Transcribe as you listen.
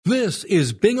This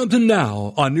is Binghamton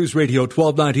Now on News Radio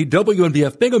 1290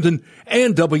 WNBF Binghamton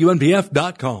and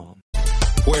WNBF.com.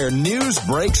 Where news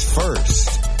breaks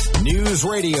first. News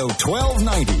Radio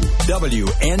 1290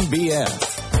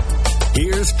 WNBF.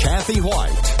 Here's Kathy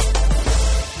White.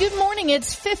 Good morning.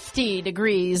 It's 50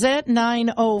 degrees at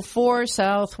 9:04.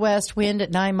 Southwest wind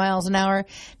at 9 miles an hour.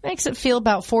 Makes it feel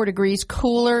about 4 degrees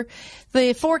cooler.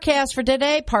 The forecast for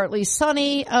today, partly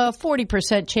sunny, a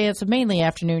 40% chance of mainly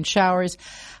afternoon showers,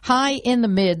 high in the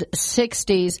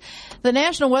mid-60s. The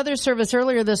National Weather Service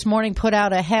earlier this morning put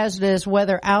out a hazardous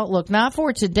weather outlook, not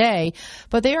for today,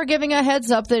 but they are giving a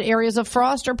heads up that areas of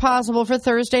frost are possible for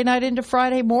Thursday night into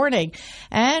Friday morning,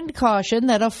 and caution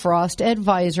that a frost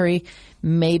advisory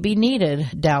may be needed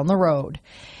down the road.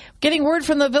 Getting word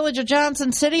from the Village of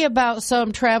Johnson City about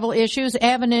some travel issues.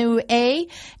 Avenue A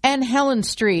and Helen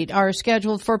Street are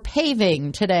scheduled for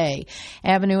paving today.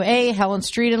 Avenue A, Helen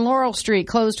Street, and Laurel Street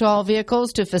closed to all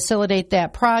vehicles to facilitate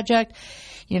that project.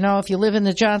 You know, if you live in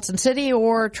the Johnson City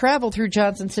or travel through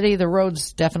Johnson City, the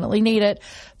roads definitely need it.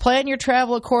 Plan your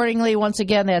travel accordingly. Once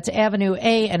again, that's Avenue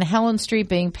A and Helen Street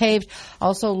being paved.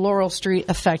 Also, Laurel Street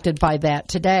affected by that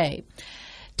today.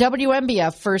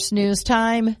 WNBF First News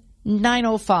Time,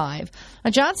 9:05. A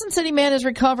Johnson City man is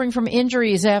recovering from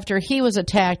injuries after he was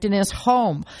attacked in his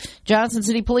home. Johnson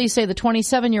City police say the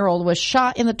 27-year-old was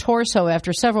shot in the torso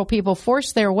after several people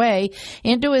forced their way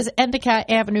into his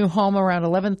Endicott Avenue home around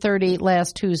 11:30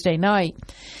 last Tuesday night.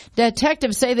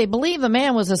 Detectives say they believe the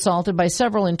man was assaulted by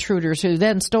several intruders who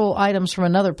then stole items from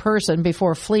another person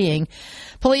before fleeing.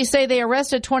 Police say they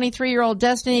arrested 23-year-old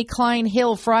Destiny Klein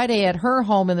Hill Friday at her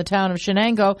home in the town of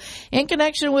Shenango in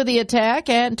connection with the attack,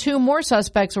 and two more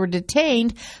suspects were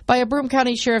detained by a Broome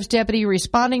County Sheriff's deputy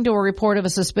responding to a report of a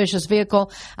suspicious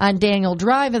vehicle on Daniel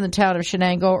Drive in the town of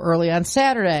Shenango early on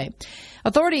Saturday.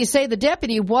 Authorities say the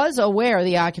deputy was aware of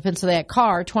the occupants of that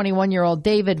car. 21-year-old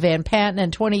David Van Patten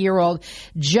and 20-year-old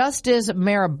Justice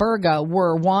Maraburga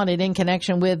were wanted in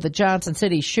connection with the Johnson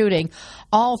City shooting.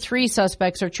 All three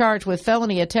suspects are charged with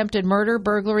felony attempted murder,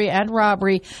 burglary, and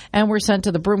robbery, and were sent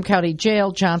to the Broome County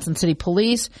Jail. Johnson City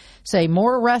Police say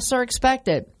more arrests are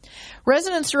expected.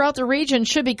 Residents throughout the region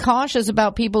should be cautious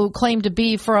about people who claim to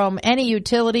be from any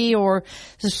utility, or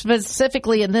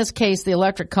specifically in this case the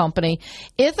electric company.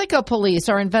 Ithaca police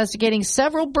are investigating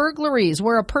several burglaries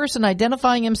where a person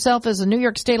identifying himself as a New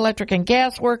York State electric and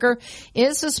gas worker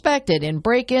is suspected in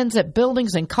break-ins at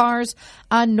buildings and cars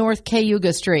on North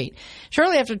Cayuga Street.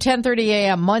 Shortly after 10:30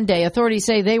 a.m. Monday, authorities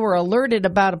say they were alerted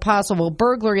about a possible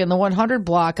burglary in the 100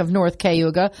 block of North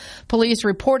Cayuga. Police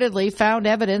reportedly found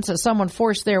evidence that someone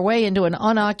forced their way into an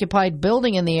unoccupied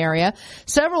building in the area.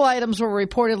 Several items were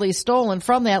reportedly stolen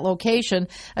from that location.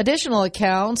 Additional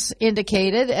accounts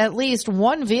indicated at least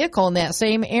one vehicle in that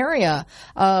same area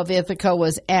of Ithaca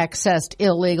was accessed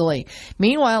illegally.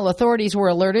 Meanwhile, authorities were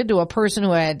alerted to a person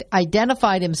who had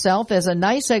identified himself as a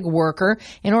NYSEG worker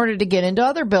in order to get into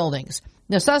other buildings.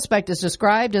 The suspect is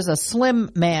described as a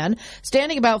slim man,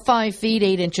 standing about 5 feet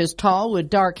 8 inches tall with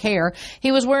dark hair.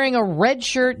 He was wearing a red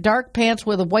shirt, dark pants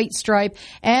with a white stripe,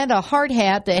 and a hard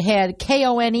hat that had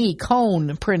KONE,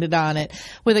 cone, printed on it,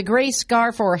 with a gray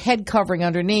scarf or head covering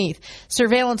underneath.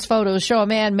 Surveillance photos show a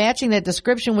man matching that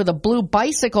description with a blue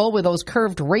bicycle with those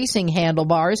curved racing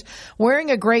handlebars,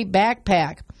 wearing a gray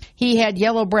backpack. He had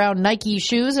yellow-brown Nike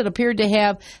shoes and appeared to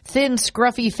have thin,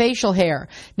 scruffy facial hair.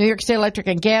 New York State Electric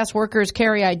and Gas workers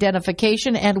carry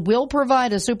identification and will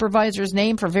provide a supervisor's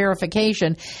name for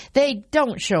verification. They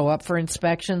don't show up for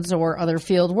inspections or other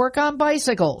field work on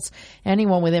bicycles.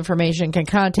 Anyone with information can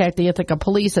contact the Ithaca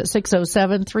Police at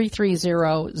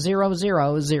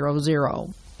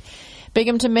 607-330-0000.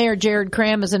 Binghamton Mayor Jared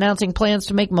Cram is announcing plans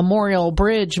to make Memorial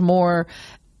Bridge more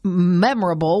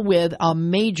memorable with a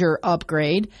major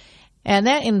upgrade, and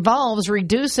that involves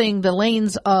reducing the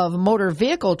lanes of motor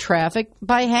vehicle traffic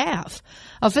by half.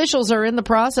 Officials are in the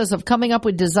process of coming up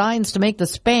with designs to make the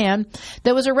span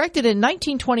that was erected in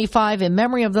 1925 in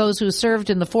memory of those who served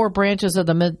in the 4 branches of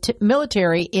the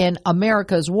military in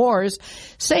America's wars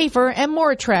safer and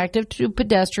more attractive to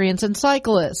pedestrians and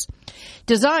cyclists.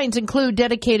 Designs include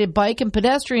dedicated bike and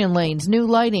pedestrian lanes, new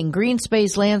lighting, green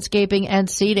space landscaping, and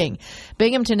seating.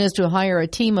 Binghamton is to hire a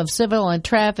team of civil and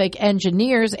traffic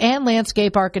engineers and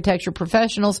landscape architecture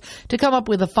professionals to come up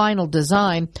with a final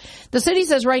design. The city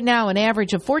says right now an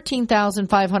average of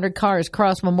 14,500 cars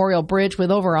cross Memorial Bridge,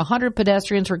 with over 100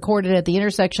 pedestrians recorded at the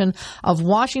intersection of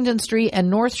Washington Street and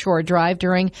North Shore Drive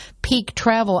during peak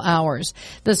travel hours.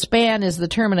 The span is the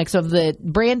terminus of the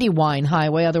Brandywine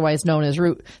Highway, otherwise known as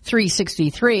Route 3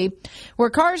 363,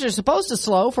 where cars are supposed to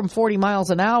slow from 40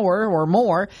 miles an hour or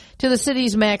more to the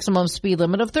city's maximum speed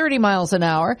limit of 30 miles an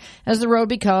hour as the road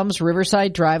becomes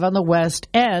Riverside Drive on the west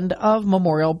end of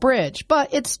Memorial Bridge.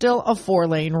 But it's still a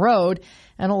 4-lane road,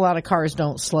 and a lot of cars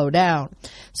don't slow down.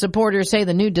 Supporters say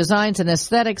the new designs and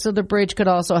aesthetics of the bridge could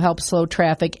also help slow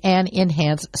traffic and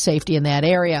enhance safety in that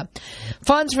area.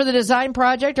 Funds for the design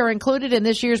project are included in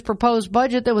this year's proposed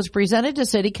budget that was presented to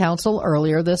City Council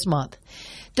earlier this month.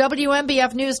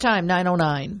 WNBF News Time,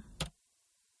 9:09.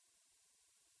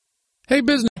 Hey,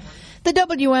 business. The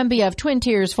WNBF Twin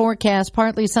Tiers forecast: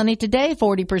 partly sunny today,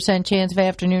 40% chance of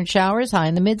afternoon showers, high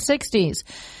in the mid-60s.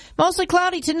 Mostly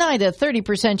cloudy tonight, a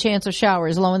 30% chance of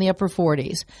showers, low in the upper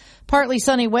 40s. Partly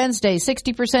sunny Wednesday,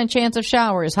 60% chance of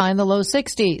showers, high in the low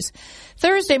 60s.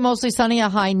 Thursday, mostly sunny, a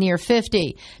high near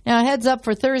 50. Now, heads up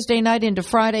for Thursday night into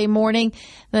Friday morning.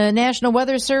 The National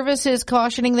Weather Service is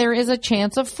cautioning there is a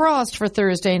chance of frost for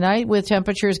Thursday night, with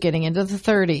temperatures getting into the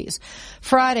 30s.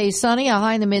 Friday, sunny, a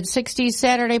high in the mid-60s.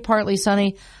 Saturday, partly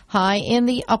sunny, high in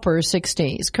the upper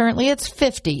 60s. Currently, it's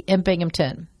 50 in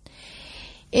Binghamton.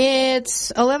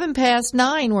 It's 11 past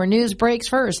 9 where news breaks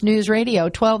first. News Radio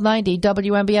 1290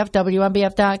 WNBF,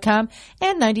 WNBF.com,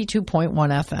 and 92.1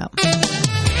 FM.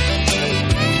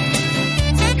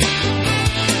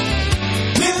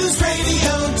 News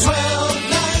Radio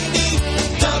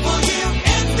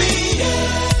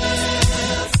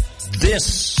 1290 WNBF.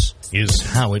 This is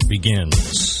how it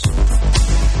begins.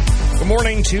 Good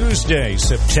morning, Tuesday,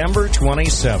 September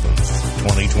 27th,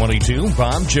 2022.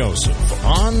 Bob Joseph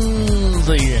on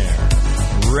the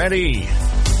air, ready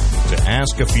to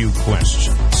ask a few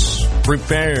questions,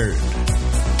 prepared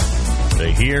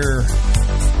to hear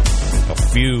a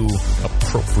few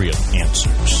appropriate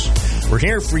answers. We're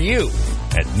here for you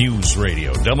at News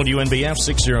Radio, WNBF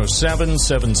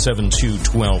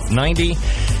 607-772-1290. You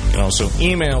can also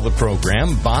email the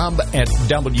program,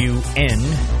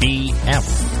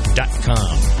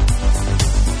 bob@WNBF.com.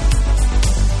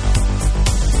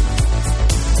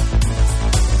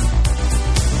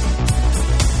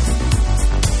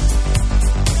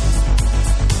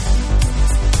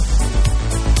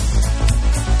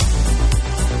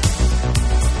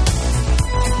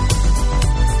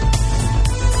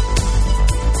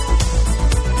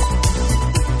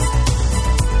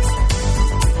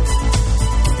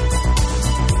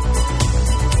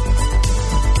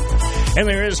 And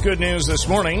there is good news this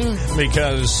morning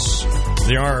because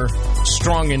there are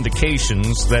strong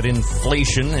indications that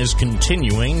inflation is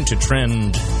continuing to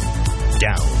trend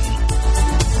down.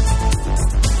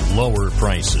 Lower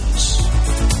prices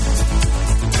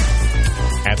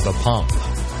at the pump.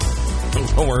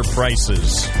 Lower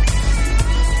prices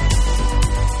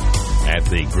at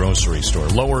the grocery store.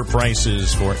 Lower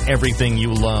prices for everything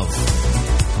you love.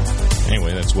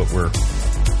 Anyway, that's what we're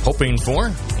hoping for,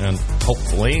 and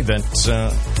hopefully that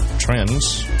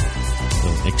trends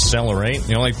will accelerate.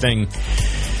 The only thing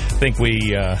I think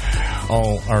we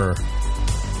all are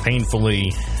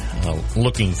painfully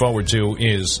looking forward to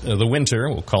is the winter.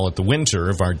 We'll call it the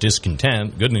winter of our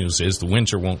discontent. Good news is the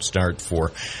winter won't start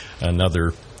for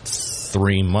another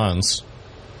 3 months,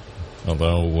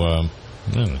 although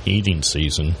heating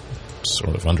season is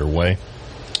sort of underway.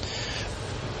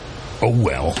 Oh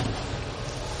well.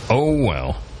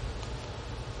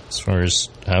 As far as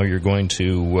how you're going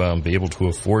to be able to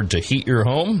afford to heat your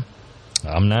home,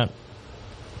 I'm not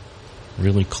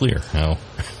really clear how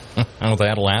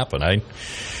that'll happen. I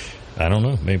don't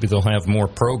know. Maybe they'll have more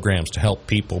programs to help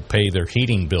people pay their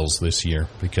heating bills this year,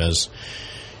 because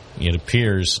it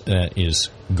appears that is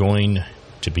going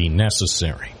to be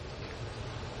necessary.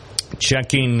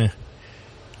 Checking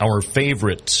our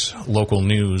favorite local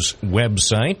news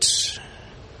website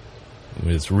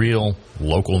with real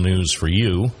local news for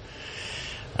you,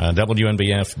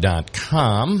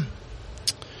 WNBF.com.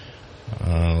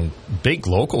 Big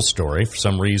local story. For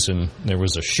some reason, there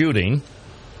was a shooting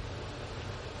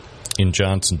in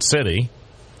Johnson City.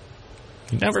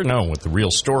 You never know what the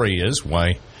real story is,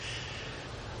 why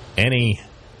any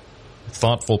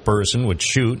thoughtful person would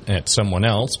shoot at someone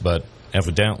else, but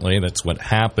evidently that's what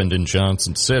happened in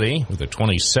Johnson City, with a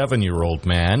 27-year-old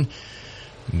man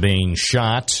being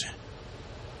shot.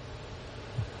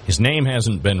 His name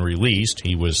hasn't been released.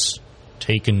 He was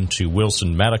taken to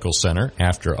Wilson Medical Center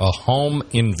after a home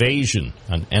invasion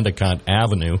on Endicott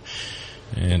Avenue.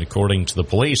 And according to the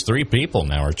police, 3 people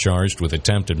now are charged with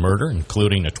attempted murder,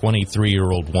 including a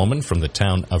 23-year-old woman from the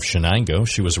town of Shenango.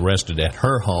 She was arrested at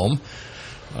her home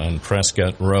on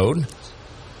Prescott Road.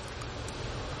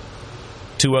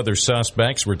 2 other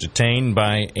suspects were detained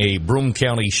by a Broome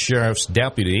County Sheriff's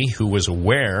deputy who was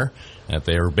aware that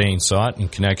they were being sought in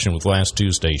connection with last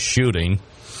Tuesday's shooting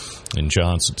in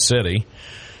Johnson City.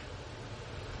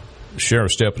 The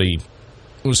sheriff's deputy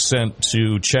was sent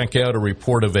to check out a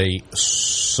report of a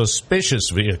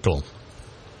suspicious vehicle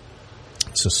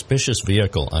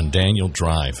on Daniel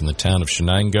Drive in the town of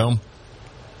Shenango.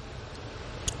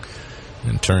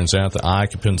 And it turns out the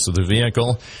occupants of the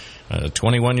vehicle, a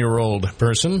 21-year-old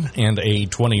person and a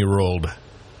 20-year-old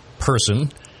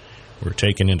person, were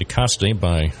taken into custody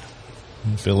by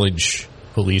village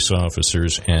police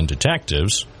officers and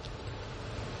detectives.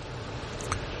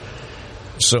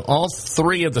 So all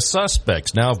 3 of the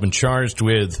suspects now have been charged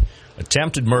with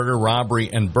attempted murder, robbery,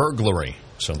 and burglary.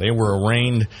 So they were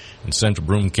arraigned and sent to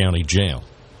Broome County Jail.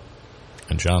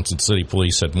 And Johnson City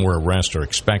Police said more arrests are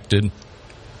expected. You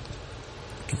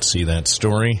can see that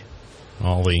story.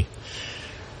 All the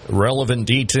relevant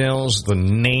details, the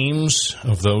names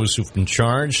of those who've been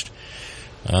charged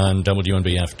on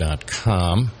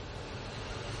WNBF.com.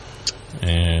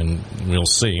 And we'll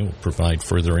see. We'll provide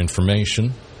further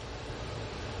information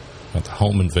about the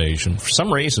home invasion. For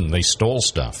some reason, they stole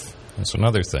stuff. That's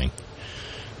another thing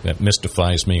that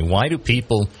mystifies me. Why do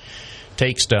people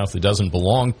take stuff that doesn't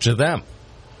belong to them?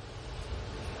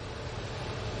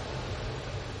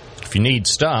 If you need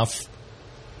stuff,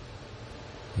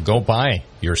 go buy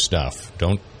your stuff.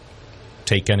 Don't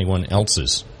take anyone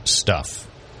else's stuff.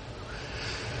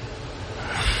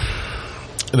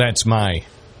 That's my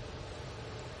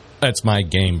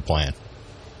game plan.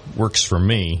 Works for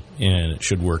me, and it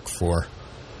should work for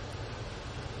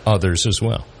others as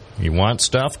well. You want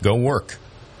stuff? Go work.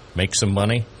 Make some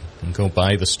money and go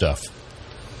buy the stuff.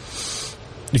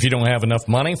 If you don't have enough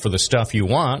money for the stuff you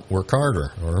want, work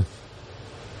harder or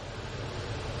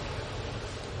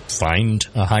find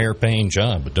a higher paying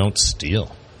job, but don't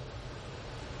steal.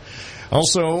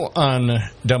 Also on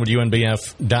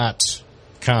WNBF.com,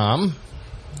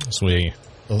 as we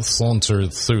saunter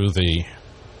through the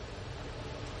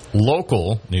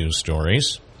local news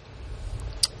stories.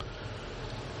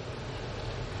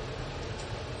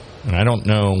 And I don't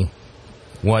know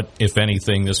what, if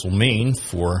anything, this will mean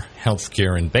for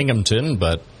healthcare in Binghamton,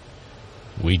 but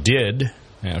we did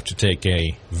have to take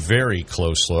a very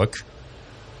close look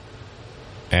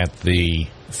at the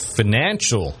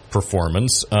financial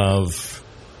performance of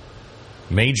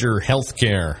major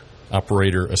healthcare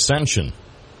operator Ascension.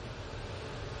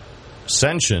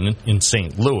 Ascension in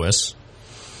St. Louis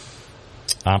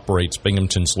operates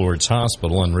Binghamton's Lourdes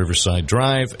Hospital on Riverside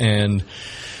Drive, and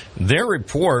their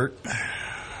report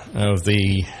of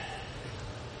the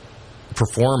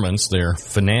performance, their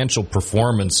financial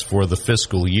performance for the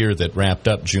fiscal year that wrapped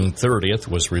up June 30th,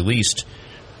 was released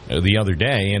the other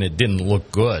day, and it didn't look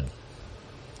good.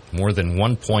 More than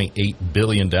 $1.8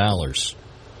 billion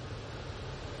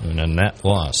in a net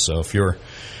loss. So if you're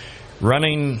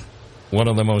running one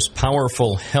of the most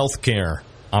powerful healthcare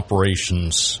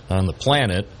operations on the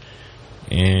planet,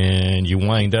 and you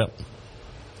wind up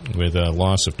with a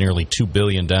loss of nearly $2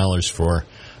 billion for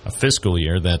a fiscal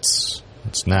year, it's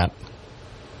not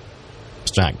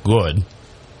good.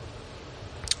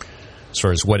 As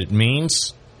far as what it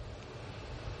means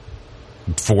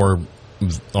for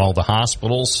all the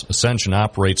hospitals, Ascension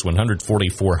operates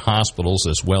 144 hospitals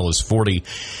as well as 40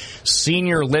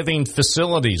 senior living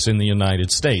facilities in the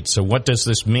United States. So what does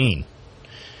this mean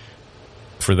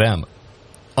for them?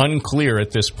 Unclear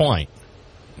at this point.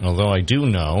 Although I do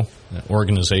know that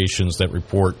organizations that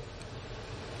report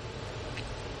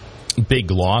big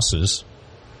losses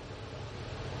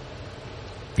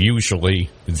usually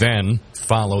then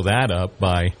follow that up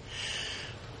by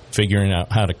figuring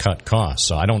out how to cut costs.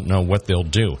 So I don't know what they'll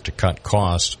do to cut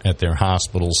costs at their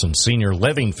hospitals and senior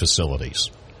living facilities.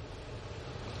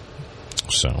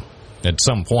 So at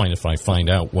some point, if I find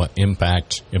out what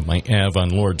impact it might have on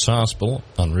Lourdes Hospital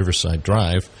on Riverside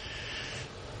Drive,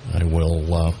 I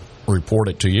will report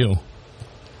it to you.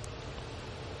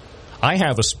 I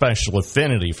have a special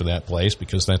affinity for that place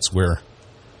because that's where,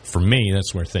 for me,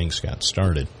 that's where things got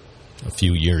started a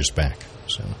few years back.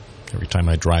 So every time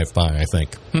I drive by, I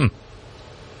think,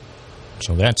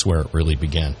 So that's where it really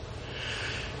began.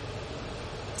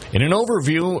 In an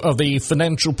overview of the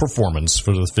financial performance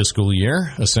for the fiscal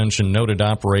year, Ascension noted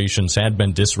operations had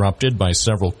been disrupted by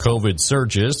several COVID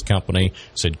surges. The company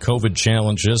said COVID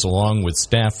challenges, along with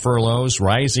staff furloughs,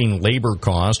 rising labor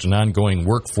costs, and ongoing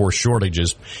workforce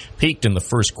shortages, peaked in the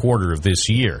first quarter of this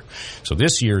year. So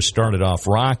this year started off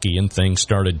rocky, and things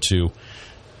started to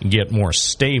get more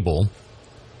stable,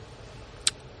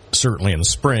 certainly in the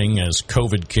spring as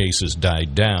COVID cases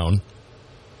died down.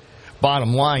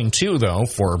 Bottom line, too, though,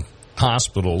 for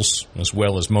hospitals, as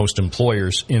well as most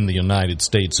employers in the United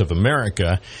States of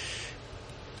America,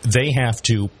 they have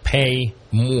to pay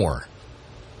more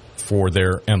for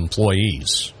their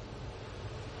employees.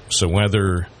 So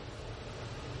whether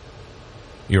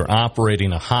you're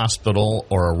operating a hospital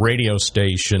or a radio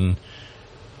station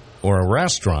or a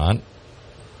restaurant,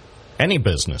 any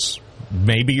business,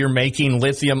 maybe you're making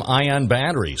lithium-ion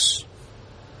batteries,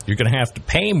 you're going to have to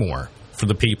pay more for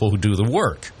the people who do the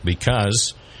work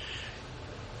because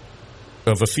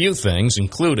of a few things,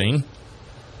 including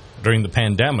during the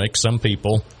pandemic, some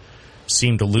people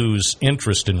seem to lose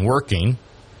interest in working,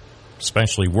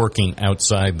 especially working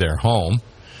outside their home.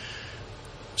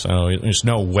 So there's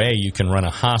no way you can run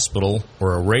a hospital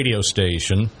or a radio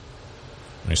station.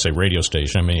 When I say radio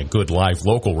station, I mean a good live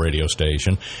local radio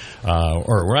station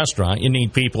or a restaurant. You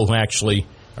need people who actually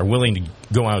are willing to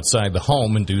go outside the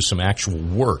home and do some actual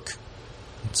work.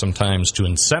 Sometimes to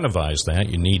incentivize that,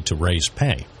 you need to raise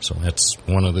pay. So that's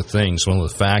one of the things, one of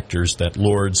the factors that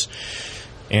Lourdes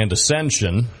and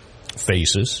Ascension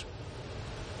faces.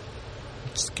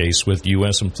 It's the case with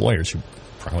U.S. employers. You're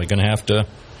probably going to have to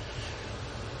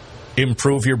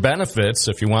improve your benefits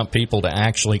if you want people to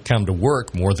actually come to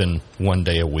work more than one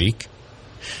day a week.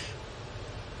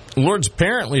 Lourdes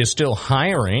apparently is still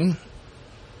hiring.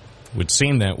 It would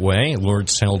seem that way.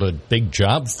 Lourdes held a big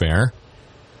job fair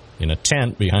in a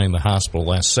tent behind the hospital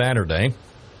last Saturday,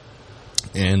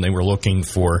 and they were looking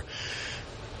for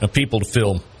people to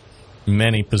fill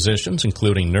many positions,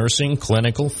 including nursing,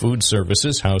 clinical, food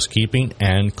services, housekeeping,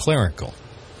 and clerical.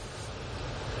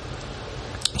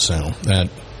 So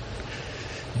that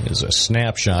is a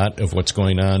snapshot of what's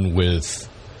going on with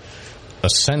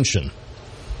Ascension.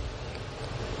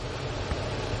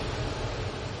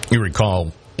 You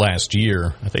recall last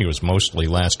year, I think it was mostly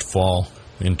last fall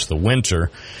into the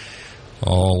winter,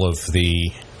 all of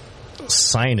the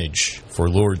signage for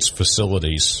Lourdes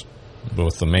facilities,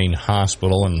 both the main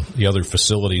hospital and the other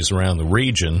facilities around the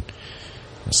region,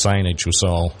 the signage was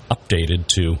all updated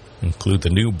to include the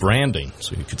new branding,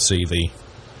 so you could see the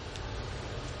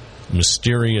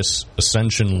mysterious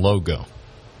Ascension logo.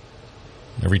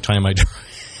 Every time I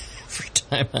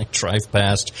drive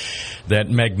past that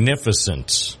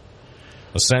magnificent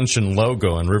Ascension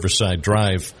logo on Riverside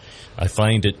Drive, I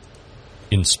find it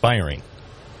inspiring.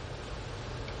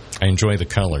 I enjoy the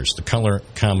colors, the color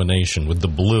combination with the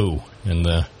blue and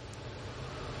the,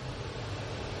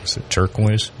 is it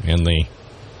turquoise, and the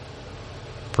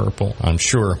purple. I'm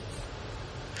sure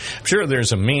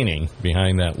there's a meaning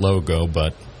behind that logo,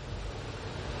 but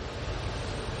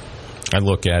I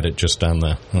look at it just on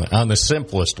the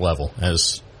simplest level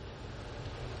as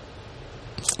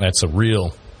that's a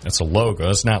logo.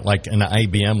 It's not like an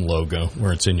IBM logo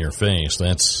where it's in your face.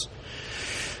 The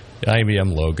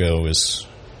IBM logo is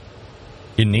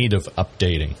in need of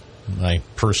updating, my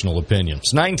personal opinion.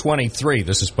 It's 9:23.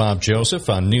 This is Bob Joseph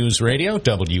on News Radio,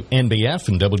 WNBF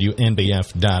and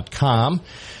WNBF.com.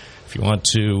 If you want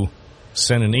to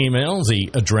send an email, the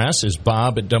address is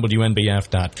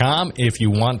bob@WNBF.com. If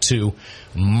you want to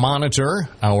monitor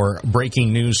our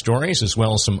breaking news stories as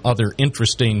well as some other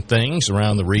interesting things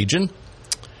around the region,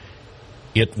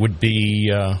 it would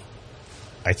be,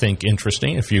 I think,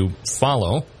 interesting if you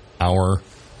follow our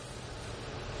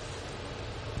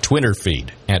Twitter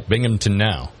feed at Binghamton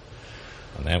Now.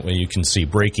 And that way you can see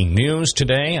breaking news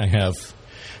today. I have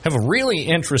a really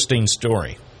interesting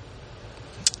story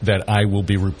that I will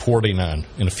be reporting on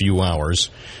in a few hours,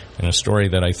 and a story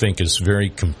that I think is very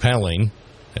compelling,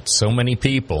 that so many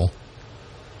people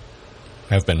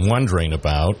have been wondering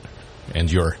about,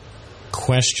 and your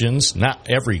questions, not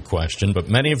every question, but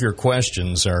many of your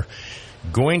questions are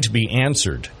going to be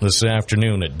answered this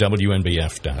afternoon at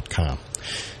WNBF.com.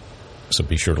 So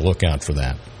be sure to look out for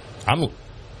that.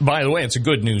 By the way, it's a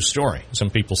good news story. Some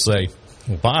people say,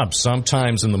 well, Bob,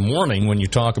 sometimes in the morning when you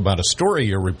talk about a story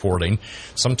you're reporting,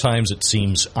 sometimes it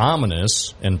seems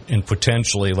ominous and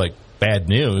potentially like bad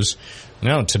news.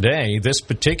 No, today, this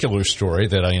particular story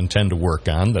that I intend to work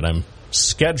on, that I'm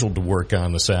scheduled to work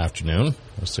on this afternoon,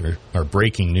 as there are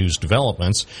breaking news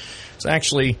developments, it's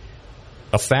actually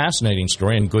a fascinating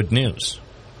story and good news.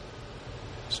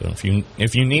 So if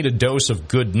you need a dose of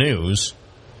good news,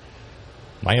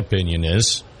 my opinion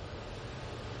is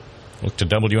look to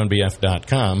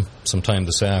WNBF.com sometime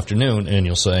this afternoon, and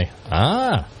you'll say,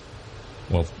 well,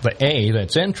 A,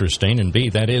 that's interesting, and B,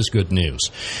 that is good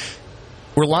news.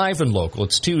 We're live and local.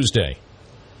 It's Tuesday.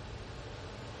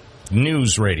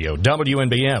 News Radio,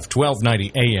 WNBF,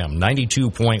 1290 AM,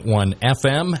 92.1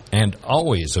 FM, and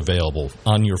always available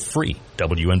on your free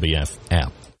WNBF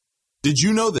app. Did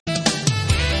you know that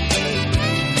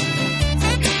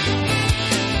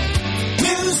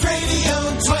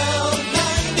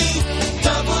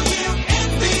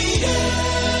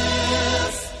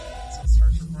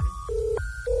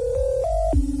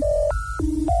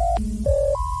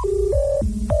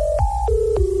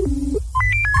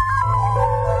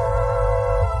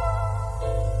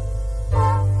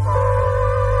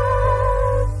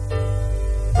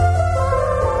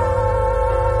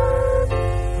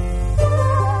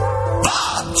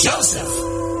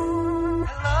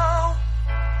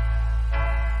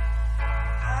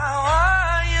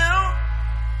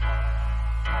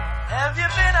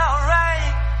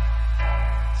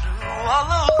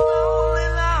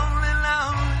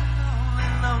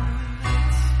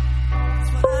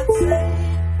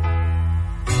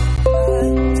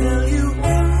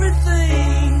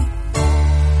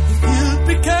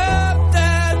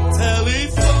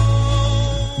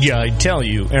Yeah, I'd tell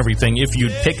you everything if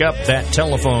you'd pick up that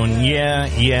telephone. Yeah.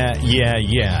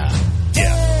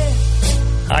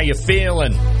 How you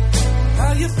feeling?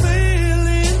 How you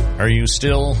feeling? Are you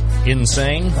still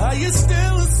insane? Are you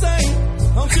still the same?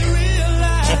 Don't you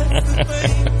realize the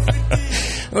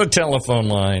things The telephone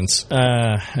lines.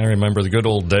 I remember the good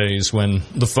old days when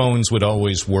the phones would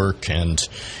always work and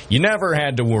you never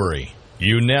had to worry.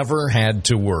 You never had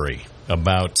to worry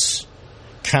about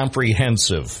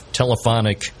comprehensive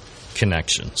telephonic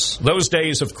connections. Those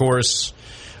days, of course,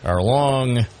 are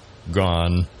long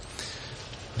gone.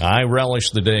 I relish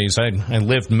the days. I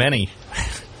lived many,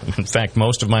 in fact,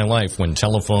 most of my life when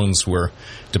telephones were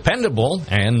dependable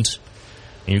and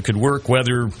you could work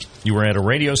whether you were at a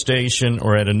radio station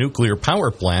or at a nuclear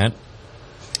power plant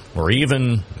or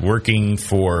even working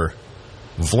for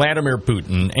Vladimir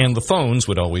Putin, and the phones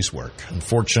would always work.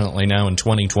 Unfortunately, now in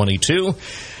 2022,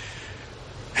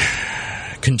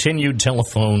 continued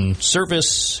telephone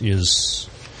service is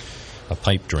a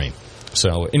pipe dream.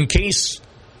 So in case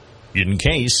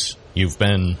you've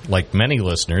been, like many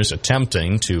listeners,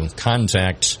 attempting to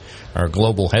contact our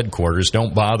global headquarters,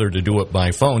 don't bother to do it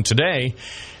by phone. Today,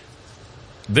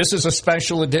 this is a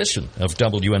special edition of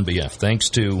WNBF, thanks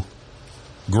to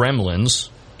gremlins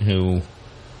who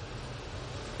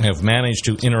have managed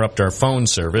to interrupt our phone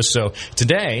service. So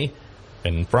today,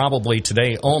 and probably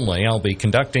today only, I'll be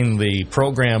conducting the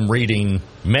program reading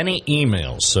many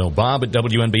emails. So Bob at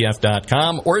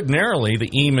WNBF.com. Ordinarily, the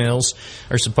emails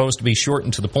are supposed to be short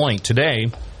and to the point.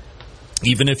 Today,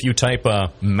 even if you type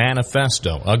a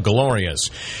manifesto, a glorious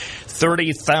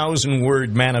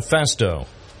 30,000-word manifesto,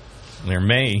 there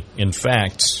may, in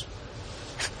fact,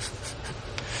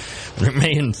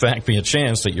 be a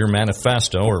chance that your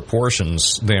manifesto or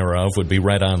portions thereof would be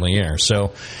read on the air.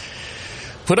 So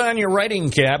put on your writing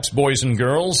caps, boys and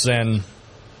girls, and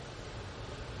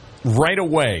right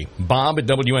away, Bob at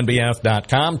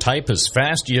WNBF.com. Type as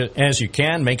fast as you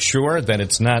can. Make sure that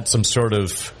it's not some sort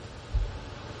of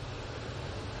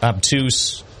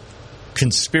obtuse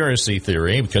conspiracy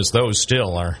theory, because those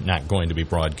still are not going to be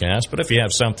broadcast. But if you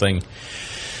have something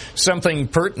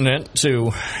pertinent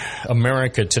to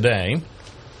America today,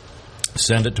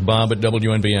 send it to Bob at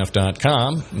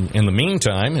WNBF.com. In the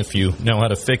meantime, if you know how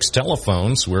to fix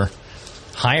telephones, we're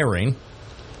hiring.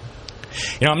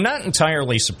 I'm not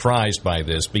entirely surprised by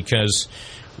this because,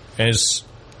 as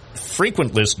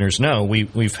frequent listeners know,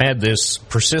 we've had this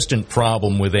persistent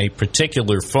problem with a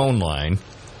particular phone line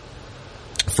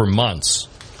for months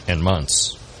and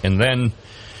months. And then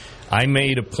I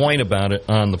made a point about it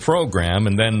on the program,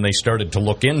 and then they started to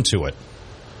look into it.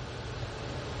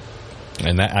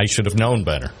 And that, I should have known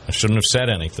better. I shouldn't have said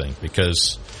anything,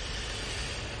 because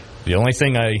the only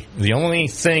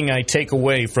thing I take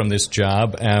away from this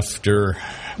job after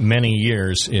many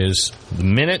years is the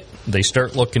minute they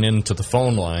start looking into the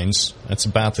phone lines, that's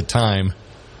about the time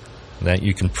that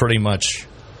you can pretty much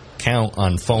count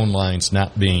on phone lines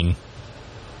not being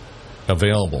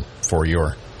available for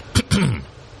your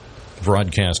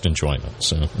broadcast enjoyment.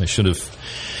 So they should have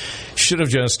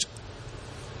just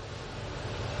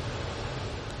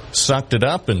sucked it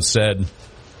up and said,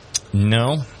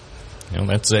 no,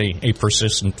 that's a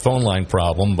persistent phone line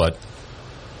problem, but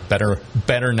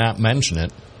better not mention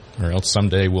it, or else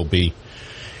someday we'll be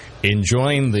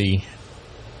enjoying the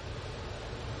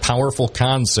powerful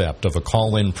concept of a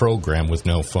call-in program with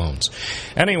no phones.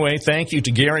 Anyway, thank you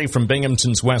to Gary from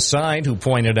Binghamton's West Side, who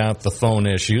pointed out the phone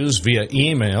issues via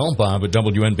email, Bob at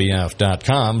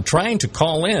WNBF.com, trying to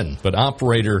call in, but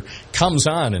operator comes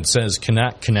on and says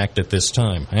cannot connect at this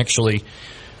time. Actually,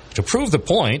 to prove the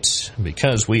point,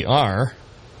 because we are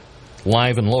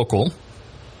live and local,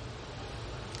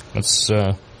 let's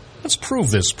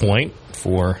prove this point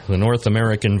for the North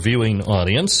American viewing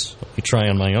audience. Let me try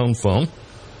on my own phone.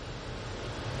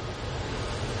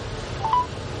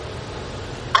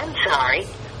 Sorry,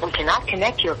 we cannot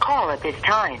connect your call at this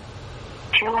time.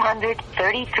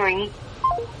 233.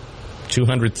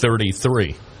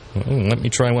 233. Let me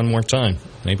try one more time.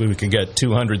 Maybe we could get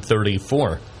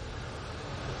 234.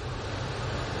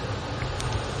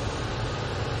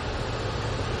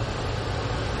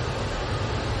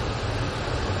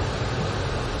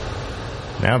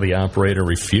 Now the operator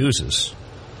refuses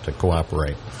to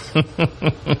cooperate.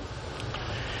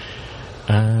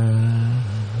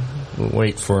 We'll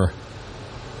wait for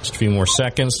just a few more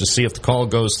seconds to see if the call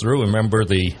goes through. Remember,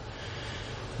 the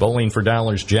Bowling for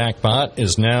Dollars jackpot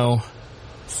is now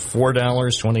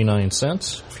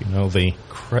 $4.29. If you know the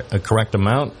correct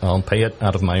amount, I'll pay it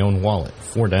out of my own wallet.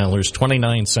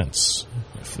 $4.29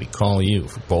 if we call you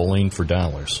for Bowling for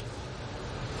Dollars.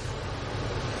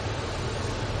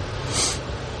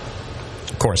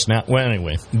 course not. Well,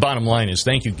 anyway, bottom line is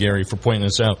thank you, Gary, for pointing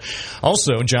this out.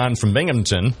 Also, John from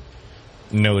Binghamton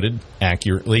noted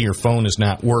accurately your phone is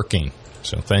not working.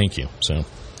 So thank you. So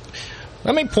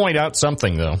let me point out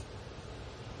something, though.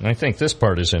 And I think this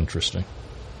part is interesting.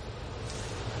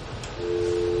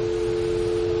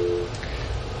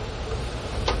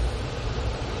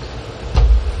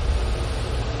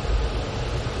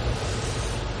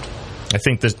 I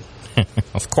think that,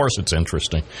 of course it's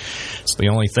interesting. It's the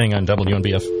only thing on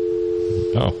WNBF.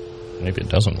 Oh, maybe it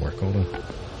doesn't work. Hold on.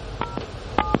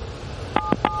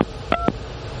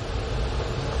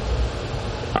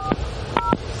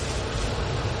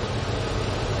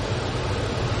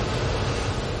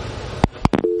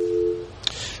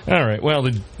 All right, well,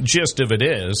 the gist of it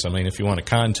is, I mean, if you want to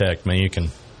contact me, you can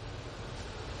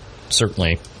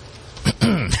certainly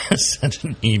send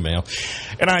an email.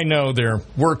 And I know they're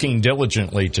working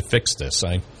diligently to fix this.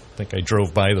 I think I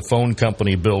drove by the phone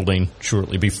company building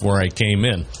shortly before I came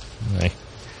in. It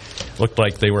looked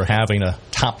like they were having a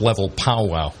top-level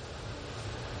powwow.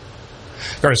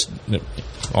 Of course, in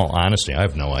all honesty, I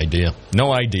have no idea.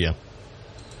 No idea.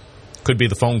 Could be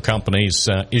the phone company's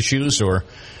issues, or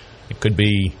it could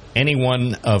be any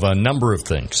one of a number of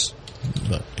things.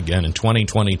 But again, in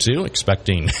 2022,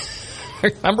 expecting...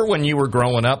 Remember when you were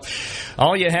growing up?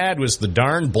 All you had was the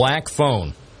darn black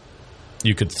phone.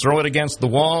 You could throw it against the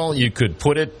wall. You could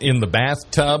put it in the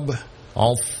bathtub,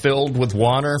 all filled with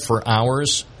water for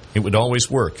hours. It would always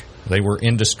work. They were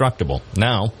indestructible.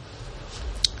 Now,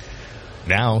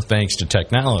 thanks to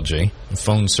technology,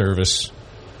 phone service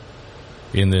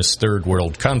in this third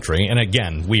world country, and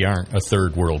again, we aren't a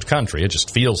third world country. It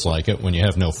just feels like it when you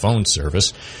have no phone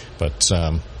service. But,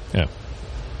 on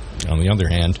the other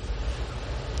hand,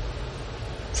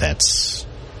 that's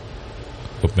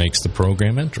what makes the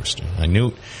program interesting.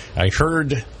 I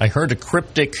heard a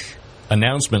cryptic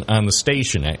announcement on the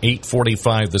station at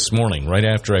 8:45 this morning, right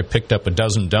after I picked up a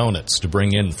dozen donuts to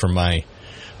bring in for my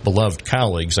beloved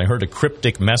colleagues. I heard a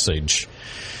cryptic message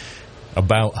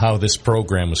about how this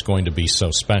program was going to be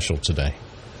so special today.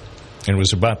 And it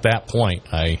was about that point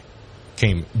I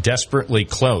came desperately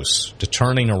close to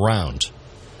turning around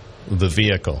the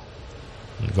vehicle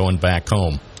and going back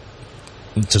home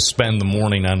to spend the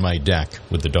morning on my deck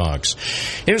with the dogs.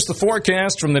 Here's the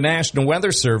forecast from the National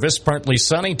Weather Service. Partly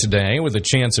sunny today with a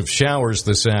chance of showers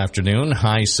this afternoon.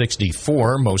 High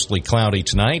 64, mostly cloudy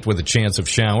tonight with a chance of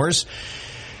showers.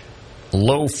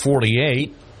 Low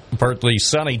 48, partly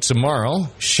sunny tomorrow.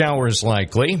 Showers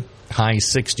likely. High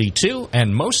 62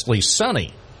 and mostly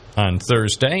sunny on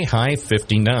Thursday. High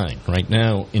 59. Right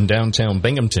now in downtown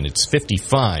Binghamton, it's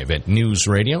 55 at News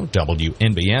Radio,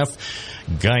 WNBF.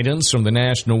 Guidance from the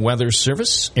National Weather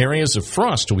Service. Areas of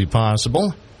frost will be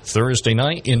possible Thursday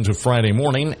night into Friday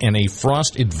morning, and a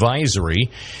frost advisory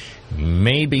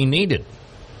may be needed.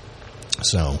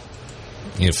 So,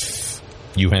 if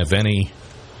you have any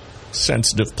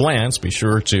sensitive plants, be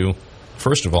sure to,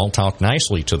 first of all, talk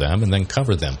nicely to them and then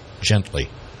cover them gently.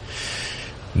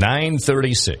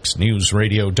 9:36 News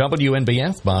Radio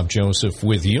WNBF. Bob Joseph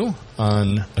with you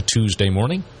on a Tuesday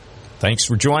morning. Thanks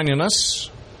for joining us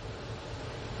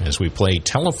as we play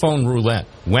telephone roulette.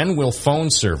 When will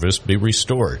phone service be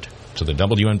restored to the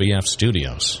WNBF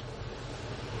studios?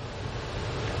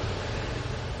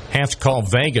 Have to call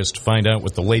Vegas to find out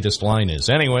what the latest line is.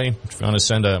 Anyway, if you want to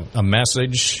send a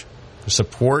message,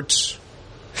 support,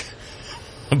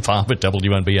 Bob at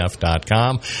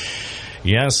WNBF.com.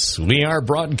 Yes, we are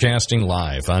broadcasting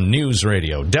live on News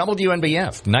Radio,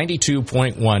 WNBF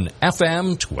 92.1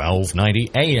 FM,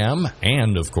 1290 AM,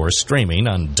 and, of course, streaming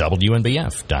on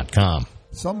WNBF.com.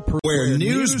 Where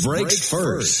news breaks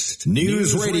first.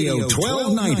 News Radio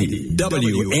 1290,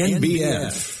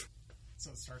 WNBF. So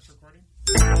it starts recording?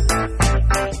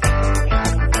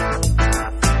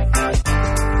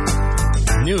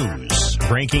 News.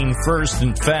 Breaking first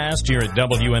and fast here at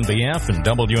WNBF and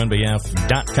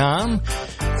WNBF.com.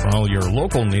 For all your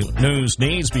local news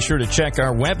needs, be sure to check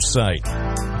our website.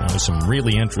 Some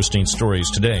really interesting stories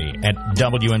today at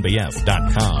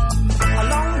WNBF.com. A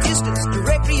long distance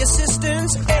directory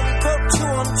assistance, area code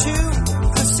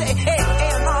 212. And say, hey,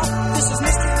 AMR, this is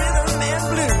Mr. Rhythm and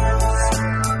Blues.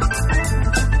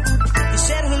 He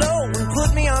said hello and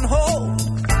put me on hold.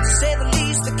 To say the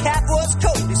least, the cat was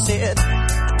cold. He said,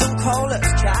 don't call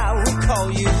us, child, we'll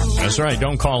call you. That's right,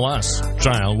 don't call us,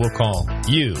 child, we'll call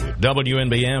you.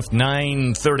 WNBF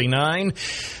 939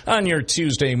 on your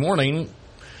Tuesday morning.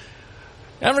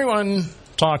 Everyone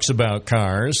talks about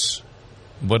cars,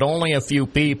 but only a few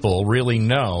people really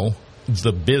know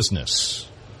the business,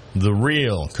 the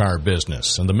real car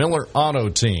business. And the Miller Auto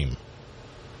Team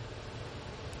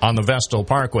on the Vestal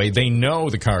Parkway. They know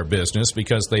the car business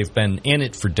because they've been in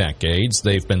it for decades.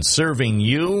 They've been serving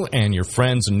you and your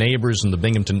friends and neighbors in the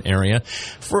Binghamton area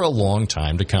for a long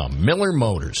time to come. Miller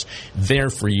Motors, there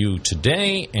for you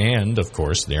today and, of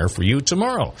course, there for you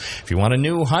tomorrow. If you want a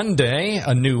new Hyundai,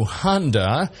 a new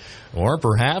Honda, or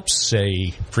perhaps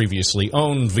a previously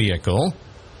owned vehicle,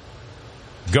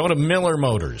 go to Miller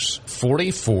Motors,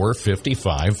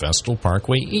 4455 Vestal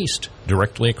Parkway East,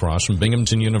 directly across from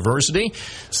Binghamton University.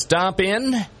 Stop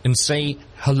in and say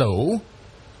hello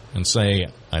and say,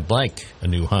 I'd like a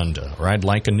new Honda, or I'd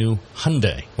like a new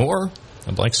Hyundai, or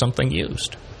I'd like something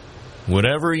used.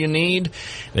 Whatever you need,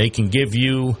 they can give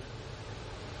you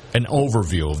an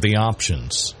overview of the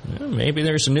options. Maybe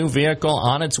there's a new vehicle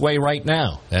on its way right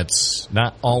now that's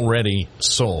not already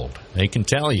sold. They can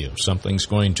tell you something's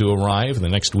going to arrive in the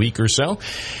next week or so.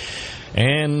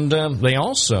 And they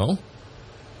also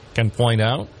can point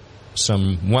out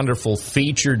some wonderful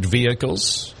featured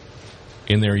vehicles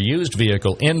in their used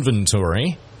vehicle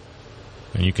inventory.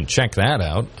 And you can check that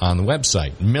out on the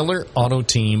website,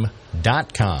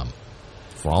 millerautoteam.com,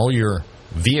 for all your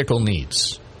vehicle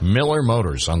needs. Miller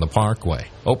Motors on the Parkway.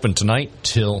 Open tonight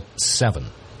till 7.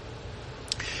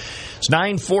 It's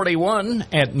 9:41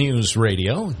 at News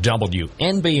Radio,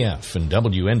 WNBF and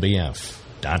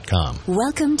WNBF.com.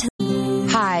 Welcome to...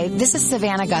 Hi, this is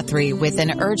Savannah Guthrie with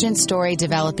an urgent story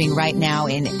developing right now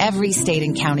in every state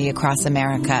and county across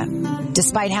America.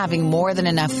 Despite having more than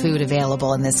enough food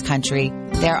available in this country,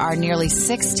 there are nearly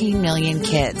 16 million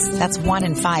kids, that's 1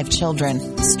 in 5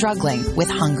 children, struggling with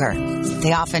hunger.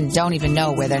 They often don't even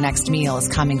know where their next meal is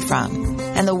coming from.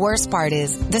 And the worst part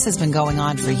is, this has been going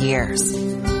on for years.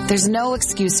 There's no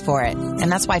excuse for it,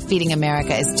 and that's why Feeding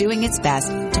America is doing its best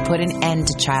to put an end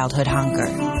to childhood hunger.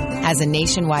 As a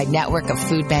nationwide network of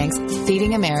food banks,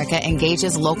 Feeding America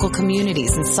engages local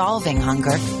communities in solving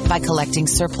hunger by collecting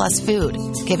surplus food,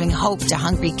 giving hope to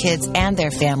hungry kids and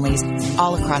their families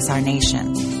all across our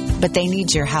nation. But they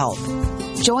need your help.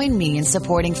 Join me in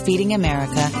supporting Feeding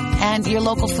America and your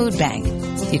local food bank.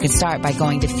 You can start by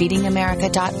going to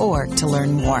feedingamerica.org to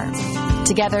learn more.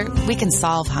 Together, we can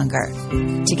solve hunger.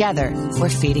 Together, we're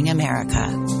Feeding America.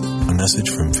 A message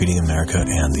from Feeding America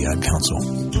and the Ad Council.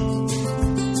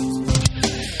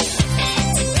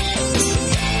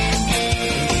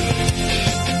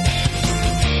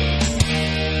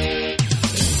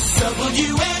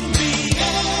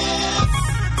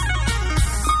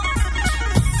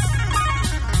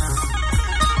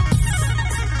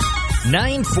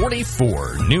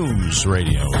 .944 News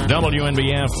Radio,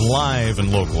 WNBF live and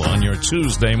local on your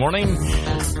Tuesday morning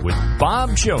with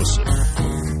Bob Joseph.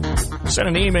 Send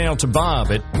an email to Bob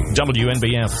at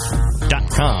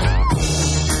WNBF.com.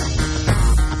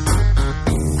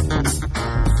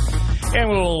 And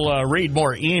we'll read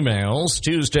more emails.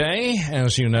 Tuesday,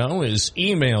 as you know, is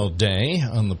email day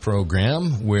on the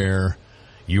program, where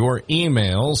your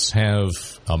emails have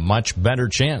a much better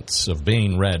chance of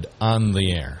being read on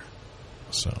the air.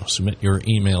 So submit your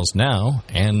emails now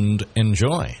and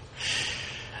enjoy.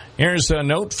 Here's a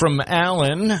note from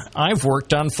Alan. I've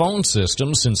worked on phone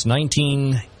systems since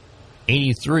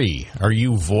 1983. Are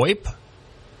you VoIP?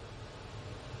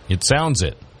 It sounds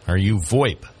it. Are you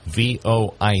VoIP?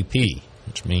 V-O-I-P,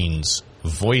 which means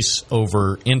Voice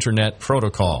over Internet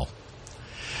Protocol.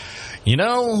 You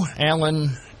know,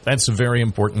 Alan, that's a very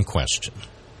important question.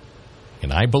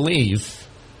 And I believe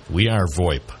we are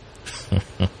VoIP.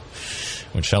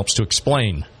 Which helps to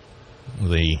explain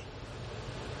the,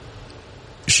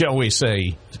 shall we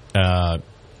say,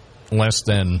 less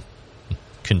than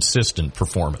consistent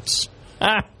performance.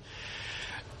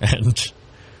 And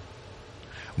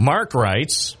Mark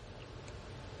writes,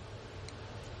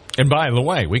 and by the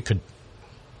way, we could,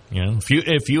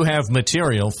 if you have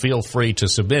material, feel free to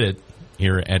submit it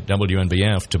here at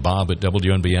WNBF to Bob at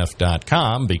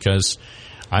WNBF.com, because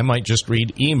I might just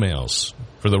read emails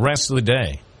for the rest of the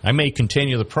day. I may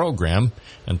continue the program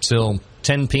until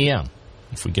 10 p.m.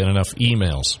 if we get enough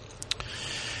emails.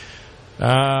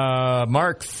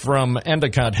 Mark from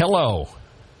Endicott. Hello.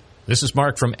 This is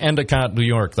Mark from Endicott, New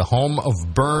York, the home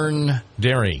of Burn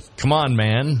Dairy. Come on,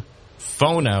 man.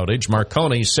 Phone outage.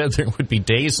 Marconi said there would be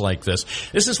days like this.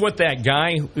 This is what that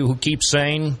guy who keeps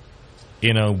saying,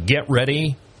 get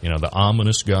ready, the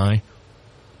ominous guy.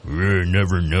 You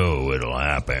never know what'll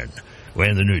happen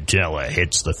when the Nutella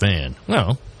hits the fan.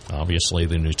 Well, obviously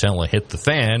the Nutella hit the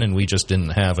fan, and we just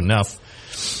didn't have enough.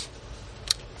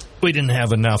 We didn't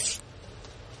have enough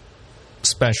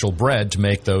special bread to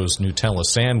make those Nutella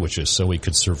sandwiches so we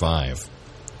could survive.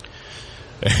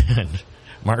 And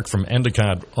Mark from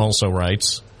Endicott also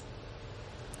writes,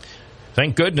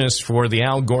 Thank goodness for the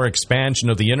Al Gore expansion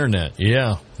of the Internet.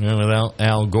 Yeah, without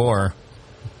Al Gore,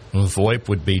 VoIP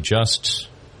would be just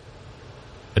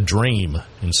a dream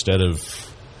instead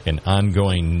of an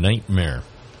ongoing nightmare.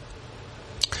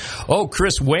 Oh,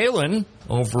 Chris Whalen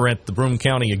over at the Broome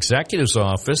County Executive's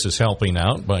Office is helping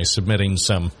out by submitting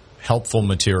some helpful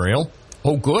material.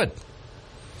 Oh, good.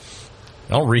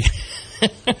 I'll read.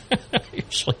 I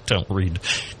usually don't read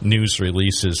news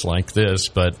releases like this,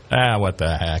 but what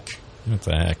the heck? What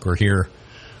the heck? We're here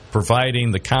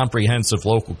providing the comprehensive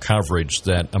local coverage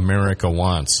that America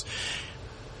wants.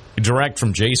 Direct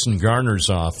from Jason Garner's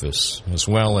office, as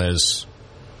well as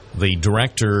the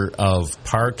Director of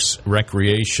Parks,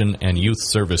 Recreation, and Youth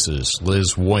Services,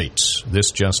 Liz Voigt.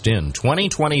 This just in.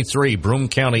 2023 Broome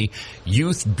County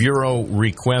Youth Bureau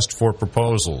request for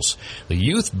proposals. The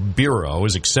Youth Bureau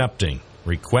is accepting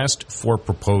request for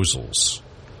proposals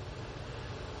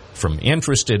from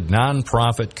interested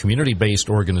nonprofit community-based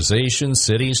organizations,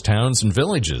 cities, towns, and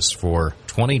villages for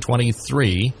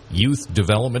 2023 Youth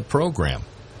Development Program.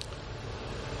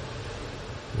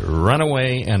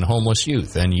 Runaway and homeless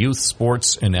youth, and youth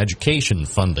sports and education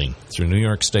funding through New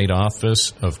York State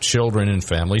Office of Children and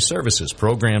Family Services.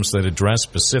 Programs that address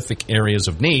specific areas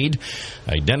of need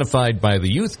identified by the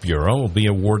Youth Bureau will be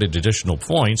awarded additional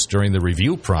points during the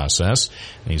review process.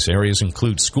 These areas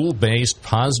include school-based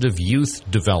positive youth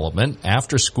development,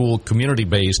 after-school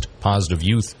community-based positive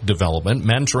youth development,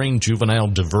 mentoring, juvenile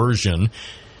diversion,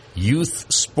 youth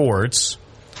sports,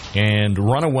 and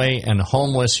runaway and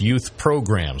homeless youth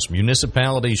programs.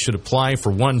 Municipalities should apply for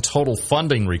one total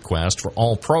funding request for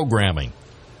all programming.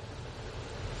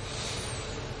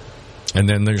 And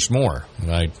then there's more.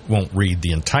 I won't read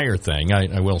the entire thing.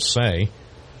 I will say,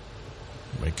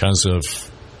 because of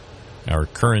our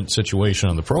current situation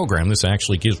on the program, this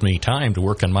actually gives me time to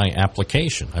work on my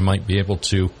application. I might be able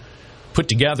to put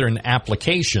together an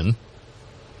application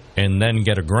and then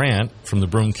get a grant from the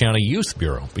Broome County Youth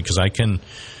Bureau, because I can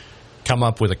come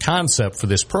up with a concept for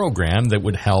this program that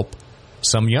would help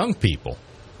some young people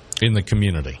in the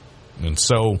community. And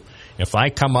so if I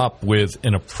come up with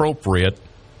an appropriate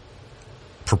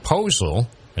proposal,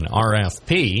 an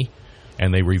RFP,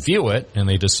 and they review it and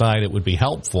they decide it would be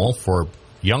helpful for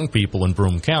young people in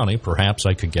Broome County, perhaps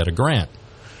I could get a grant.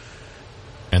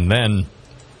 And then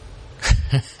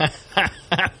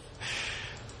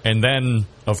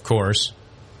of course,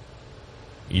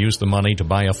 use the money to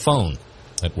buy a phone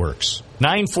that works.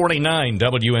 949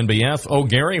 WNBF. Oh,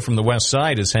 Gary from the West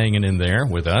Side is hanging in there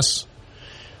with us.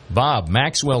 Bob,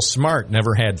 Maxwell Smart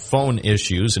never had phone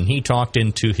issues, and he talked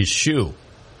into his shoe.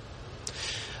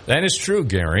 That is true,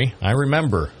 Gary. I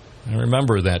remember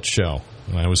that show.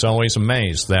 I was always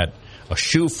amazed that a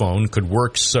shoe phone could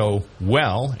work so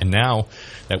well, and now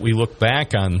that we look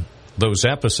back on those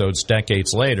episodes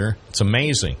decades later, it's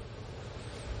amazing.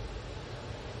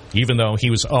 Even though he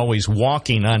was always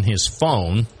walking on his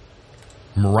phone,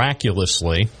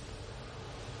 miraculously,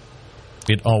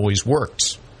 it always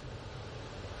works.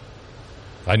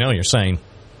 I know you're saying,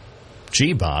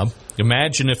 gee, Bob,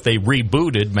 imagine if they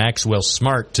rebooted Maxwell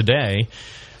Smart today,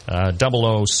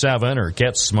 007 or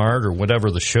Get Smart or whatever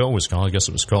the show was called. I guess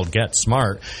it was called Get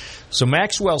Smart. So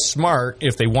Maxwell Smart,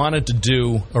 if they wanted to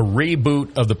do a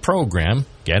reboot of the program,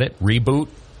 get it, reboot,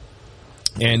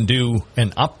 and do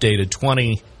an updated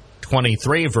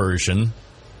 2023 version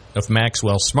of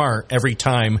Maxwell Smart every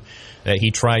time that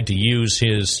he tried to use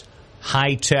his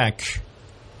high-tech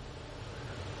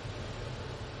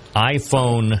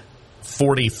iPhone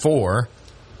 44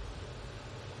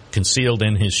 concealed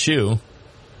in his shoe,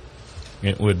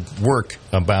 it would work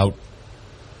about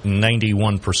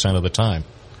 91% of the time.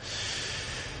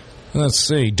 Let's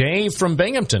see. Dave from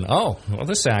Binghamton. Oh, well,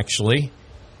 this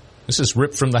is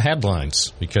ripped from the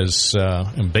headlines, because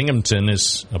Binghamton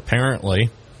is apparently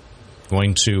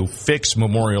going to fix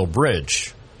Memorial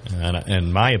Bridge. And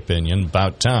in my opinion,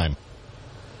 about time.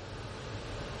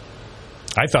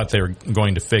 I thought they were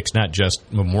going to fix not just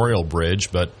Memorial Bridge,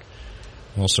 but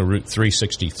also Route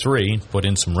 363, put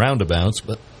in some roundabouts,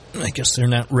 but I guess they're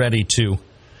not ready to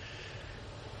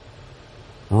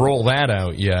roll that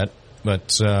out yet.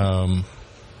 But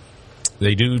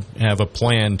they do have a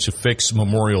plan to fix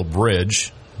Memorial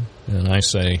Bridge, and I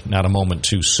say not a moment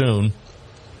too soon.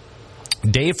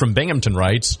 Dave from Binghamton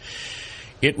writes,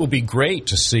 it will be great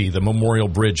to see the Memorial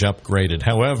Bridge upgraded.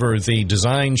 However, the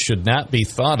design should not be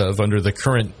thought of under the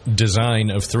current design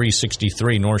of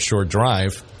 363 North Shore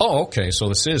Drive. Oh, okay, so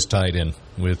this is tied in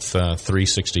with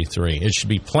 363. It should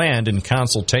be planned in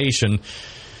consultation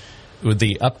with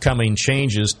the upcoming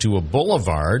changes to a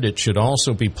boulevard. It should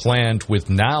also be planned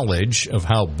with knowledge of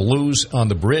how Blues on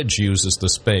the Bridge uses the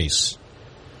space.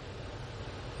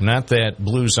 Not that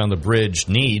Blues on the Bridge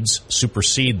needs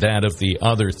supersede that of the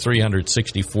other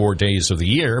 364 days of the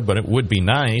year, but it would be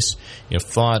nice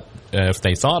if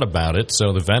they thought about it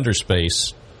so the vendor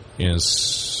space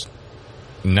is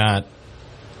not,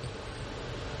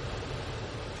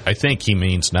 I think he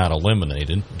means not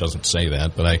eliminated. Doesn't say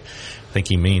that, but I think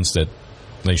he means that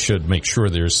they should make sure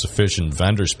there's sufficient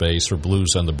vendor space for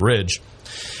Blues on the Bridge.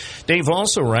 Dave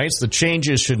also writes, the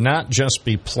changes should not just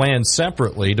be planned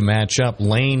separately to match up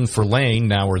lane for lane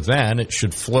now or then. It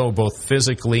should flow both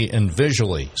physically and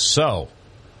visually. So,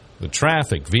 the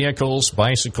traffic, vehicles,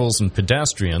 bicycles, and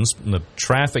pedestrians, the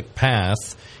traffic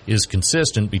path is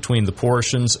consistent between the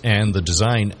portions, and the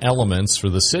design elements for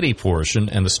the city portion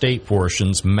and the state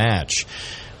portions match.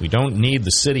 We don't need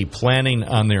the city planning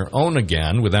on their own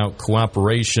again without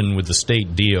cooperation with the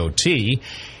state DOT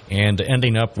and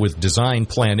ending up with design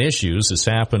plan issues, as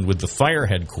happened with the fire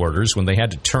headquarters when they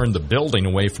had to turn the building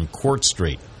away from Court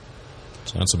Street.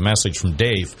 So that's a message from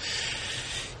Dave.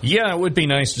 Yeah, it would be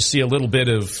nice to see a little bit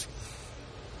of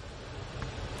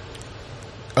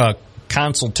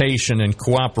consultation and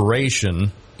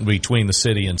cooperation between the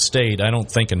city and state. I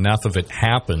don't think enough of it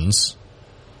happens.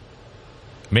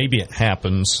 Maybe it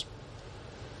happens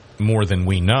more than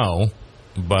we know,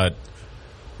 but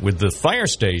with the fire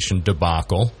station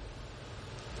debacle,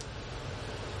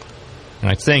 and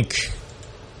I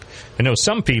know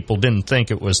some people didn't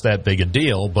think it was that big a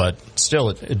deal, but still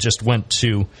it just went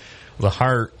to the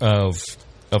heart of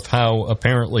how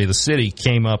apparently the city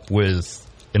came up with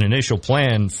an initial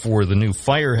plan for the new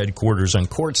fire headquarters on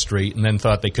Court Street and then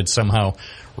thought they could somehow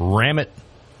ram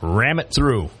it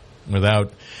through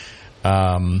without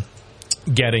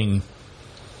getting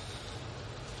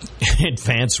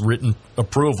advance written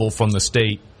approval from the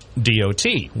state DOT,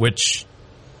 which,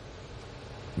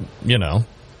 you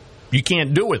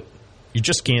can't do it. You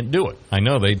just can't do it. I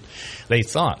know they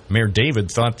thought, Mayor David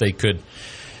thought they could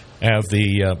have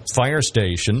the fire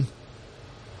station,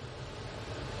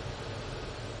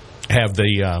 have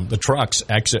the trucks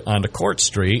exit onto Court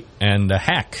Street, and the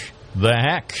heck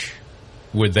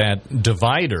with that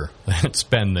divider that's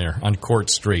been there on Court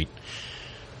Street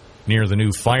near the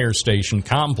new fire station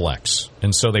complex.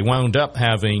 And so they wound up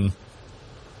having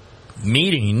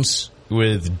meetings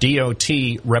with DOT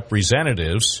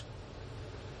representatives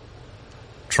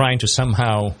trying to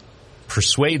somehow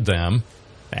persuade them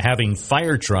that having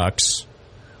fire trucks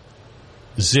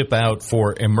zip out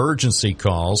for emergency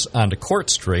calls onto Court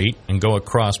Street and go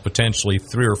across potentially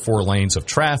 3 or 4 lanes of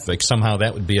traffic, somehow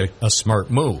that would be a smart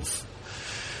move.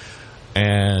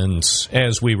 And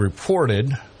as we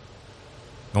reported,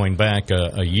 going back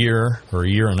a year or a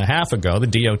year and a half ago, the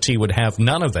DOT would have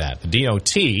none of that. The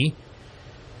DOT,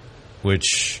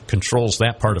 which controls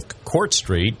that part of Court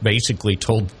Street, basically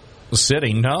told the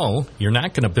city, no, you're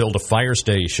not going to build a fire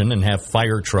station and have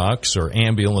fire trucks or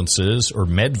ambulances or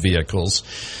med vehicles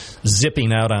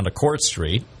zipping out onto Court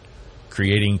Street,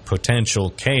 creating potential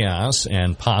chaos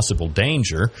and possible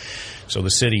danger. So the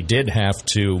city did have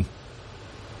to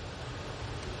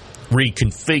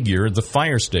reconfigure the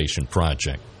fire station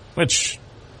project, which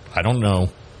I don't know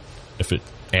if it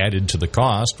added to the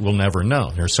cost. We'll never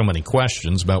know. There are so many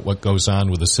questions about what goes on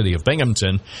with the city of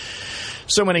Binghamton.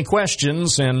 So many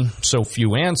questions and so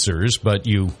few answers, but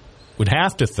you would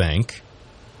have to think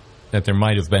that there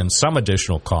might have been some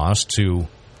additional cost to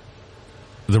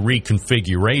the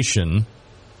reconfiguration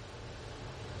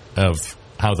of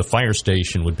how the fire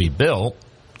station would be built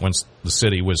once the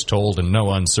city was told in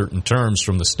no uncertain terms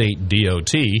from the state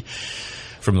DOT,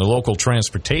 from the local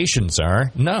transportation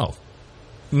czar, no.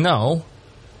 No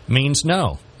means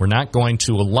no. We're not going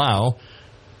to allow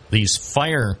these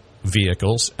fire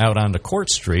vehicles out onto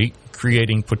Court Street,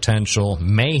 creating potential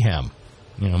mayhem.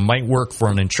 It might work for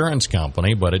an insurance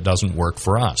company, but it doesn't work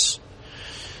for us.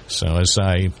 So as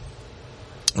I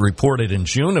reported in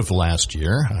June of last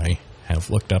year, I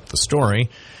have looked up the story.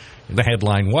 The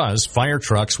headline was, fire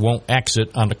trucks won't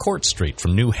exit onto Court Street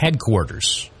from new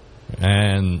headquarters.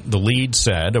 And the lead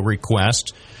said a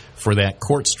request for that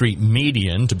Court Street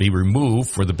median to be removed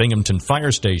for the Binghamton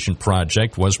Fire Station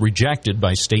project was rejected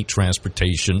by state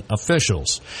transportation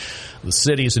officials. The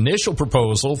city's initial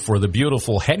proposal for the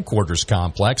beautiful headquarters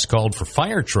complex called for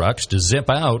fire trucks to zip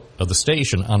out of the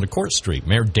station onto Court Street.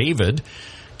 Mayor David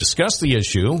discussed the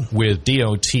issue with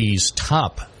DOT's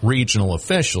top regional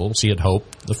officials. He had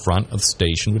hoped the front of the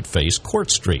station would face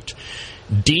Court Street.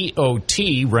 DOT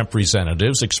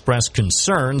representatives expressed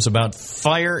concerns about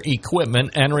fire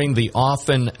equipment entering the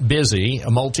often busy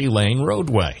multi-lane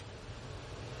roadway.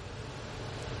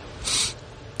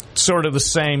 Sort of the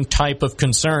same type of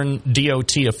concern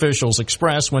DOT officials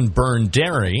expressed when Byrne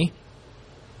Dairy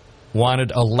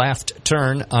wanted a left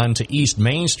turn onto East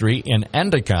Main Street in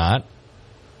Endicott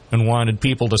and wanted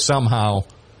people to somehow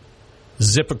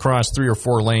zip across 3 or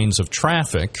 4 lanes of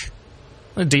traffic,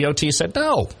 the DOT said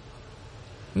no.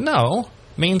 No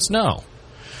means no.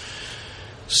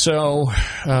 So,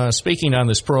 speaking on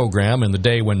this program, in the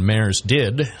day when mayors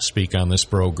did speak on this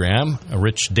program,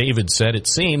 Rich David said it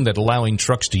seemed that allowing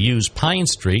trucks to use Pine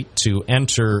Street to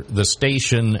enter the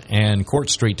station and Court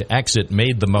Street to exit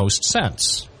made the most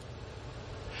sense.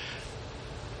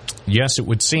 Yes, it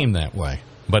would seem that way.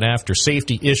 But after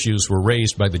safety issues were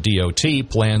raised by the DOT,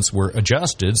 plans were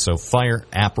adjusted, so fire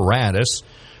apparatus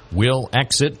will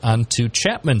exit onto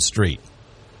Chapman Street.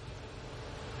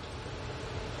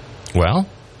 Well,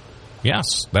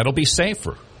 yes, that'll be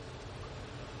safer.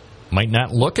 Might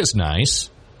not look as nice.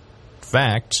 In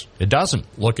fact, it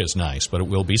doesn't look as nice, but it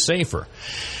will be safer.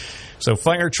 So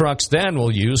fire trucks then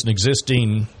will use an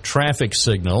existing traffic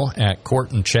signal at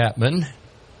Court and Chapman,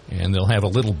 and they'll have a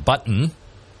little button.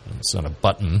 It's not a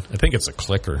button. I think it's a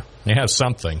clicker. They have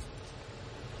something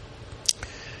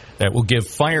that will give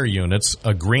fire units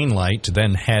a green light to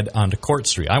then head onto Court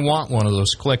Street. I want one of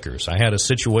those clickers. I had a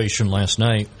situation last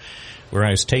night where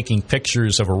I was taking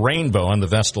pictures of a rainbow on the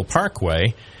Vestal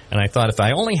Parkway, and I thought if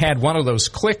I only had one of those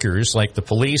clickers like the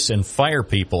police and fire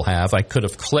people have, I could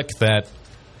have clicked that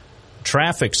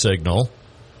traffic signal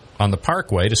on the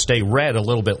parkway to stay red a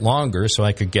little bit longer so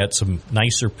I could get some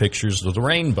nicer pictures of the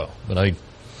rainbow. But I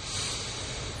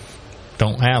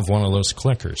don't have one of those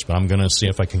clickers, but I'm going to see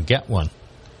if I can get one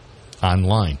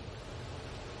online.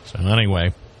 So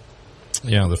anyway,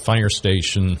 the fire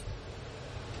station.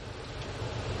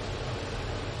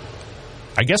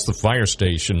 I guess the fire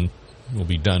station will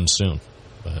be done soon,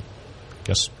 but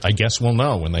I guess we'll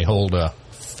know when they hold a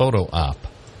photo op.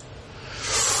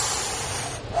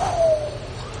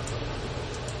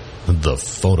 The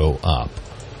photo op.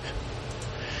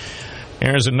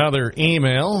 Here's another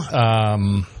email,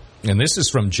 and this is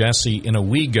from Jesse in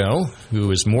Owego,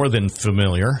 who is more than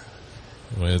familiar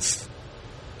with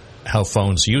how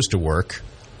phones used to work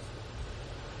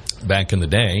back in the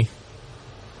day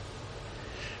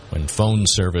when phone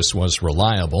service was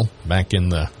reliable, back in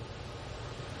the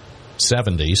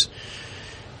 70s.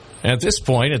 At this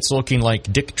point, it's looking like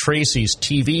Dick Tracy's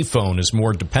TV phone is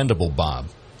more dependable, Bob.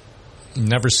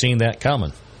 Never seen that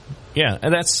coming. Yeah,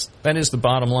 and that is the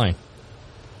bottom line.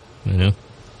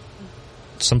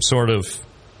 Some sort of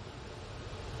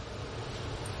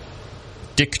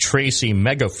Dick Tracy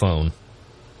megaphone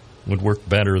would work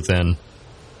better than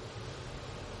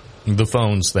the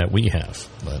phones that we have.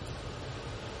 But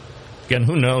again,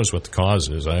 who knows what the cause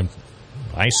is? I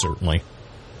certainly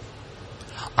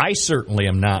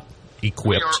am not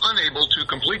equipped. We are unable to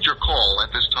complete your call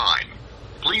at this time.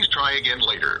 Please try again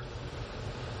later.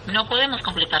 No podemos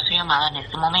completar su llamada en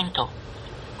este momento.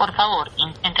 Por favor,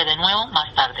 intente de nuevo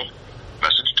más tarde.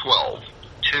 Message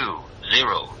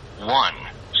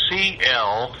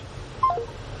 12201CL.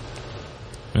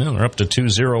 Well, we're up to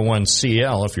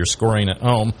 201CL if you're scoring at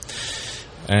home.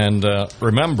 And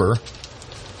remember,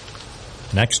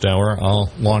 next hour I'll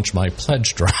launch my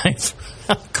pledge drive.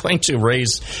 I'm going to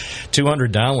raise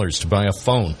 $200 to buy a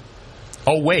phone.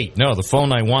 Oh, wait, no, the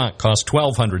phone I want costs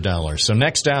 $1,200. So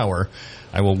next hour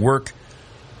I will work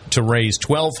to raise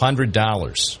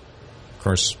 $1,200. Of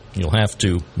course, you'll have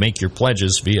to make your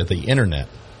pledges via the internet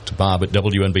to Bob at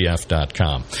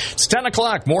WNBF.com. It's 10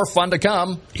 o'clock. More fun to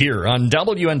come here on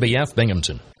WNBF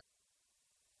Binghamton.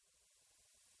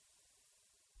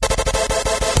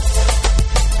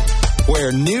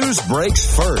 Where news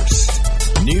breaks first.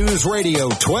 News Radio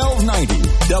 1290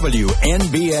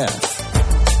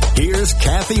 WNBF. Here's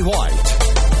Kathy White.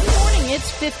 It's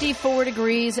 54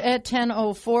 degrees at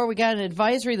 10:04. We got an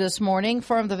advisory this morning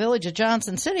from the Village of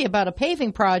Johnson City about a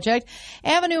paving project.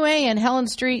 Avenue A and Helen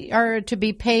Street are to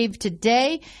be paved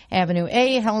today. Avenue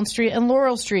A, Helen Street, and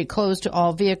Laurel Street closed to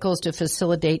all vehicles to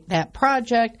facilitate that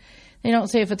project. They don't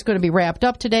say if it's going to be wrapped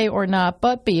up today or not,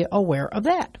 but be aware of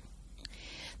that.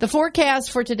 The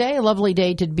forecast for today, a lovely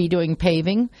day to be doing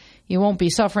paving. You won't be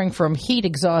suffering from heat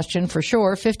exhaustion for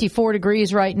sure. 54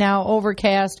 degrees right now,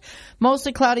 overcast.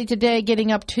 Mostly cloudy today,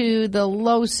 getting up to the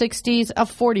low 60s, a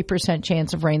 40%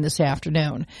 chance of rain this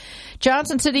afternoon.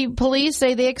 Johnson City police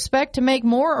say they expect to make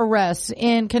more arrests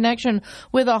in connection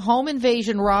with a home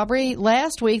invasion robbery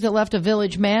last week that left a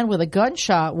village man with a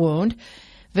gunshot wound.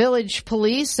 Village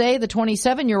police say the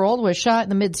 27-year-old was shot in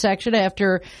the midsection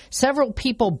after several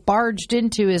people barged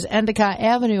into his Endicott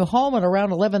Avenue home at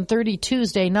around 11:30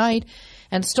 Tuesday night.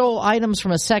 and stole items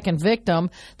from a second victim.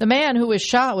 The man who was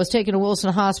shot was taken to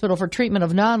Wilson Hospital for treatment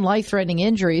of non-life-threatening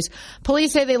injuries.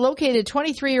 Police say they located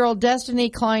 23-year-old Destiny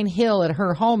Klein Hill at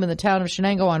her home in the town of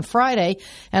Shenango on Friday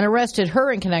and arrested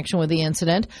her in connection with the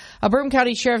incident. A Broome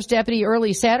County Sheriff's deputy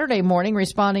early Saturday morning,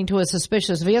 responding to a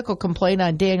suspicious vehicle complaint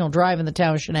on Daniel Drive in the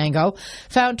town of Shenango,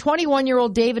 found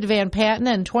 21-year-old David Van Patten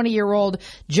and 20-year-old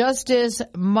Justice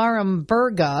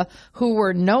Maramberga, who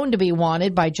were known to be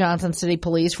wanted by Johnson City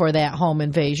Police for that home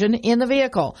invasion, in the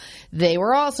vehicle. They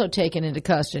were also taken into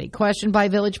custody, questioned by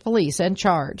village police, and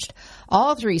charged.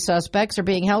 All three suspects are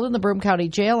being held in the Broome County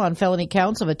Jail on felony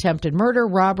counts of attempted murder,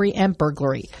 robbery, and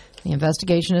burglary. The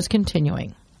investigation is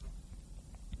continuing.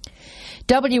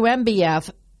 WMBF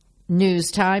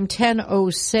News Time,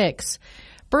 10:06.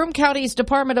 Broome County's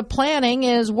Department of Planning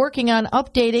is working on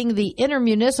updating the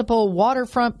intermunicipal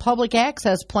waterfront public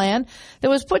access plan that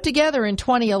was put together in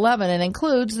 2011 and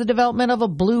includes the development of a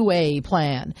Blueway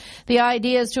plan. The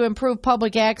idea is to improve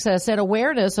public access and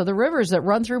awareness of the rivers that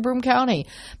run through Broome County,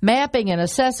 mapping and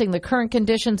assessing the current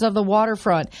conditions of the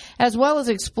waterfront, as well as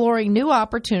exploring new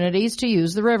opportunities to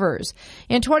use the rivers.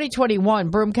 In 2021,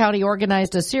 Broome County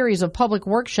organized a series of public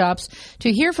workshops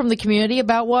to hear from the community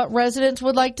about what residents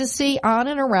would like to see on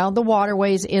and around the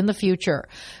waterways in the future.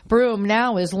 Broome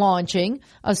now is launching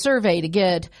a survey to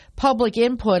get public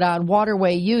input on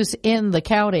waterway use in the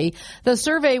county. The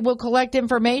survey will collect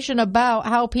information about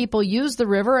how people use the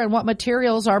river and what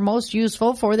materials are most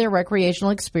useful for their recreational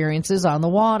experiences on the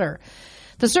water.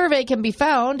 The survey can be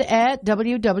found at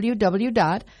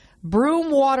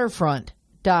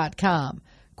www.broomewaterfront.com.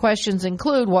 Questions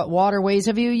include what waterways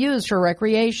have you used for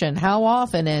recreation, how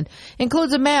often, and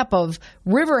includes a map of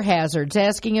river hazards,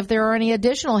 asking if there are any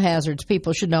additional hazards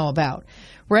people should know about.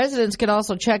 Residents can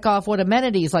also check off what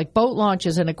amenities like boat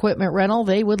launches and equipment rental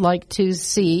they would like to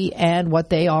see and what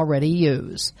they already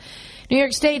use. New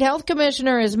York State Health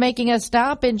Commissioner is making a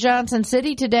stop in Johnson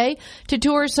City today to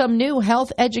tour some new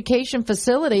health education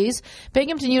facilities.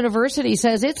 Binghamton University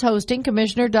says it's hosting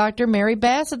Commissioner Dr. Mary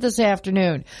Bassett this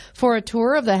afternoon for a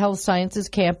tour of the Health Sciences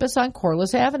campus on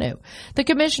Corliss Avenue. The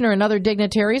commissioner and other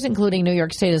dignitaries, including New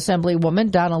York State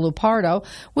Assemblywoman Donna Lupardo,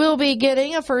 will be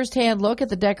getting a first-hand look at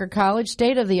the Decker College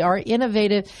state-of-the-art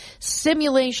innovative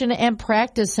simulation and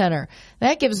practice center.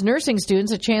 That gives nursing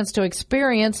students a chance to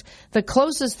experience the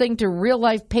closest thing to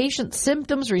real-life patient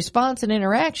symptoms, response, and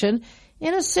interaction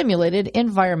in a simulated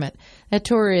environment. That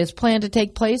tour is planned to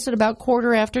take place at about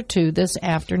 2:15 this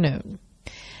afternoon.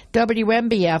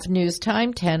 WMBF News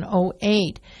Time,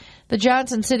 10:08. The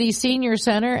Johnson City Senior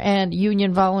Center and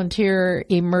Union Volunteer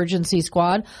Emergency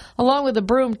Squad, along with the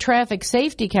Broome Traffic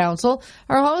Safety Council,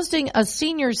 are hosting a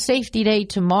Senior Safety Day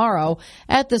tomorrow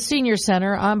at the Senior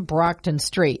Center on Brockton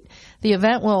Street. The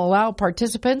event will allow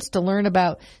participants to learn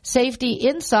about safety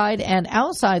inside and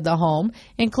outside the home,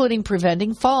 including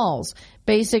preventing falls,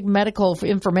 basic medical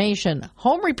information,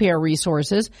 home repair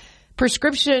resources,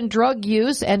 prescription drug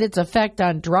use and its effect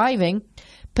on driving,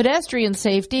 pedestrian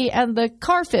safety, and the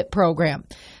CarFit program.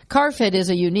 CarFit is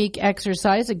a unique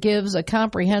exercise that gives a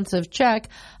comprehensive check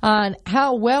on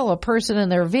how well a person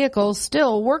and their vehicle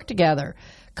still work together.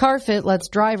 CarFit lets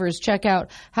drivers check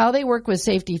out how they work with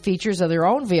safety features of their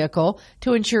own vehicle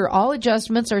to ensure all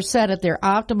adjustments are set at their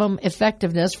optimum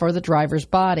effectiveness for the driver's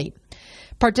body.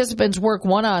 Participants work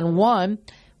one-on-one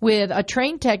with a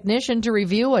trained technician to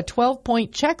review a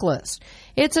 12-point checklist.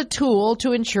 It's a tool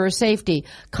to ensure safety.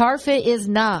 CarFit is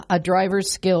not a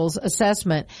driver's skills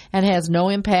assessment and has no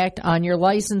impact on your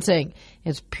licensing.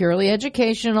 It's purely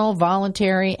educational,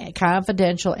 voluntary,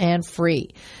 confidential, and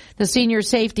free. The Senior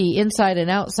Safety Inside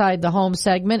and Outside the Home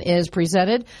segment is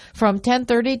presented from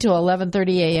 10:30 to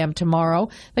 11:30 a.m. tomorrow.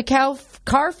 The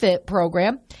CarFit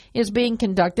program is being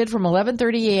conducted from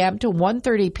 11:30 a.m. to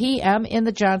 1:30 p.m. in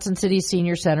the Johnson City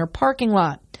Senior Center parking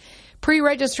lot.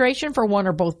 Pre-registration for one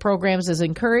or both programs is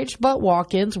encouraged, but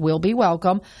walk-ins will be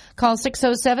welcome. Call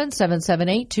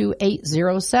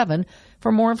 607-778-2807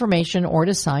 for more information or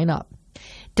to sign up.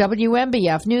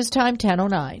 WMBF News Time,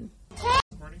 10:09.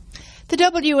 The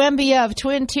WMBF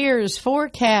Twin Tiers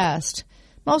forecast.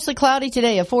 Mostly cloudy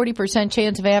today, a 40%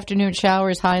 chance of afternoon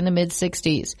showers, high in the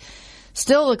mid-60s.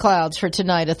 Still the clouds for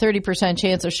tonight, a 30%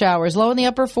 chance of showers, low in the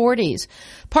upper 40s.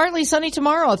 Partly sunny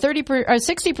tomorrow, a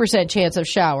 60% chance of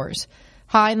showers,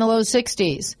 high in the low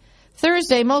 60s.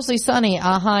 Thursday, mostly sunny, a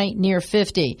high near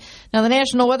 50. Now, the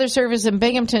National Weather Service in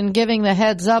Binghamton giving the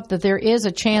heads up that there is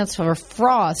a chance for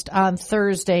frost on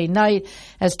Thursday night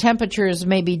as temperatures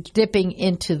may be dipping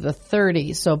into the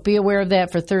 30s. So be aware of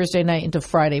that for Thursday night into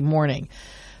Friday morning.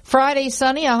 Friday,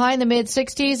 sunny, a high in the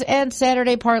mid-60s, and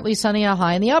Saturday, partly sunny, a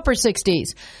high in the upper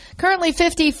 60s. Currently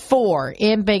 54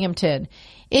 in Binghamton.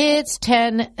 It's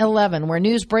 10:11, where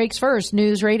news breaks first.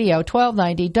 News Radio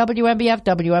 1290 WNBF,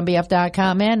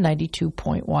 WNBF.com, and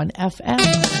 92.1 FM.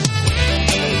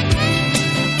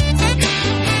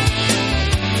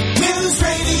 News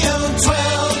Radio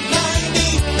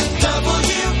 1290 WNBF.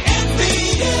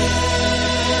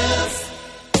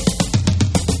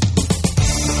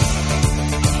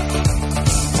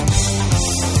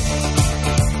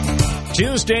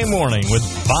 Tuesday morning with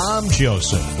Bob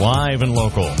Joseph, live and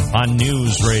local on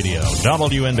News Radio,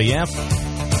 WNBF,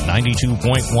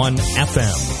 92.1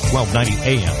 FM, 1290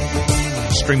 AM,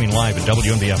 streaming live at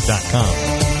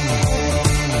WNBF.com.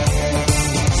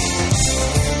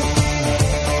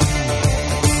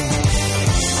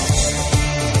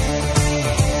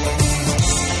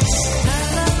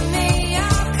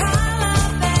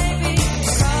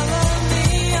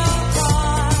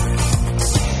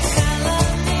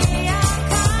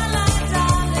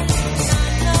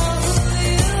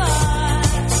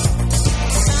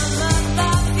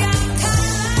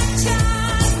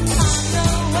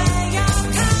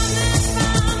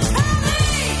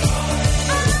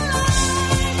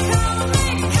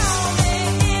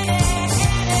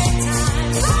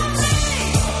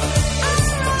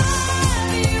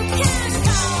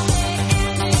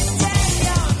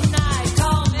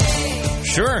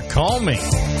 Sure, call me.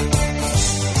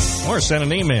 Or send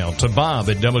an email to bob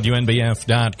at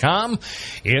WNBF.com.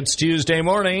 It's Tuesday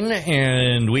morning,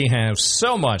 and we have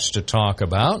so much to talk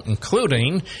about,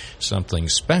 including something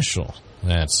special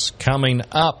that's coming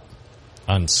up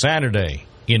on Saturday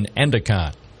in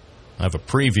Endicott. I have a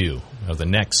preview of the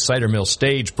next Cider Mill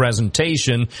Stage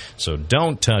presentation, so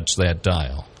don't touch that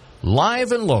dial.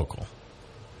 Live and local.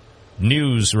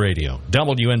 News Radio,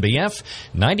 WNBF,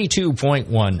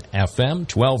 92.1 FM,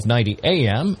 1290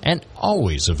 AM, and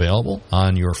always available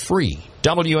on your free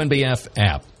WNBF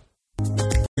app.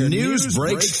 News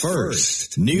breaks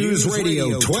first. News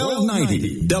Radio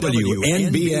 1290,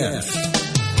 WNBF.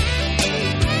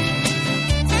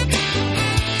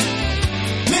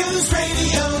 News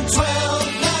Radio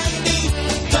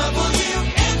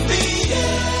 1290 WNBF.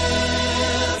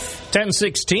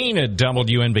 10:16 at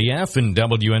WNBF and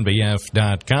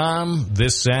WNBF.com.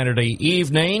 This Saturday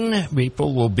evening,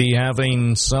 people will be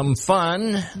having some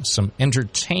fun, some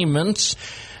entertainment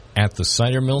at the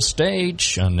Cider Mill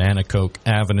Stage on Nanticoke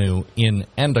Avenue in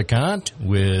Endicott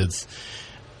with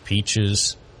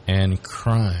Peaches and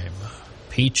Crime.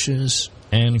 Peaches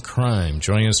and Crime.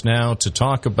 Joining us now to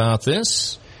talk about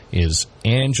this is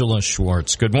Angela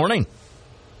Schwartz. Good morning.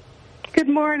 Good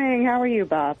morning. How are you,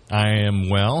 Bob? I am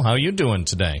well. How are you doing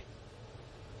today?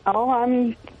 Oh,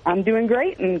 I'm doing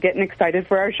great and getting excited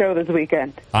for our show this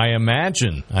weekend. I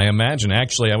imagine.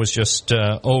 Actually, I was just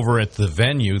over at the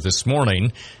venue this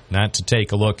morning, not to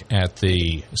take a look at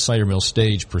the Cider Mill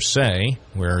Stage per se,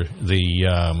 where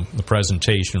the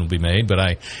presentation will be made, but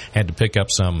I had to pick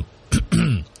up some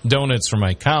donuts for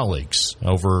my colleagues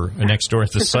over next door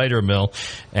at the cider mill,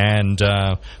 and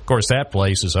of course that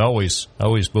place is always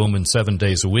booming 7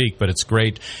 days a week. But it's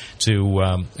great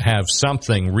to have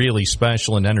something really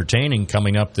special and entertaining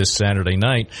coming up this Saturday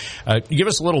night. Give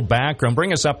us a little background,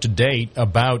 bring us up to date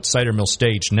about Cider Mill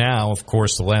Stage now. Of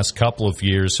course, the last couple of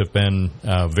years have been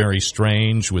very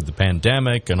strange with the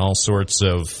pandemic and all sorts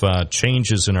of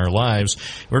changes in our lives.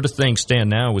 Where do things stand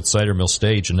now with Cider Mill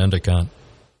Stage in Endicott?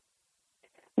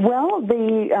 Well,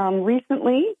 they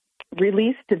recently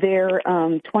released their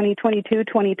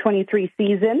 2022-2023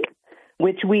 season,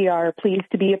 which we are pleased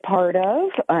to be a part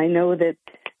of. I know that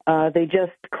they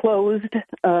just closed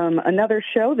another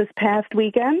show this past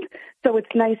weekend, so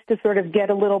it's nice to sort of get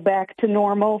a little back to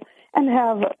normal and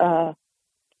have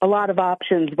a lot of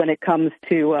options when it comes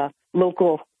to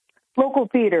local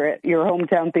theater at your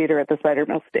hometown theater at the Cider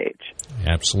Mill Stage.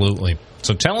 Absolutely.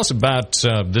 So tell us about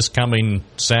this coming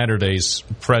Saturday's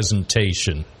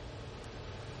presentation.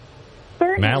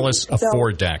 Certainly. Malice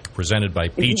Aforethought, presented by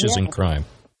Peaches and Crime.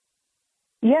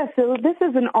 Yeah, so this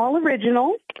is an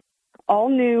all-original,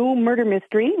 all-new murder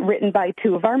mystery written by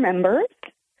two of our members.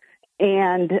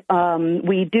 And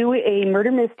we do a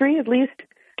murder mystery,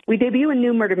 we debut a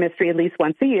new murder mystery at least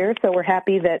once a year, so we're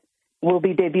happy that we'll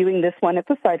be debuting this one at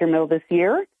the Cider Mill this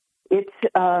year. It's,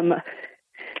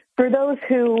 for those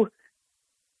who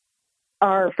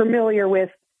are familiar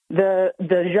with the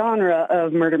genre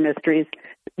of murder mysteries,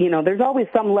 you know, there's always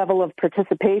some level of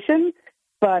participation,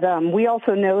 but we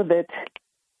also know that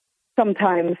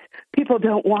sometimes people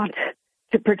don't want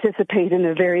to participate in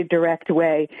a very direct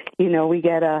way. You know, we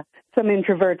get some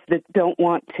introverts that don't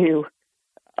want to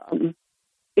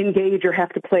engage or have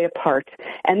to play a part.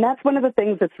 And that's one of the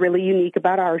things that's really unique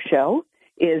about our show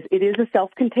is it is a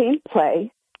self-contained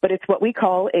play, but it's what we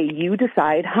call a you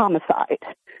decide homicide.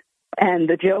 And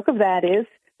the joke of that is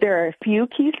there are a few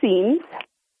key scenes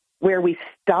where we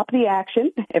stop the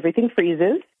action, everything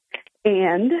freezes,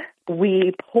 and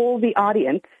we poll the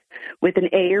audience with an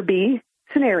A or B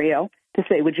scenario to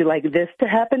say, would you like this to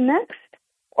happen next,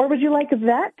 or would you like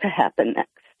that to happen next?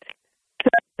 So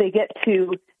they get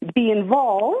to be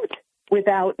involved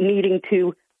without needing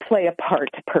to play a part,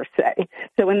 per se.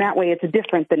 So in that way, it's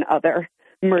different than other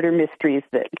murder mysteries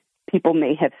that people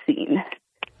may have seen.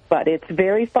 But it's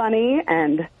very funny,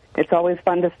 and it's always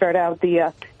fun to start out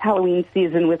the Halloween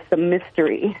season with some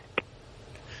mystery.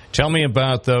 Tell me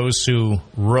about those who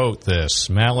wrote this.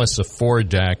 Malice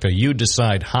Aforethought, a You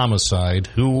Decide homicide.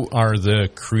 Who are the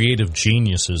creative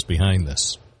geniuses behind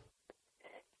this?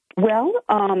 Well,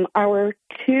 our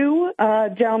two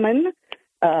gentlemen,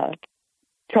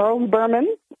 Charles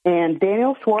Berman and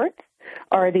Daniel Schwartz,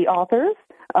 are the authors.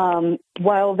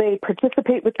 While they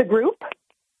participate with the group,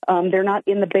 they're not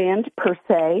in the band per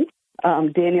se.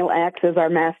 Daniel acts as our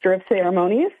master of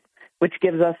ceremonies, which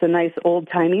gives us a nice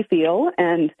old-timey feel.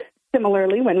 And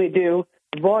similarly, when we do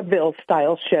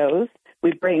vaudeville-style shows,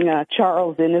 we bring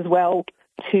Charles in as well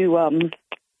to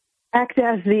act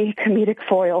as the comedic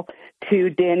foil to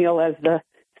Daniel as the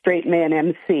straight man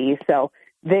MC. So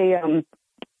they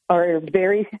are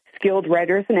very skilled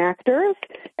writers and actors,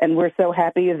 and we're so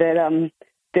happy that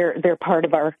they're part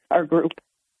of our group.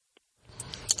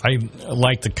 I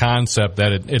like the concept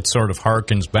that it sort of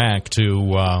harkens back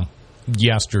to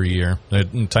yesteryear,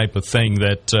 that type of thing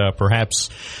that perhaps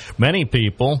many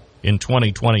people in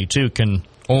 2022 can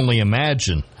only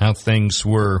imagine how things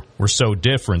were so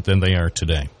different than they are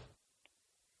today.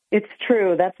 It's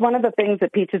true. That's one of the things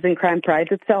that Peaches and Crime prides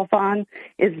itself on,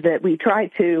 is that we try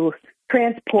to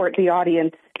transport the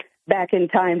audience back in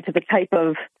time to the type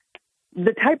of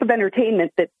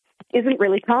entertainment that isn't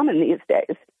really common these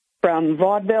days, from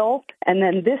vaudeville. And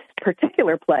then this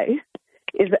particular play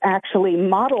is actually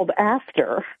modeled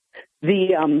after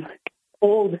the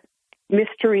old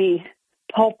mystery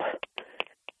pulp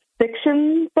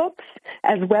fiction books,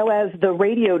 as well as the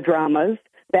radio dramas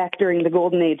back during the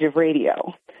golden age of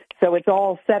radio. So it's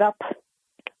all set up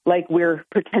like we're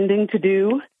pretending to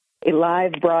do a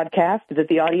live broadcast that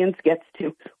the audience gets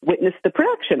to witness the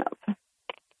production of.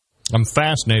 I'm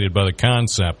fascinated by the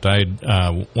concept.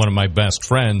 One of my best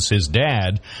friends, his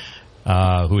dad,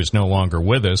 who is no longer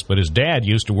with us, but his dad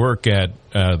used to work at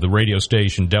the radio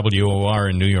station WOR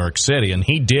in New York City, and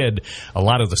he did a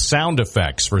lot of the sound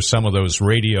effects for some of those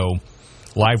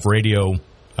live radio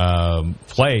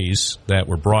plays that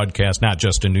were broadcast not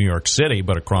just in New York City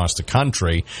but across the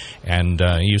country, and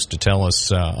he used to tell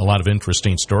us a lot of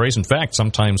interesting stories. In fact,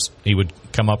 sometimes he would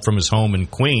come up from his home in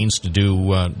Queens to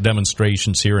do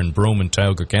demonstrations here in Broome and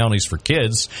Tioga counties for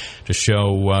kids to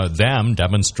show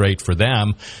demonstrate for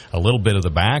them a little bit of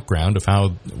the background of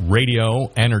how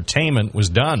radio entertainment was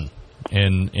done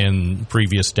in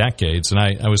previous decades. And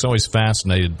I was always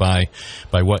fascinated by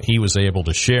what he was able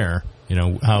to share,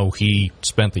 how he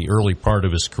spent the early part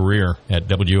of his career at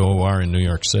WOR in New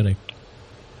York City.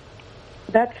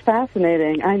 That's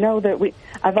fascinating. I know that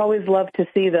I've always loved to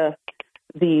see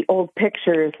the old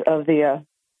pictures of I'm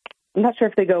not sure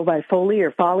if they go by Foley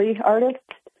or Foley artists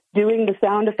doing the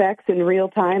sound effects in real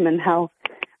time, and how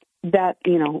that,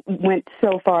 went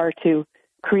so far to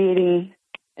creating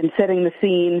and setting the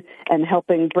scene and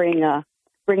helping bringing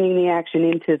the action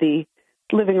into the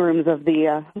living rooms of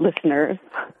the listeners.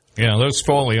 Yeah, those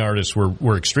Foley artists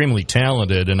were extremely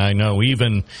talented, and I know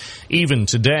even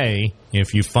today,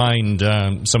 if you find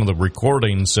some of the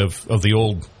recordings of the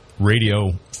old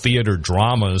radio theater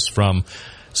dramas from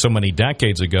so many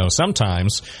decades ago,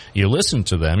 sometimes you listen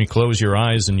to them, you close your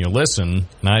eyes and you listen,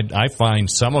 and I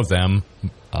find some of them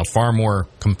far more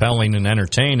compelling and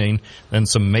entertaining than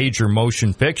some major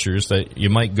motion pictures that you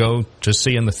might go to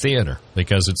see in the theater,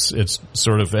 because it's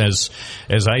sort of, as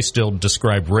I still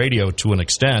describe radio to an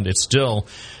extent, it's still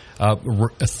a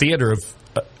theater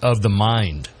of the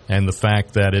mind, and the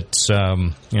fact that it's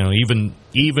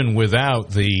even without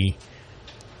the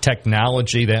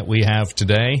technology that we have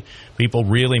today, people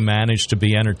really manage to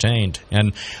be entertained.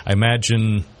 And I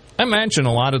imagine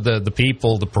a lot of the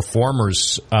people, the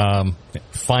performers,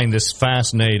 find this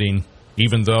fascinating,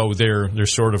 even though they're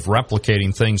sort of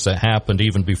replicating things that happened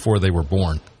even before they were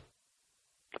born.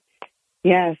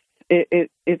 Yes,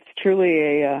 it's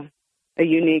truly a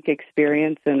unique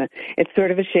experience, and it's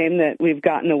sort of a shame that we've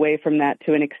gotten away from that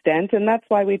to an extent, and that's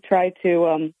why we try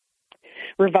to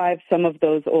revive some of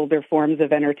those older forms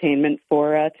of entertainment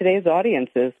for today's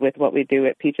audiences with what we do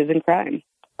at Peaches and Crime.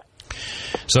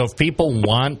 So if people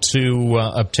want to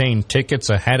obtain tickets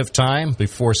ahead of time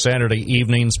before Saturday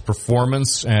evening's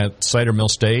performance at Cider Mill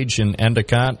Stage in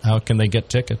Endicott, how can they get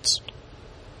tickets?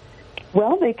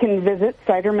 Well, they can visit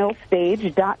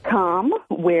cidermillstage.com,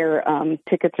 where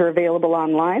tickets are available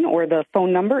online, or the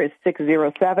phone number is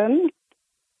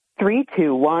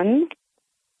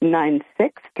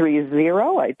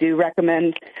 607-321-9630. I do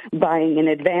recommend buying in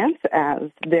advance,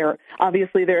 as there are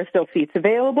still seats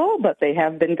available, but they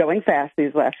have been going fast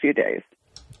these last few days.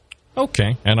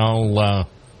 Okay, and I'll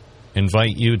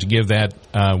invite you to give that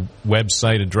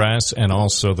website address and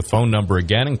also the phone number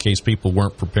again in case people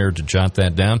weren't prepared to jot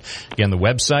that down. Again, the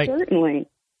website? Certainly.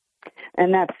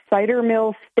 And that's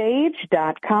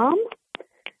cidermillstage.com.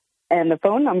 And the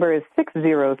phone number is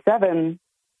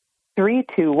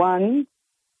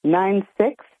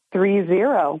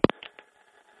 607-321-9630.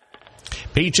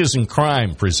 Peaches and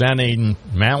Crime presenting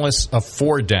Malice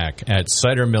Afordeck at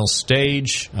Cider Mill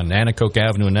Stage on Nanticoke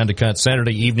Avenue in Endicott,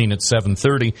 Saturday evening at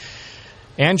 7:30.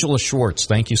 Angela Schwartz,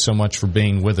 thank you so much for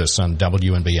being with us on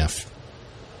WNBF.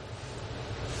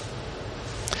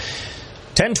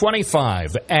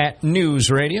 10:25 at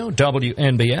News Radio,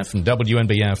 WNBF and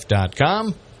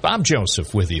WNBF.com. Bob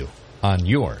Joseph with you on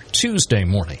your Tuesday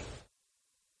morning.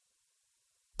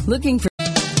 Looking for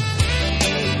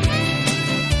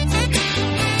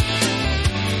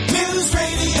News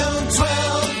Radio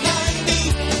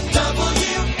 1290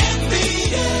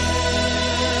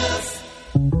 WNBF.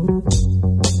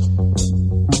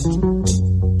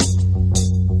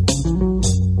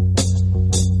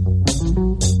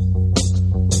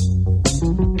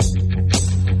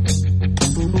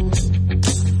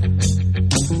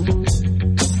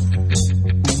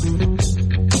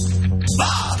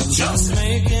 Bob Joseph.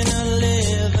 Making a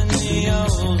living the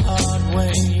old hard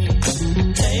way.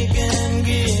 Taking and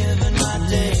giving my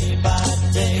day by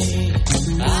day.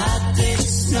 I take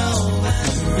snow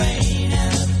and rain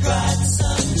and the bright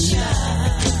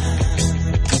sunshine.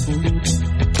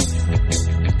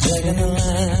 Taking the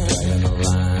line.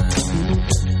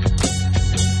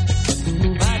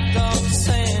 My dog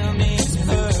Sam eats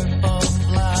purple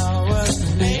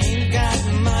flowers. Ain't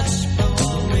got much, but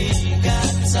what we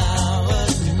got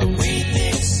towers. But we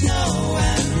take snow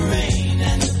and rain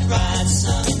and the bright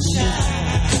sunshine.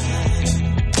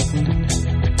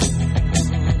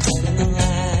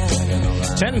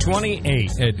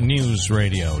 10:28 at News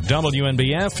Radio,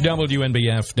 WNBF,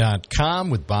 WNBF.com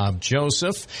with Bob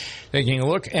Joseph. Taking a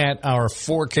look at our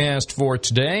forecast for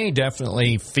today,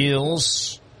 definitely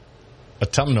feels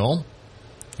autumnal,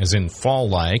 as in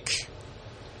fall-like.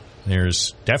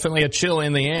 There's definitely a chill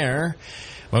in the air.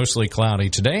 Mostly cloudy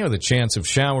today with a chance of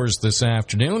showers this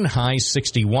afternoon. High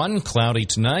 61, cloudy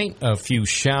tonight, a few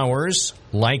showers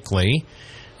likely.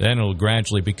 Then it'll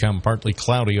gradually become partly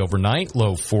cloudy overnight,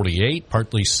 low 48,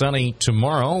 partly sunny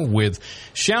tomorrow with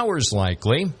showers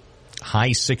likely,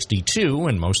 high 62,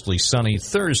 and mostly sunny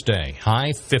Thursday,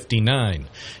 high 59.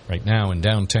 Right now in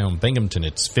downtown Binghamton,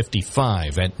 it's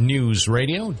 55 at News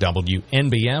Radio,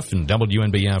 WNBF and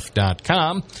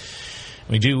WNBF.com.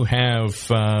 We do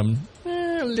have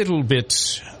a little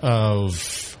bit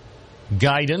of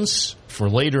guidance for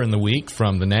later in the week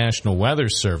from the National Weather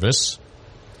Service.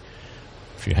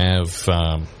 If you have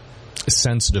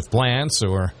sensitive plants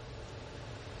or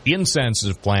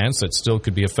insensitive plants that still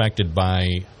could be affected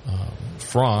by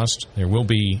frost, there will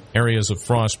be areas of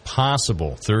frost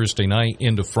possible Thursday night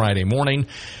into Friday morning.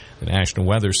 The National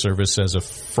Weather Service says a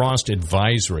frost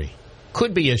advisory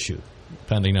could be issued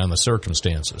depending on the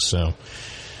circumstances. So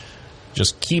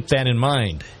just keep that in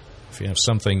mind if you have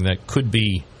something that could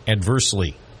be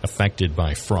adversely affected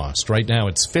by frost. Right now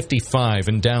it's 55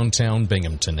 in downtown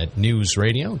Binghamton at News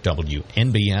Radio,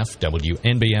 WNBF,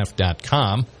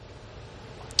 WNBF.com.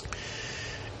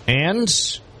 And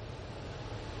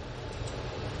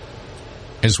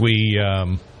as we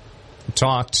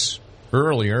talked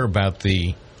earlier about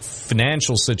the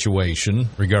financial situation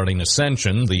regarding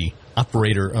Ascension, the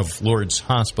operator of Lourdes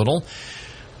Hospital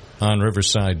on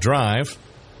Riverside Drive,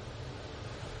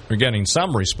 we're getting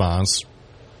some response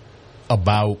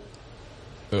about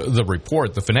the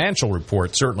report. The financial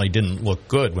report certainly didn't look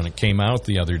good when it came out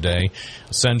the other day.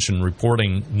 Ascension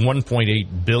reporting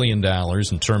 $1.8 billion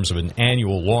in terms of an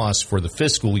annual loss for the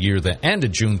fiscal year that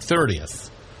ended June 30th.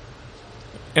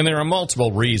 And there are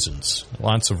multiple reasons,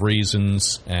 lots of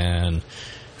reasons, and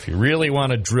if you really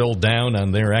want to drill down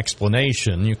on their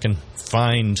explanation, you can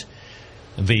find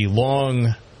the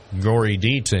long, gory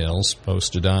details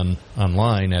posted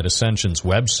online at Ascension's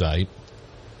website.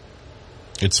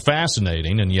 It's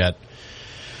fascinating and yet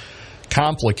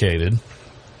complicated.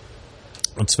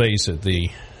 Let's face it, the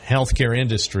healthcare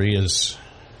industry is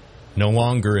no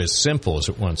longer as simple as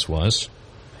it once was.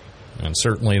 And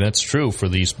certainly that's true for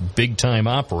these big-time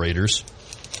operators.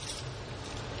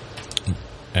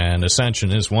 And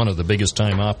Ascension is one of the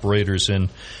biggest-time operators in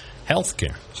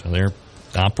healthcare. So they're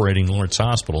operating Lord's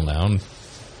Hospital now. And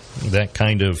with that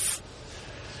kind of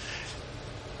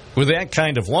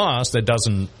loss, that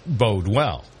doesn't bode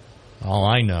well. All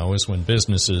I know is when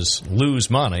businesses lose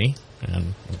money,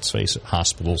 and let's face it,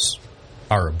 hospitals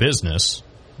are a business,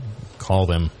 call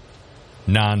them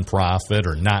non-profit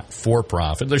or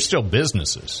not-for-profit, they're still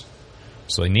businesses.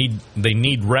 So they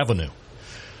need revenue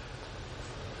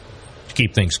to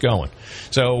keep things going.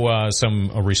 So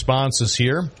some responses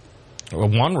here.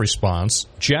 One response,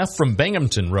 Jeff from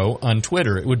Binghamton wrote on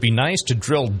Twitter, it would be nice to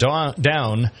drill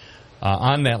down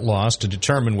on that loss to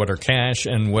determine what are cash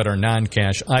and what are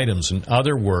non-cash items. In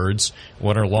other words,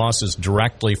 what are losses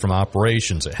directly from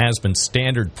operations. It has been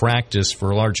standard practice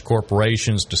for large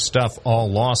corporations to stuff all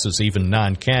losses, even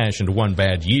non-cash, into one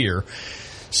bad year.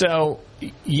 So,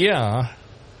 I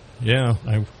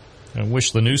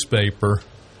wish the newspaper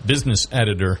business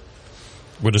editor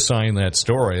would assign that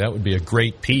story. That would be a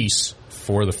great piece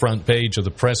for the front page of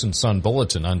the Press and Sun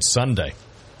Bulletin on Sunday,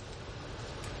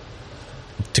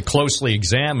 to closely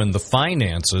examine the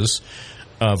finances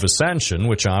of Ascension,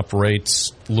 which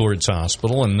operates Lourdes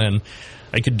Hospital, and then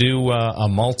I could do a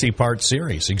multi-part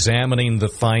series examining the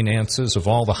finances of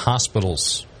all the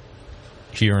hospitals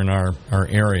here in our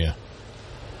area.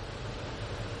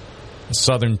 The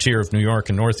southern tier of New York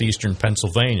and northeastern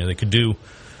Pennsylvania. They could do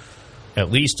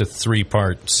at least a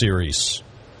 3-part series,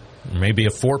 maybe a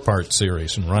 4-part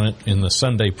series, and run it in the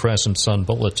Sunday Press and Sun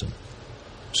Bulletin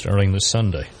starting this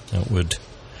Sunday.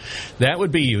 That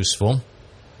would be useful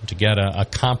to get a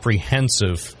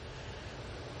comprehensive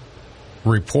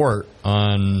report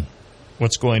on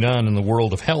what's going on in the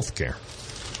world of healthcare.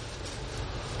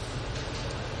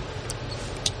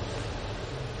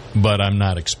 But I'm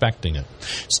not expecting it.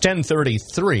 It's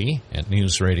 10:33 at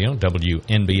News Radio,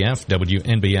 WNBF,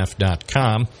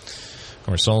 WNBF.com. Of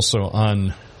course, also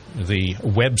on the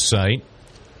website.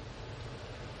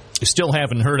 Still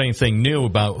haven't heard anything new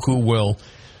about who will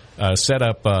set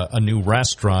up a new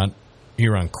restaurant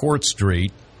here on Court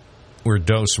Street where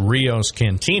Dos Rios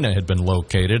Cantina had been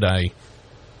located. I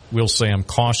will say I'm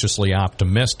cautiously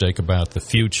optimistic about the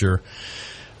future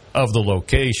of the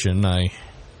location. I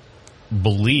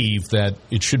believe that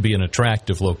it should be an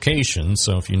attractive location,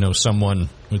 so if you know someone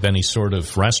with any sort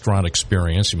of restaurant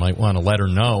experience, you might want to let her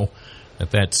know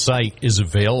that site is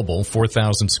available,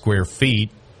 4,000 square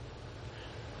feet.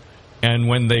 And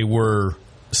when they were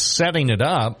setting it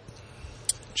up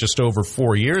just over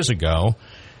 4 years ago,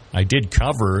 I did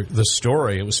cover the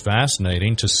story. It was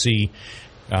fascinating to see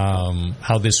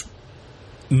how this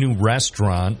new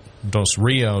restaurant, Dos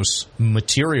Rios,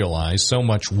 materialized. So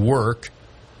much work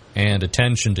and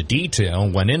attention to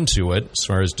detail went into it as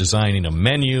far as designing a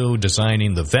menu,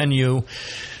 designing the venue,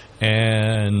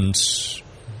 and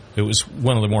it was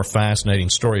one of the more fascinating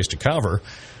stories to cover.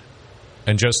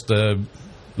 And just the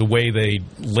way they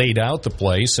laid out the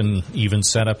place and even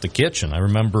set up the kitchen. I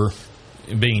remember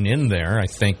being in there, I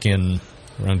think in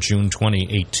around June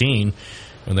 2018,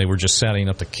 when they were just setting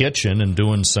up the kitchen and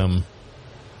doing some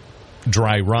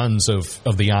dry runs of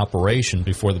the operation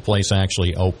before the place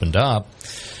actually opened up.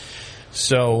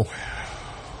 So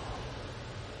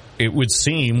it would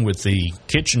seem with the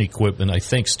kitchen equipment, I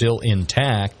think, still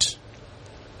intact,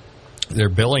 they're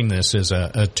billing this as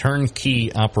a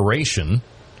turnkey operation.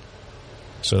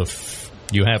 So if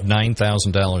you have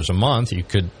 $9,000 a month, you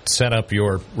could set up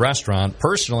your restaurant.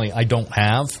 Personally, I don't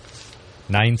have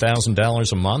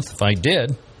 $9,000 a month. If I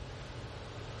did,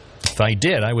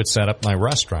 I would set up my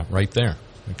restaurant right there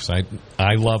because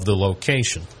I love the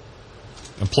location.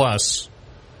 And plus,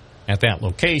 at that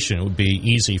location, it would be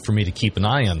easy for me to keep an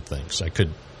eye on things. I could,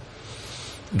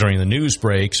 during the news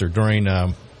breaks or during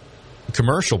a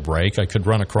commercial break, I could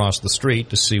run across the street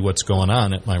to see what's going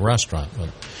on at my restaurant. But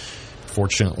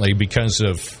fortunately, because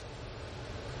of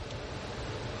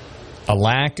a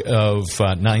lack of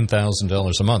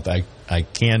 $9,000 a month, I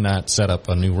cannot set up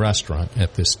a new restaurant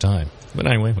at this time. But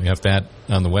anyway, we have that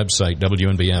on the website,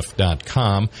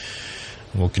 WNBF.com.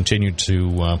 We'll continue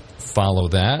to follow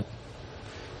that.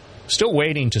 Still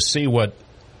waiting to see what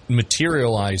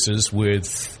materializes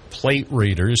with plate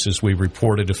readers, as we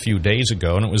reported a few days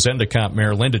ago. And it was Endicott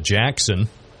Mayor Linda Jackson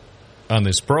on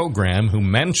this program who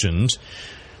mentioned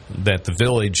that the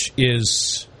village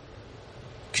is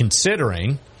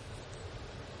considering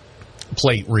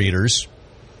plate readers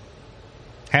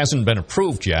Hasn't been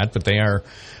approved yet, but they are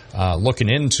looking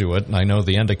into it. And I know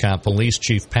the Endicott Police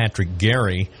Chief Patrick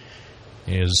Gary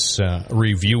is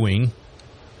reviewing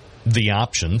the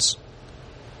options.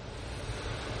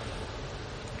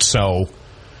 So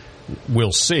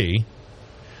we'll see.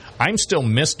 I'm still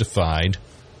mystified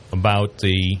about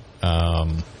the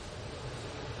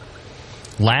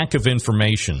lack of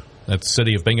information that the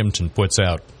city of Binghamton puts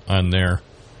out on their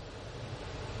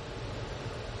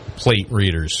plate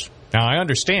readers. Now, I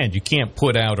understand you can't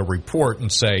put out a report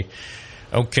and say,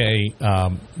 okay,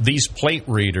 these plate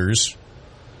readers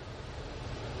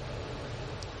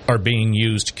are being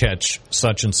used to catch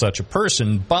such and such a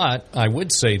person, but I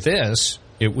would say this,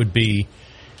 it would be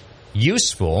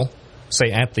useful,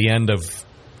 say at the end of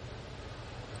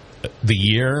the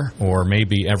year or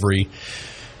maybe every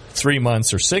 3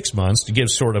 months or 6 months, to give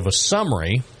sort of a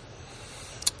summary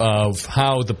of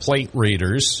how the plate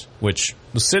readers, which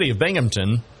the city of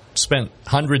Binghamton spent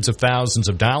hundreds of thousands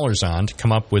of dollars on to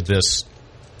come up with this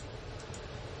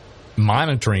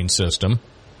monitoring system.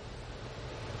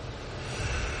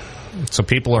 So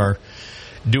people are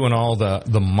doing all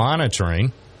the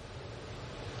monitoring.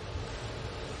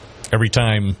 Every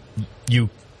time you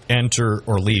enter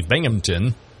or leave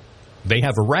Binghamton, they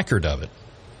have a record of it.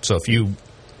 So if you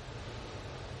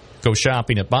go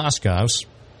shopping at Boscov's,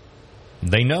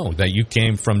 they know that you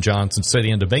came from Johnson City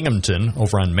into Binghamton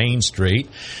over on Main Street,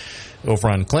 over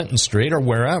on Clinton Street, or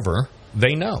wherever.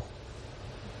 They know.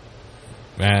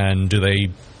 And do they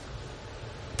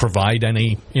provide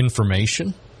any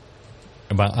information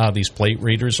about how these plate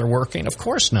readers are working? Of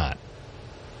course not.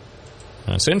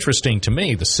 It's interesting to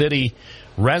me. The city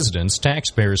residents,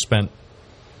 taxpayers, spent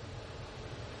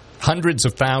hundreds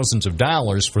of thousands of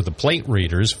dollars for the plate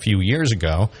readers a few years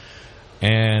ago.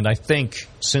 And I think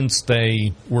since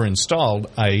they were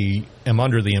installed, I am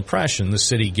under the impression the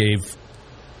city gave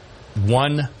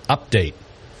one update.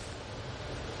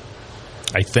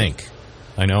 I think.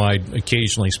 I know I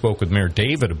occasionally spoke with Mayor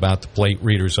David about the plate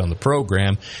readers on the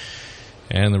program,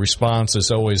 and the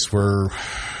responses always were,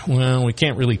 well, we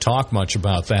can't really talk much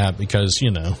about that because,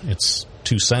 you know, it's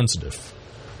too sensitive.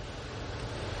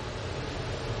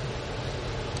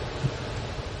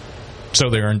 So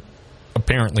there are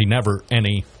apparently never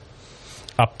any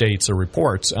updates or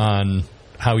reports on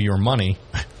how your money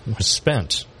was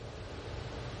spent.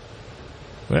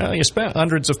 Well, you spent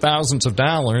hundreds of thousands of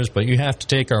dollars, but you have to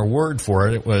take our word for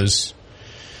it. It was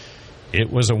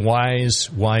a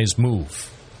wise move.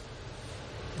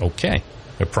 Okay,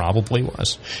 it probably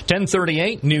was.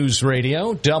 1038 News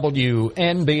Radio,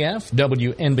 WNBF,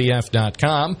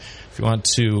 WNBF.com. If you want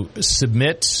to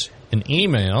submit an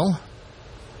email,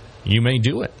 you may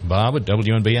do it. Bob at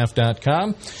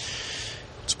WNBF.com.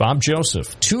 It's Bob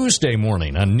Joseph. Tuesday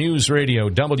morning on News Radio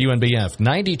WNBF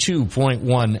 92.1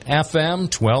 FM,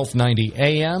 1290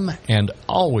 AM, and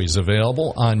always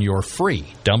available on your free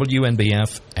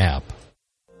WNBF app.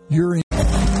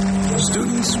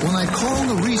 Students, when I call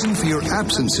the reason for your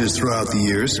absences throughout the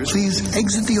years, please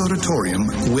exit the auditorium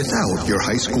without your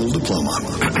high school diploma.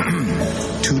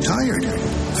 Too tired.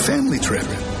 Family trip.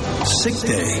 Sick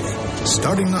day.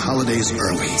 Starting the holidays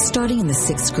early. Starting in the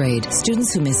 6th grade,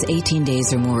 students who miss 18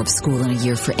 days or more of school in a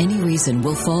year for any reason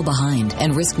will fall behind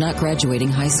and risk not graduating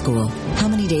high school. How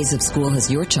many days of school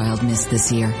has your child missed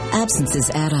this year?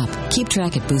 Absences add up. Keep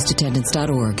track at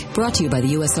boostattendance.org. Brought to you by the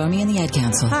U.S. Army and the Ad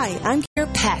Council. Hi, I'm your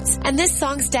Pets, and this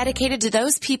song's dedicated to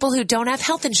those people who don't have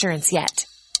health insurance yet.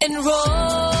 Enroll,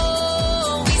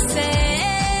 we say,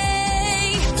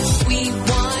 we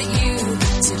want you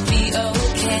to be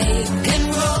okay.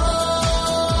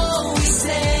 Enroll, we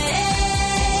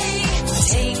say,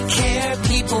 take care of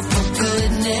people for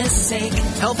goodness sake.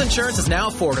 Health insurance is now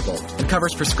affordable and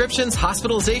covers prescriptions,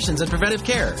 hospitalizations, and preventive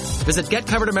care. Visit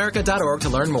getcoveredamerica.org to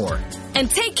learn more. And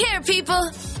take care,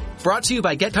 people. Brought to you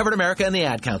by Get Covered America and the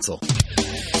Ad Council.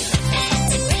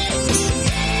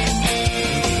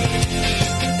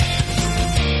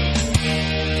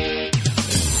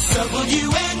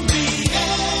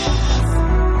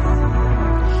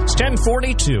 It's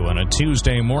 10:42 on a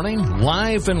Tuesday morning,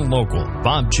 live and local.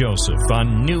 Bob Joseph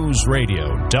on News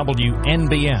Radio,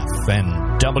 WNBF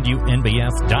and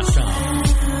WNBF.com.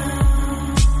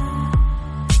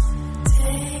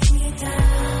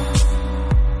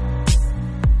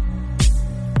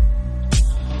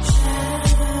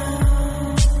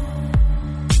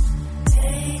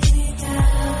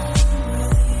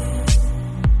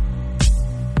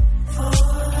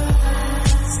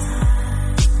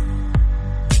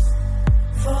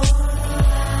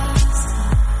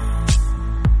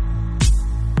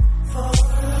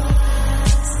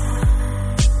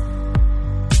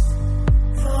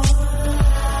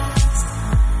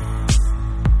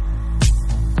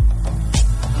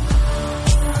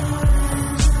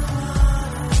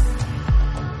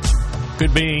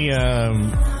 could be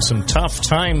some tough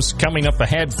times coming up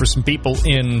ahead for some people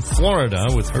in Florida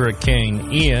with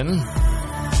Hurricane Ian.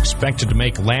 Expected to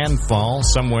make landfall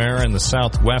somewhere in the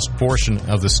southwest portion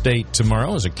of the state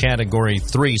tomorrow as a Category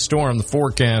 3 storm. The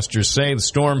forecasters say the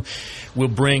storm will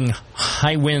bring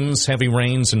high winds, heavy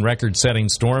rains, and record-setting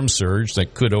storm surge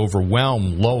that could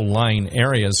overwhelm low-lying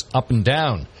areas up and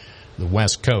down the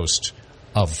west coast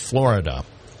of Florida.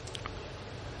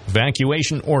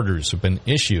 Evacuation orders have been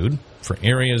issued for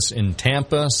areas in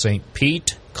Tampa, St.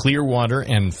 Pete, Clearwater,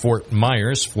 and Fort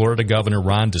Myers. Florida Governor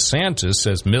Ron DeSantis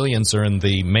says millions are in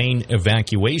the main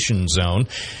evacuation zone.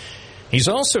 He's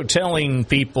also telling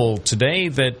people today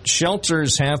that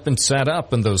shelters have been set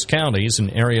up in those counties in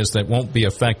areas that won't be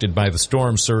affected by the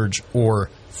storm surge or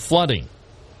flooding.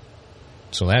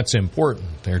 So that's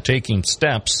important. They're taking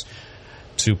steps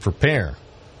to prepare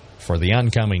for the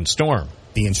oncoming storm.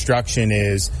 The instruction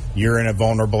is you're in a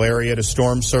vulnerable area to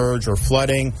storm surge or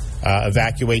flooding,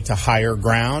 evacuate to higher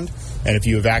ground. And if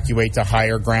you evacuate to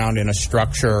higher ground in a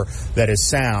structure that is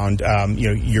sound,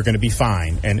 you're going to be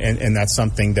fine. And that's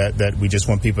something that we just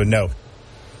want people to know.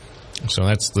 So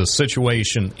that's the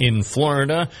situation in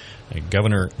Florida.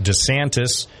 Governor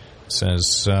DeSantis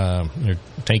says they're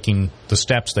taking the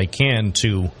steps they can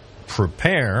to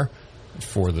prepare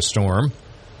for the storm.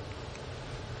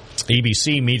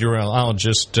 ABC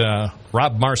meteorologist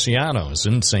Rob Marciano is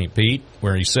in St. Pete,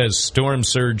 where he says storm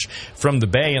surge from the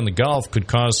Bay and the Gulf could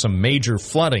cause some major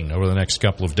flooding over the next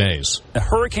couple of days. The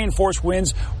hurricane-force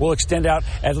winds will extend out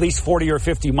at least 40 or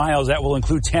 50 miles. That will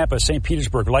include Tampa, St.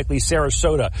 Petersburg, likely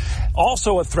Sarasota.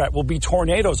 Also a threat will be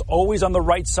tornadoes, always on the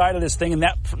right side of this thing, and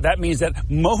that means that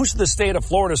most of the state of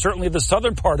Florida, certainly the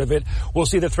southern part of it, will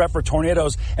see the threat for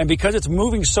tornadoes. And because it's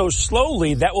moving so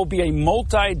slowly, that will be a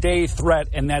multi-day threat,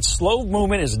 and that slow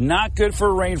movement is not good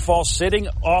for rainfall sitting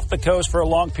off the coast for a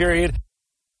long period.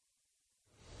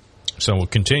 So we'll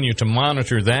continue to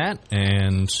monitor that,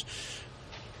 and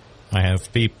I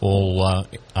have people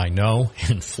I know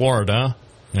in Florida,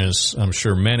 as I'm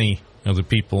sure many of the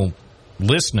people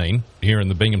listening here in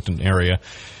the Binghamton area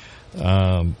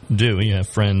do. You have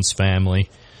friends, family,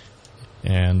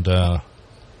 and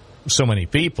so many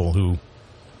people who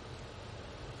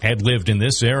had lived in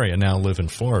this area now live in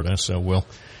Florida, so we'll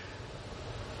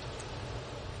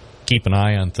keep an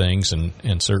eye on things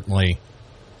and certainly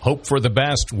hope for the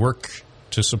best, work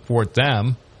to support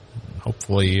them.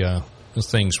 Hopefully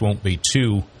things won't be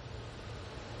too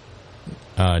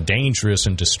dangerous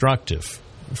and destructive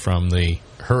from the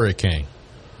hurricane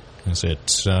as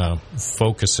it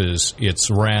focuses its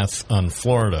wrath on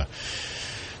Florida.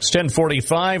 It's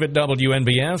 10:45 at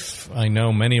WNBF. I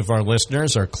know many of our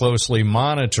listeners are closely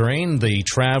monitoring the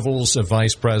travels of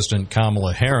Vice President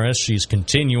Kamala Harris. She's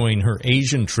continuing her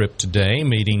Asian trip today,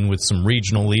 meeting with some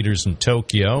regional leaders in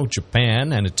Tokyo,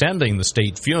 Japan, and attending the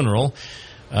state funeral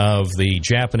of the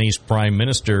Japanese Prime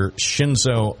Minister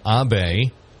Shinzo Abe,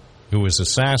 who was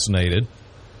assassinated.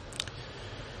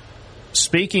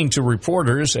 Speaking to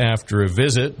reporters after a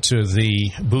visit to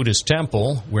the Buddhist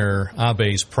temple where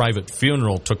Abe's private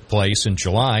funeral took place in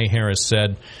July, Harris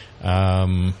said,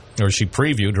 she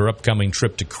previewed her upcoming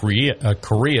trip to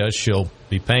Korea. She'll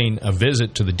be paying a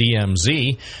visit to the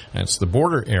DMZ. That's the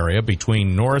border area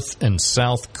between North and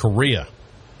South Korea.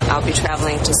 I'll be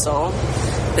traveling to Seoul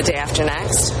the day after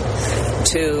next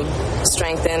to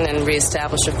strengthen and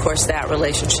reestablish, of course, that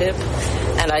relationship.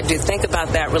 And I do think about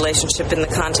that relationship in the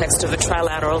context of a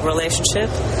trilateral relationship.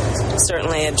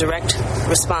 Certainly a direct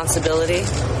responsibility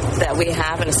that we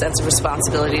have and a sense of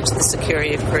responsibility to the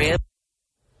security of Korea.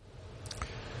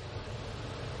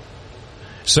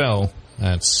 So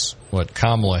that's what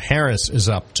Kamala Harris is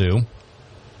up to.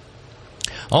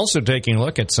 Also taking a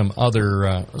look at some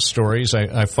other stories,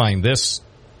 I find this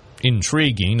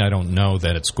intriguing. I don't know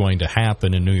that it's going to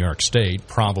happen in New York State.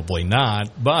 Probably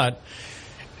not. But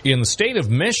in the state of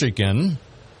Michigan,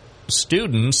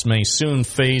 students may soon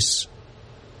face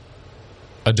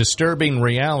a disturbing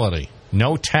reality.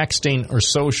 No texting or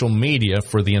social media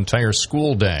for the entire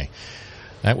school day.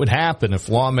 That would happen if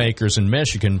lawmakers in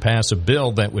Michigan pass a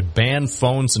bill that would ban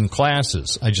phones in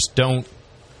classes. I just don't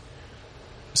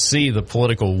see the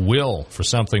political will for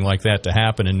something like that to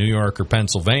happen in New York or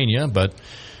Pennsylvania, but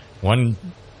one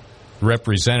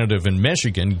representative in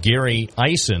Michigan, Gary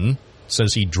Eisen,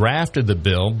 says he drafted the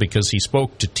bill because he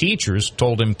spoke to teachers,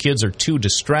 told him kids are too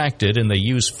distracted and they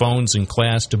use phones in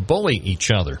class to bully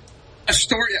each other. A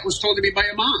story that was told to me by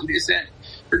a mom is that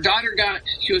her daughter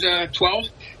she was 12,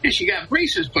 and she got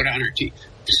braces put on her teeth.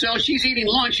 So she's eating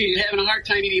lunch. She's having a hard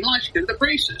time eating lunch because of the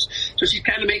braces. So she's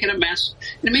kind of making a mess.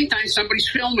 In the meantime, somebody's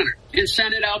filming her and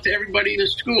sent it out to everybody in the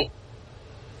school.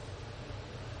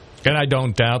 And I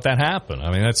don't doubt that happened.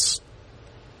 I mean, that's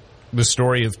the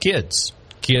story of kids.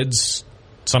 Kids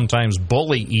sometimes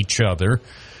bully each other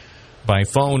by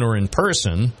phone or in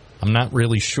person. I'm not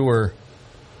really sure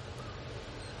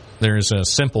there's a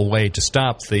simple way to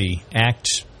stop the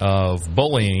act of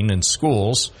bullying in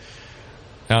schools.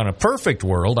 Now, in a perfect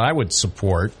world, I would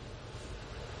support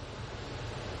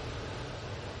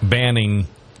banning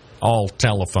all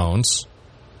telephones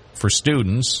for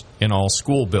students in all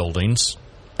school buildings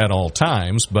at all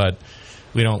times, but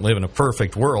we don't live in a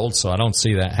perfect world, so I don't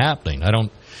see that happening. I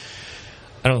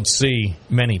don't see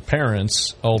many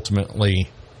parents ultimately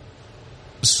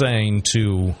saying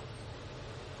to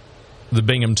the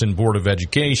Binghamton Board of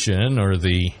Education or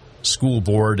the school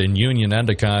board in Union,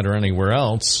 Endicott, or anywhere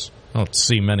else. I don't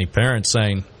see many parents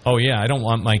saying, oh yeah, I don't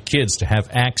want my kids to have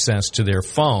access to their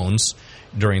phones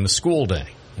during the school day.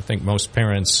 I think most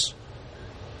parents,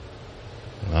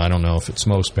 I don't know if it's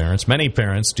most parents, many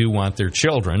parents do want their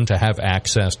children to have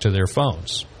access to their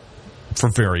phones for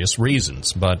various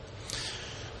reasons, but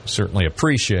certainly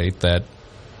appreciate that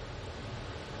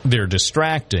they're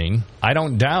distracting. I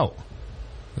don't doubt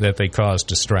that they cause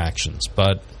distractions,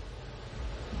 but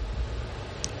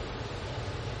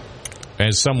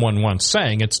as someone once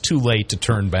saying, it's too late to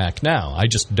turn back now. I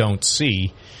just don't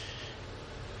see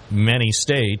many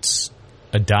states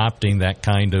adopting that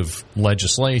kind of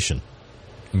legislation.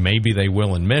 Maybe they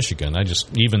will in Michigan. I just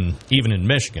even in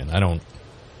Michigan, I don't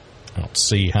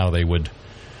see how they would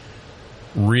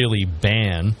really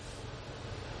ban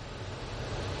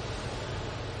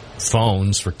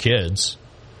phones for kids.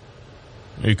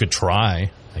 You could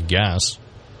try, I guess.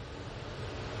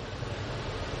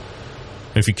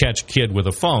 If you catch a kid with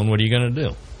a phone, what are you going to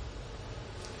do?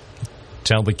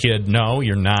 Tell the kid, no,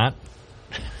 you're not.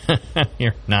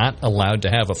 You're not allowed to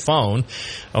have a phone.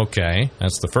 Okay,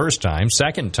 that's the first time.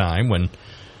 Second time, when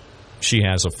she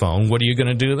has a phone, what are you going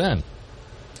to do then?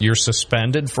 You're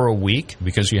suspended for a week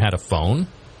because you had a phone?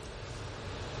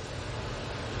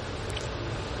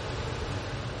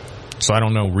 So I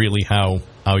don't know really how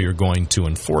you're going to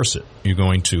enforce it.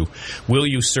 Will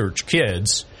you search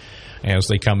kids as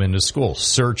they come into school?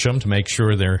 Search them to make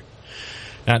sure they're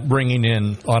not bringing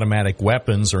in automatic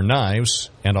weapons or knives,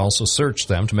 and also search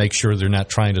them to make sure they're not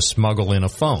trying to smuggle in a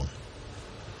phone.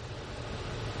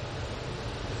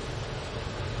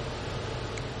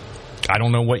 I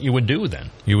don't know what you would do then.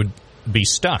 You would be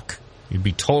stuck. You'd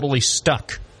be totally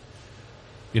stuck.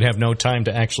 You'd have no time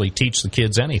to actually teach the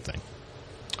kids anything.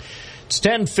 It's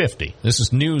 10:50. This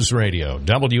is News Radio,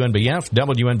 WNBF,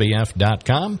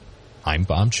 WNBF.com. I'm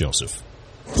Bob Joseph.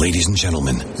 Ladies and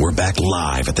gentlemen, we're back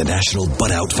live at the National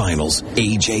Butt Out Finals.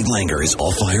 A.J. Langer is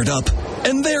all fired up.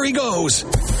 And there he goes.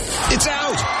 It's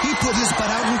out. He put his butt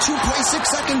out in 2.6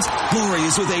 seconds. Lori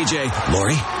is with A.J.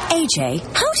 Lori? AJ,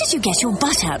 how did you get your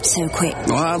butt out so quick?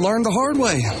 Well, I learned the hard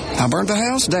way. I burned the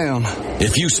house down.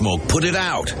 If you smoke, put it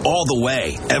out. All the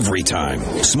way. Every time.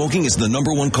 Smoking is the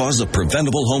 #1 cause of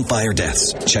preventable home fire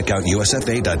deaths. Check out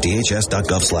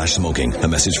usfa.dhs.gov/smoking. A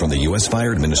message from the U.S.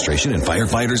 Fire Administration and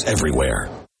firefighters everywhere.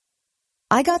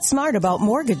 I got smart about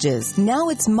mortgages. Now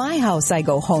it's my house I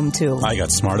go home to. I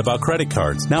got smart about credit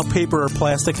cards. Now paper or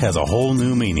plastic has a whole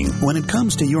new meaning. When it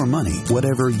comes to your money,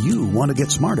 whatever you want to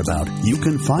get smart about, you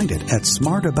can find it at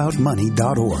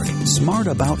smartaboutmoney.org.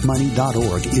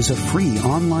 Smartaboutmoney.org is a free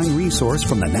online resource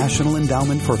from the National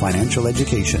Endowment for Financial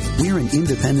Education. We're an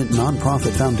independent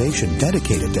nonprofit foundation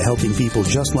dedicated to helping people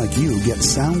just like you get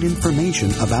sound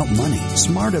information about money.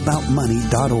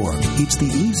 Smartaboutmoney.org. It's the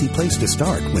easy place to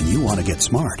start when you want to get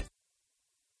smart.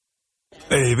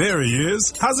 Hey, there he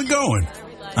is. How's it going?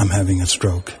 I'm having a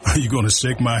stroke. Are you going to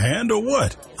shake my hand or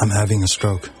what? I'm having a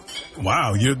stroke.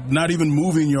 Wow, you're not even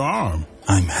moving your arm.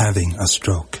 I'm having a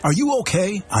stroke. Are you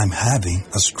okay? I'm having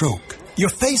a stroke. Your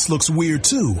face looks weird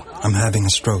too. I'm having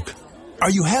a stroke. Are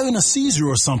you having a seizure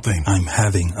or something? I'm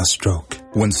having a stroke.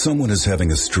 When someone is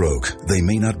having a stroke, they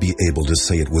may not be able to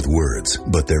say it with words,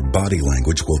 but their body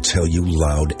language will tell you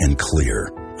loud and clear.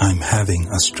 I'm having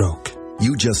a stroke.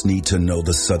 You just need to know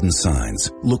the sudden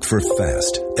signs. Look for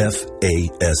FAST,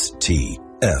 F-A-S-T.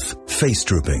 F, face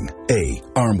drooping. A,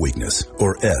 arm weakness.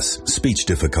 Or S, speech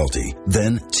difficulty.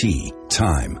 Then T,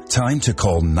 time. Time to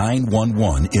call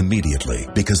 911 immediately,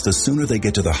 because the sooner they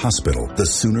get to the hospital, the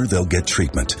sooner they'll get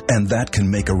treatment. And that can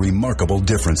make a remarkable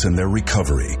difference in their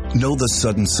recovery. Know the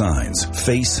sudden signs.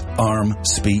 Face, arm,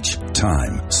 speech,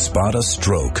 time. Spot a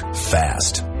stroke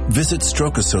fast. Visit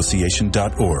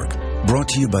strokeassociation.org. Brought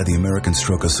to you by the American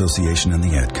Stroke Association and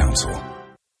the Ad Council.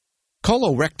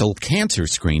 Colorectal cancer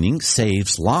screening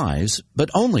saves lives, but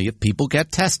only if people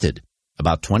get tested.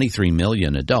 About 23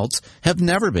 million adults have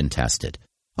never been tested.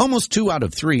 Almost 2 out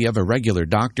of 3 have a regular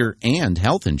doctor and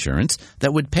health insurance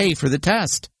that would pay for the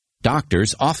test.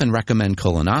 Doctors often recommend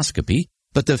colonoscopy,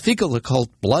 but the fecal occult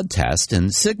blood test and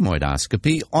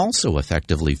sigmoidoscopy also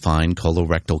effectively find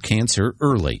colorectal cancer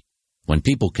early. When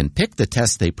people can pick the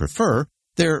test they prefer,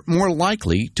 they're more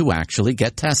likely to actually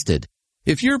get tested.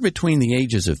 If you're between the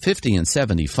ages of 50 and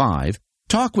 75,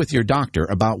 talk with your doctor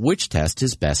about which test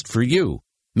is best for you.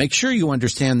 Make sure you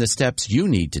understand the steps you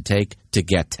need to take to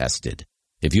get tested.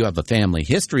 If you have a family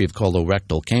history of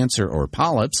colorectal cancer or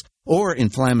polyps or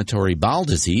inflammatory bowel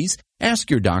disease,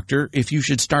 ask your doctor if you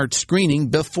should start screening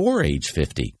before age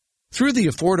 50. Through the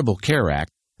Affordable Care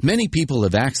Act, many people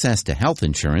have access to health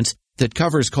insurance that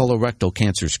covers colorectal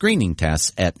cancer screening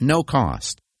tests at no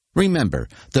cost. Remember,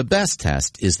 the best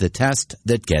test is the test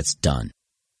that gets done.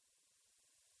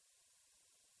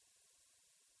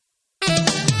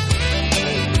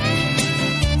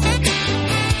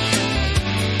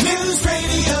 News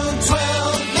Radio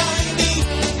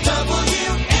 1290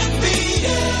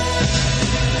 WNBF.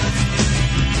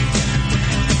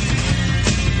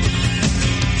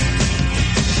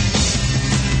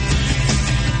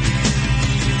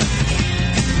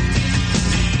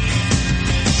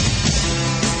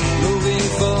 Moving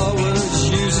forward,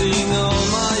 using all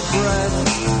my breath.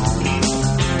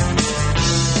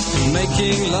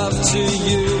 Making love to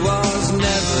you was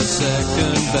never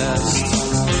second best.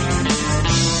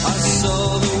 I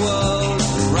saw the world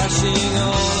crashing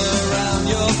all around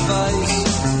your face,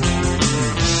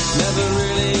 never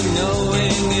really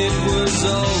knowing it was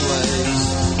always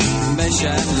mesh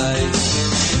and lace.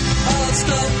 I'll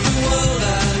stop the world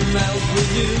and melt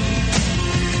with you.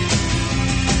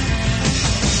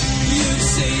 You've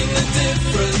seen the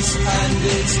difference and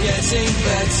it's getting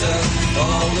better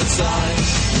all the time.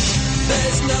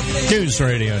 There's nothing. News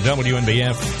Radio,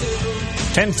 WNBF,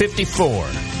 1054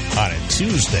 on a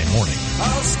Tuesday morning.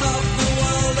 I'll stop the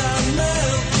world and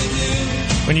melt with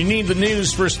you. When you need the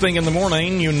news first thing in the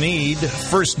morning, you need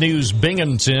First News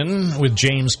Binghamton with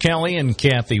James Kelly and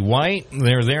Kathy White.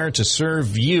 They're there to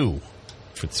serve you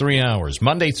for 3 hours,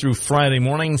 Monday through Friday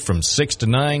morning from 6 to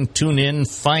 9. Tune in,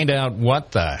 find out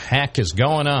what the heck is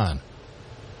going on.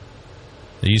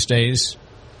 These days,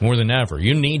 more than ever,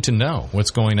 you need to know what's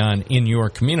going on in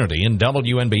your community, and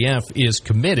WNBF is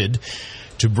committed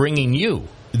to bringing you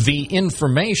the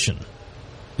information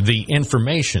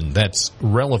that's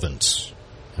relevant,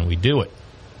 and we do it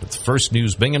with First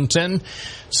News Binghamton,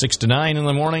 6 to 9 in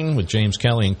the morning with James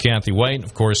Kelly and Kathy White.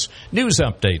 Of course, news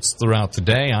updates throughout the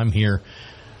day. I'm here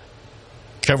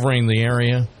covering the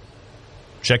area,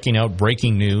 checking out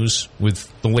breaking news with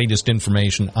the latest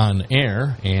information on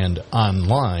air and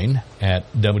online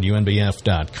at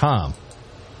WNBF.com.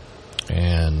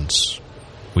 And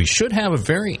we should have a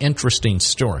very interesting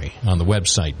story on the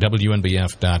website,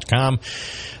 WNBF.com,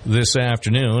 this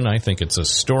afternoon. I think it's a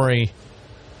story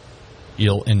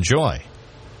you'll enjoy.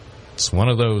 It's one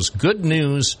of those good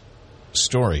news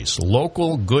stories,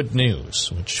 local good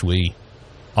news, which we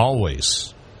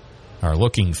always are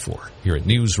looking for here at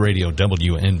News Radio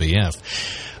WNBF.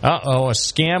 A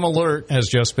scam alert has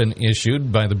just been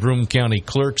issued by the Broome County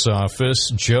Clerk's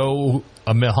Office. Joe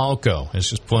Mihalko has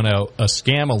just put out a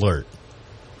scam alert.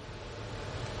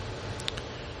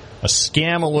 A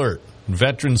scam alert.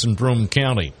 Veterans in Broome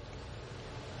County.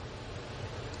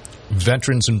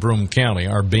 Veterans in Broome County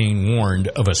are being warned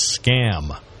of a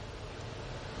scam.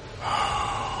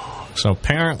 So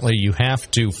apparently you have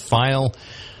to file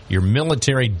your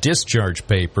military discharge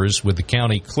papers with the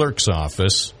county clerk's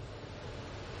office.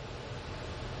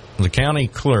 The county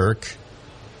clerk,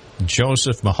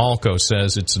 Joseph Mihalko,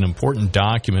 says it's an important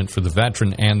document for the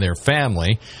veteran and their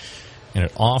family, and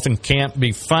it often can't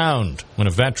be found when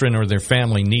a veteran or their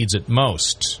family needs it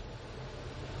most.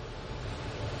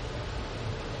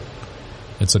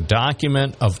 It's a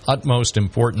document of utmost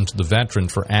importance to the veteran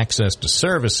for access to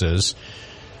services.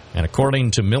 And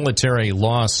according to Military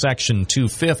Law Section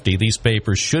 250, these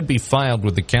papers should be filed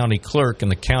with the county clerk in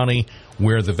the county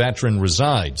where the veteran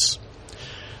resides.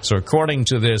 So according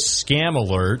to this scam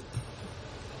alert,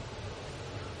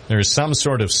 there is some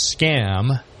sort of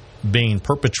scam being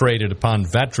perpetrated upon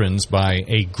veterans by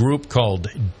a group called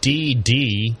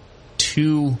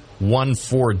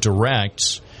DD214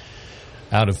 Direct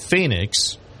out of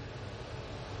Phoenix.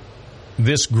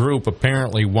 This group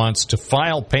apparently wants to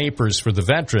file papers for the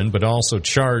veteran, but also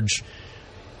charge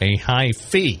a high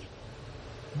fee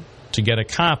to get a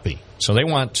copy. So they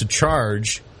want to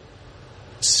charge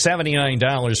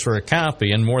 $79 for a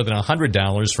copy and more than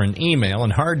 $100 for an email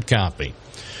and hard copy.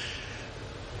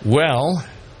 Well,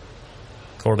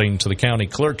 according to the county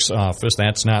clerk's office,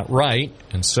 that's not right,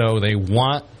 and so they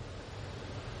want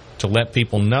to let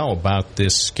people know about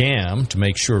this scam to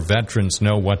make sure veterans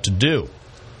know what to do.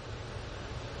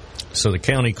 So the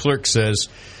county clerk says,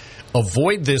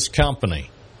 avoid this company.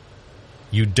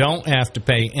 You don't have to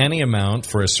pay any amount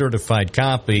for a certified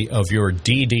copy of your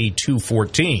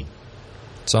DD-214.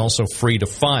 It's also free to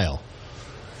file.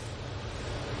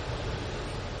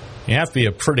 You have to be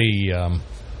a pretty, I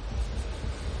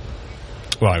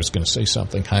was going to say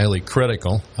something highly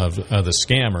critical of the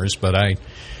scammers, but I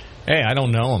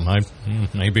don't know them.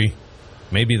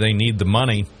 Maybe they need the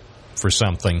money for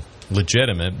something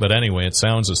legitimate, but anyway, it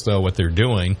sounds as though what they're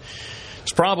doing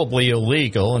is probably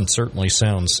illegal and certainly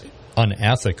sounds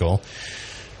unethical.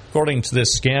 According to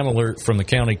this scam alert from the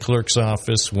county clerk's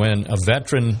office, when a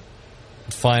veteran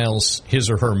files his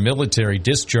or her military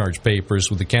discharge papers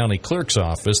with the county clerk's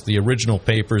office, the original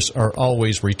papers are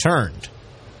always returned.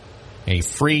 A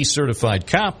free certified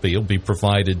copy will be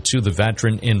provided to the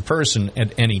veteran in person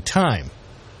at any time.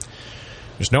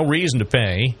 There's no reason to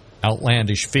pay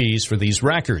outlandish fees for these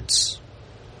records.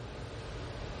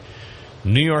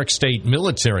 New York State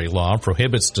military law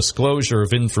prohibits disclosure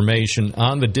of information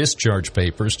on the discharge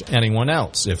papers to anyone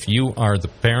else. If you are the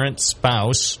parent,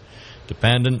 spouse,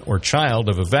 dependent, or child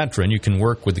of a veteran, you can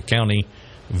work with the County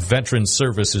Veteran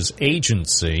Services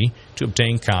Agency to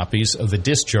obtain copies of the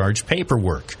discharge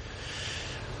paperwork.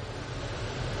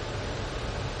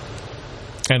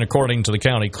 And according to the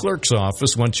county clerk's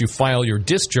office, once you file your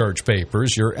discharge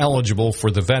papers, you're eligible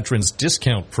for the Veterans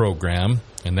Discount Program,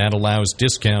 and that allows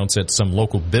discounts at some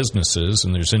local businesses.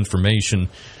 And there's information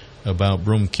about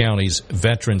Broome County's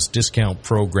Veterans Discount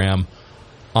Program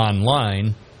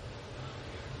online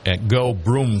at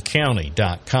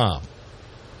gobroomcounty.com.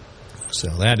 So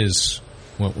that is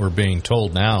what we're being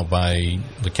told now by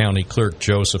the county clerk,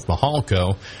 Joseph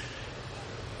Mahalko.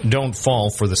 Don't fall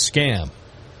for the scam.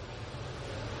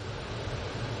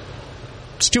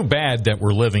 It's too bad that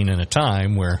we're living in a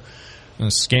time where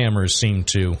scammers seem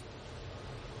to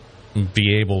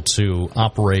be able to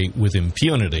operate with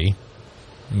impunity,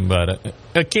 but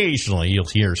occasionally you'll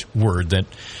hear word that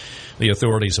the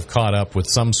authorities have caught up with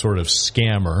some sort of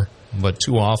scammer, but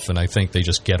too often I think they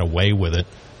just get away with it.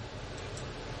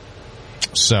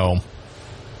 So,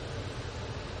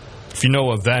 if you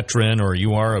know a veteran or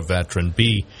you are a veteran,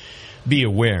 be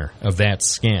aware of that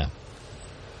scam.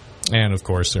 And, of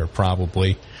course, there are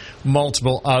probably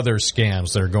multiple other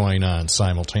scams that are going on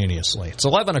simultaneously. It's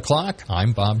 11 o'clock.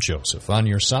 I'm Bob Joseph on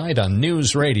your side on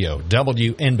News Radio,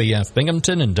 WNBF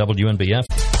Binghamton and WNBF.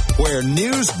 Where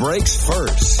news breaks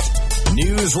first.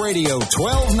 News Radio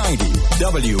 1290,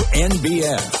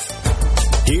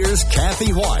 WNBF. Here's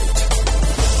Kathy White.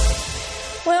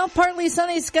 Well, partly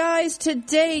sunny skies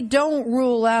today. Don't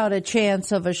rule out a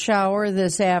chance of a shower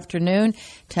this afternoon.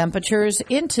 Temperatures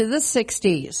into the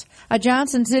 60s. A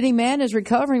Johnson City man is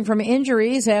recovering from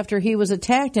injuries after he was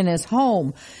attacked in his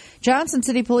home. Johnson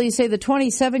City police say the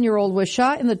 27-year-old was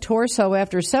shot in the torso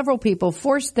after several people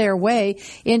forced their way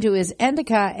into his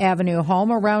Endicott Avenue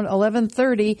home around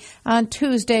 11:30 on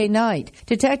Tuesday night.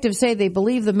 Detectives say they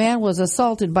believe the man was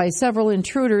assaulted by several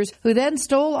intruders who then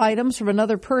stole items from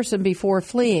another person before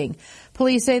fleeing.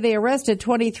 Police say they arrested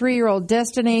 23-year-old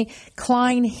Destiny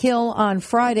Klein Hill on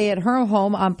Friday at her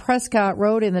home on Prescott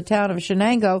Road in the town of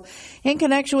Shenango in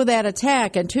connection with that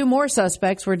attack, and two more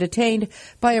suspects were detained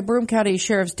by a Broome County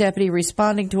Sheriff's deputy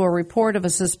responding to a report of a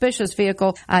suspicious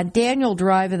vehicle on Daniel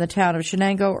Drive in the town of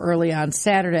Shenango early on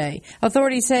Saturday.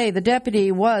 Authorities say the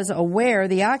deputy was aware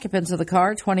the occupants of the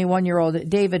car, 21-year-old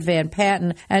David Van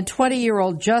Patten and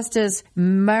 20-year-old Justice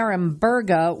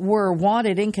Marimberga, were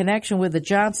wanted in connection with the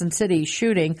Johnson City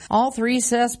shooting. All three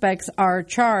suspects are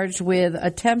charged with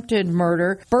attempted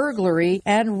murder, burglary,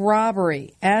 and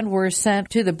robbery, and were sent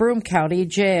to the Broome County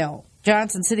Jail.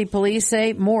 Johnson City police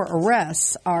say more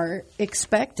arrests are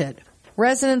expected.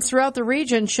 Residents throughout the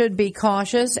region should be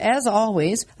cautious, as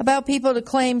always, about people who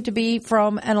claim to be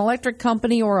from an electric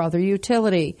company or other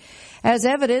utility. As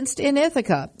evidenced in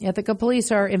Ithaca, Ithaca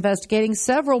police are investigating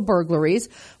several burglaries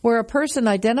where a person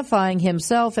identifying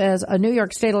himself as a New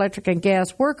York State Electric and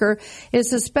Gas worker is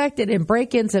suspected in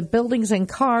break-ins at buildings and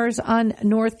cars on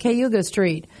North Cayuga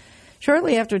Street.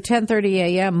 Shortly after 10:30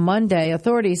 a.m. Monday,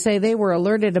 authorities say they were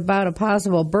alerted about a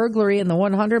possible burglary in the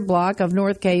 100 block of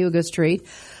North Cayuga Street.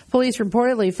 Police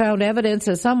reportedly found evidence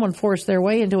that someone forced their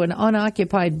way into an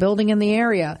unoccupied building in the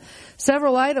area.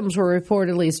 Several items were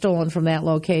reportedly stolen from that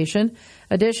location.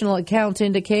 Additional accounts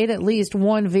indicate at least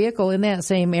one vehicle in that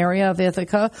same area of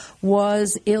Ithaca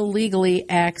was illegally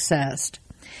accessed.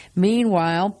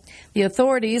 Meanwhile, the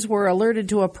authorities were alerted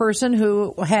to a person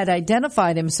who had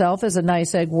identified himself as a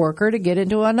NYSEG worker to get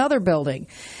into another building.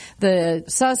 The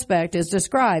suspect is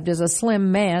described as a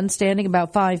slim man standing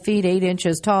about 5 feet 8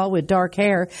 inches tall with dark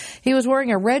hair. He was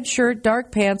wearing a red shirt,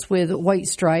 dark pants with white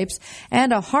stripes,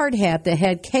 and a hard hat that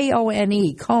had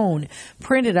K-O-N-E, cone,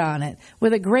 printed on it,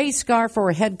 with a gray scarf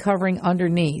or head covering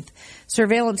underneath.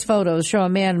 Surveillance photos show a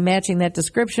man matching that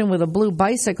description with a blue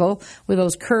bicycle with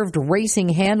those curved racing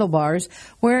handlebars,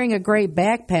 wearing a gray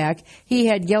backpack. He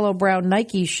had yellow-brown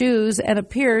Nike shoes and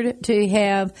appeared to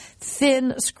have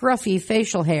thin, scruffy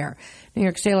facial hair. New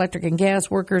York State Electric and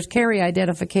Gas workers carry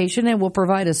identification and will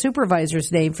provide a supervisor's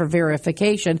name for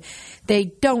verification. They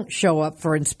don't show up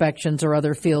for inspections or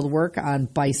other field work on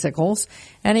bicycles.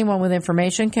 Anyone with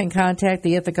information can contact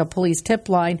the Ithaca Police tip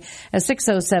line at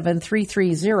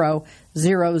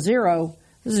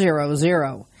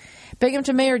 607-330-0000.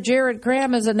 Binghamton Mayor Jared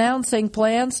Graham is announcing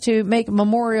plans to make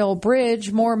Memorial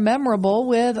Bridge more memorable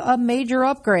with a major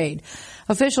upgrade.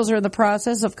 Officials are in the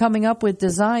process of coming up with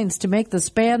designs to make the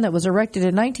span that was erected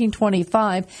in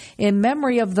 1925 in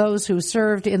memory of those who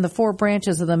served in the 4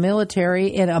 branches of the military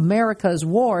in America's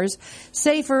wars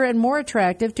safer and more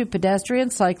attractive to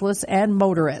pedestrians, cyclists, and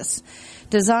motorists.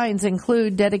 Designs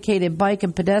include dedicated bike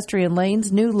and pedestrian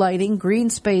lanes, new lighting, green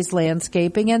space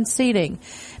landscaping, and seating.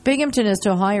 Binghamton is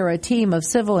to hire a team of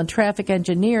civil and traffic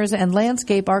engineers and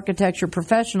landscape architecture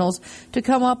professionals to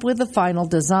come up with the final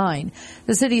design.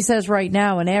 The city says right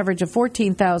now an average of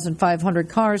 14,500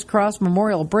 cars cross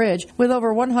Memorial Bridge, with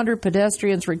over 100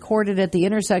 pedestrians recorded at the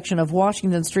intersection of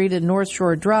Washington Street and North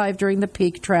Shore Drive during the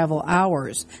peak travel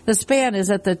hours. The span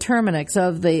is at the terminus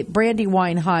of the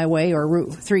Brandywine Highway, or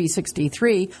Route 363,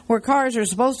 where cars are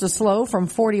supposed to slow from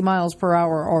 40 miles per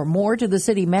hour or more to the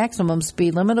city maximum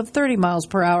speed limit of 30 miles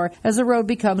per hour as the road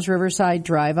becomes Riverside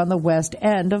Drive on the west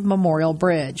end of Memorial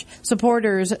Bridge.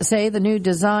 Supporters say the new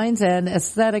designs and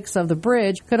aesthetics of the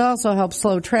bridge could also help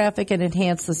slow traffic and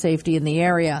enhance the safety in the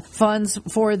area. Funds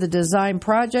for the design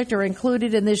project are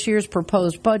included in this year's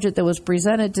proposed budget that was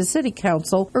presented to City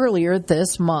Council earlier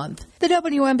this month. The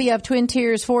WNBF Twin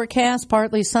Tiers forecast,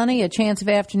 partly sunny, a chance of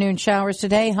afternoon showers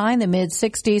today, high in the mid-60s.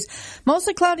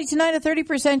 Mostly cloudy tonight, a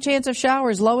 30% chance of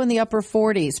showers, low in the upper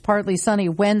 40s. Partly sunny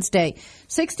Wednesday,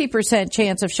 60%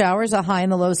 chance of showers, a high in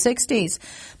the low 60s.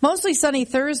 Mostly sunny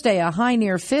Thursday, a high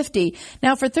near 50.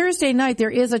 Now for Thursday night,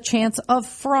 there is a chance of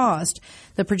frost.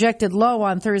 The projected low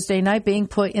on Thursday night being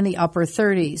put in the upper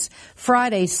 30s.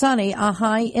 Friday, sunny, a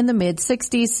high in the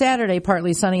mid-60s. Saturday,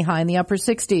 partly sunny, high in the upper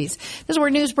 60s. This is where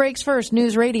news breaks first.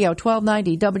 News Radio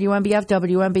 1290 WNBF,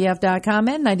 WNBF.com,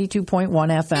 and 92.1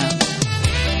 FM.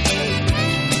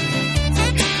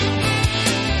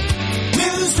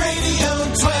 News Radio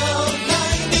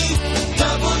 1290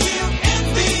 WNBF.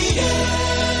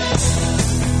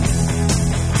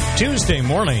 Tuesday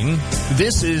morning,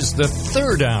 this is the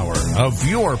third hour of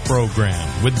your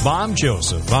program with Bob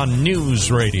Joseph on News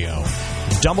Radio,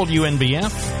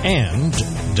 WNBF, and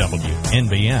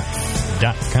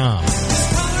WNBF.com.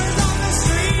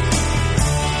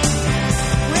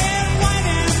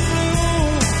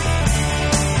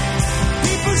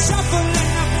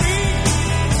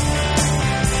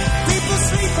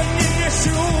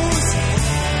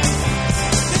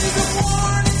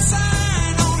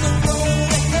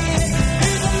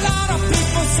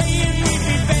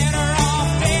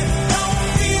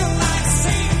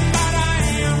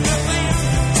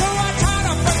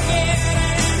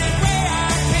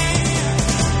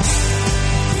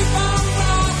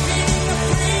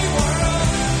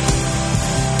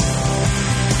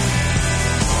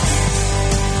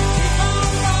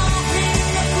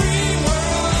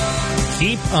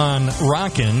 Keep on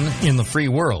rockin' in the free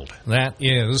world. That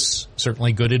is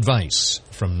certainly good advice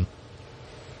from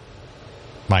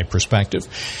my perspective.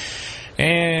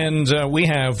 And we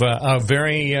have a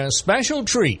very special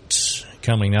treat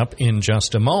coming up in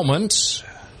just a moment.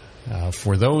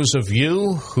 For those of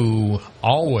you who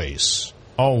always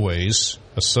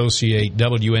associate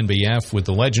WNBF with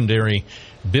the legendary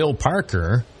Bill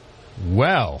Parker,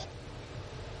 well,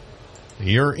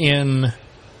 you're in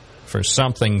for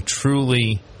something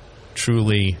truly,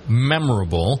 truly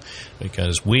memorable,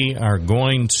 because we are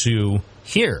going to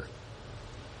hear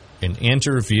an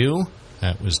interview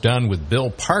that was done with Bill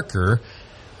Parker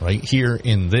right here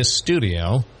in this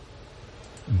studio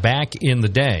back in the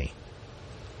day.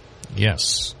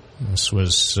 Yes, this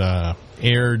was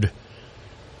aired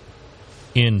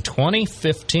in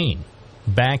 2015,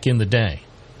 back in the day.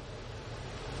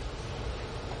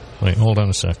 Wait, hold on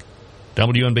a sec.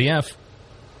 WNBF.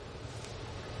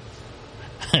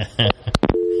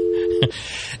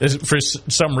 For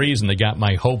some reason, they got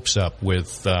my hopes up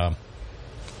with a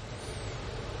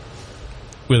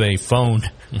phone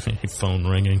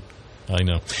ringing. I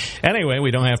know. Anyway,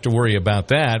 we don't have to worry about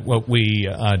that. What we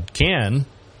can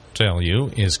tell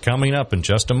you is coming up in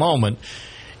just a moment,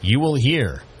 you will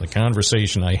hear the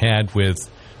conversation I had with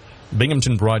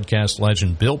Binghamton broadcast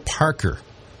legend Bill Parker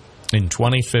in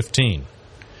 2015.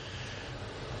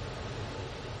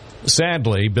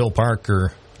 Sadly, Bill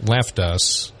Parker left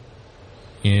us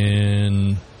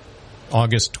in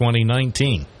August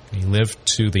 2019. He lived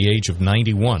to the age of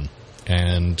 91,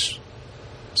 and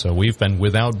so we've been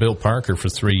without Bill Parker for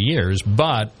 3 years,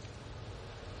 but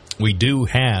we do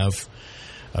have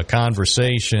a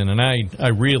conversation, and I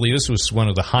really, this was one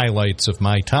of the highlights of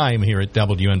my time here at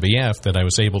WNBF, that I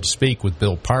was able to speak with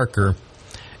Bill Parker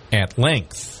at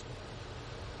length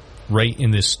right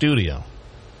in this studio.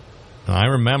 Now, I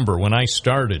remember when I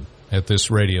started at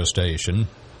this radio station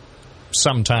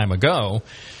some time ago,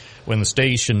 when the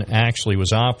station actually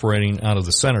was operating out of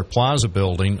the Center Plaza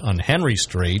building on Henry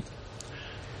Street.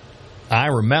 I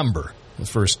remember the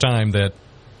first time that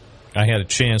I had a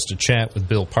chance to chat with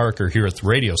Bill Parker here at the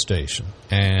radio station,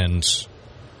 and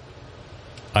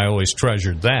I always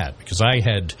treasured that because I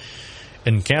had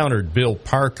encountered Bill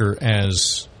Parker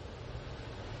as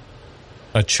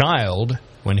a child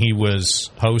when he was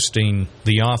hosting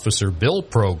the Officer Bill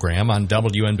program on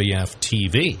WNBF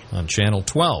TV on Channel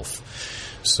 12.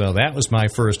 So that was my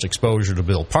first exposure to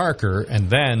Bill Parker, and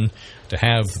then to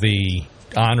have the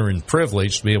honor and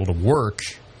privilege to be able to work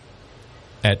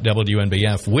at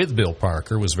WNBF with Bill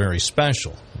Parker was very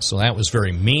special. So that was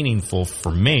very meaningful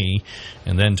for me,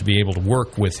 and then to be able to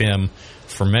work with him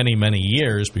for many, many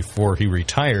years before he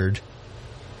retired,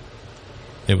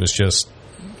 it was just,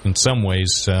 in some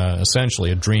ways, essentially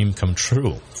a dream come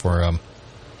true for a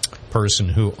person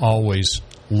who always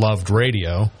loved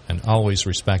radio and always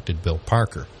respected Bill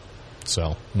Parker.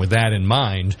 So with that in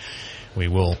mind, we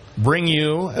will bring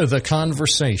you the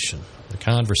conversation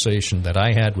that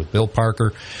I had with Bill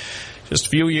Parker just a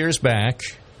few years back.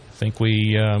 I think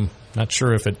we, not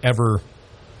sure if it ever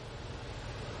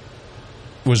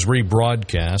was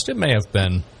rebroadcast. It may have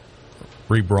been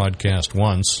rebroadcast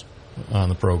once on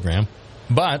the program.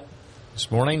 But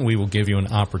this morning we will give you an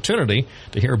opportunity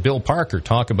to hear Bill Parker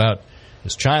talk about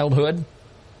his childhood,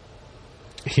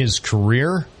 his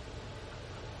career,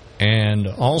 and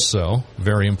also,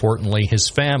 very importantly, his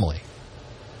family.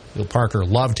 Bill Parker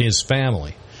loved his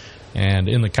family. And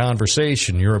in the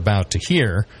conversation you're about to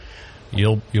hear,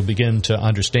 you'll begin to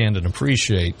understand and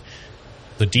appreciate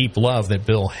the deep love that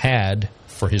Bill had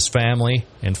for his family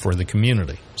and for the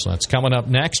community. So that's coming up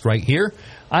next right here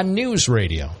on News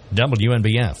Radio,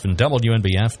 WNBF and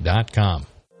WNBF.com.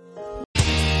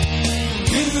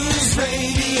 News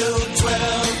Radio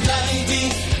 1290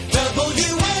 WNBF.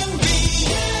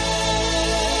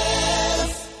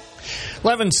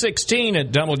 11:16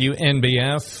 at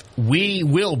WNBF. We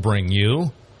will bring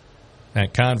you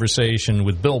that conversation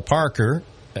with Bill Parker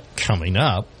coming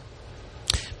up.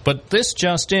 But this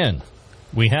just in.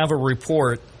 We have a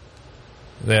report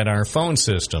that our phone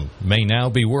system may now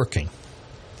be working.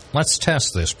 Let's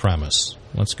test this premise.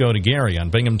 Let's go to Gary on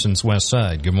Binghamton's West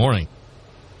Side. Good morning.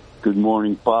 Good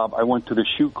morning, Bob. I went to the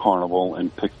shoe carnival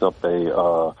and picked up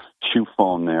a shoe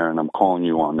phone there, and I'm calling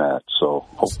you on that. So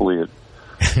hopefully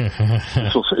this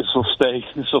will stay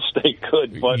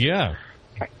good. But yeah.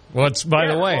 Well, by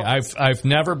the way, I've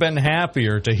never been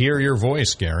happier to hear your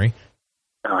voice, Gary.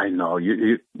 I know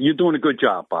you're doing a good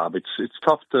job, Bob. It's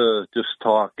tough to just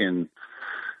talk and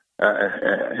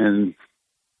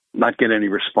not get any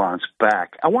response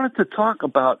back. I wanted to talk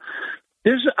about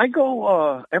I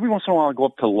go every once in a while. I go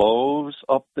up to Lowe's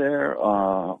up there,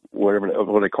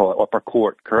 what they call it, Upper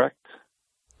Court, correct?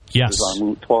 Yes. It's on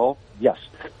Route 12. Yes.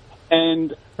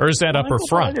 Or is that Upper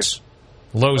Front?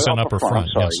 Lowe's on Upper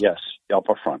Front. Sorry, yes,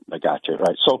 Upper Front. I got you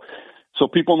right. So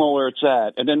people know where it's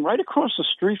at. And then right across the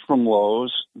street from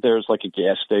Lowe's, there's like a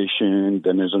gas station.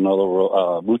 Then there's another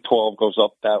Route 12 goes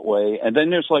up that way. And then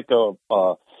there's like a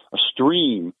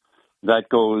stream that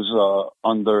goes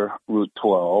under Route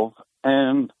 12.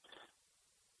 And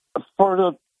I've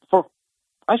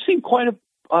seen quite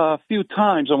a few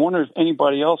times. I wonder if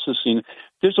anybody else has seen it.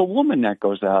 There's a woman that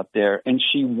goes out there and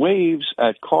she waves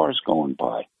at cars going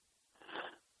by.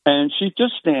 And she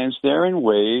just stands there and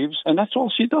waves, and that's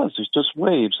all she does is just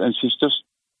waves. And she's just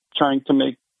trying to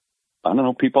make,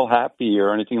 people happy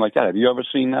or anything like that. Have you ever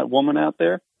seen that woman out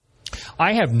there?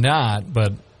 I have not,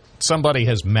 but somebody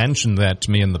has mentioned that to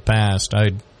me in the past.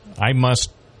 I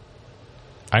must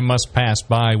pass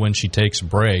by when she takes a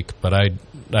break, but I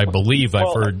believe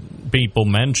I've heard people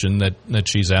mention that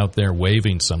she's out there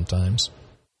waving sometimes.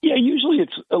 Yeah, usually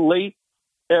it's a late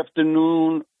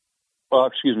afternoon.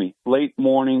 Late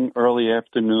morning, early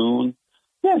afternoon,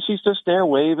 yeah, she's just there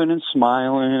waving and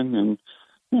smiling, and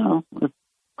you know,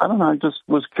 I don't know. I just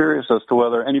was curious as to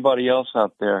whether anybody else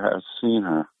out there has seen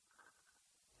her.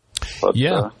 But,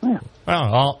 yeah.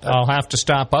 Well, I'll have to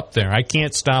stop up there. I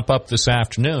can't stop up this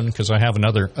afternoon because I have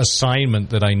another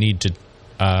assignment that I need to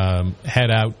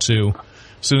head out to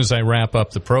as soon as I wrap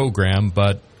up the program.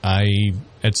 But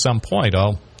at some point,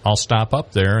 I'll stop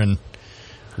up there and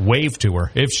wave to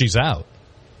her if she's out.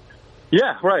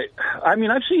 Yeah, right. I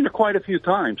mean, I've seen her quite a few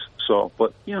times. So,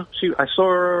 but you know, I saw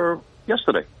her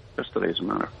yesterday. Yesterday, as a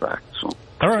matter of fact. So.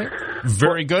 All right.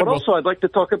 Very good. But also, I'd like to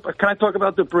talk about, can I talk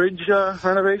about the bridge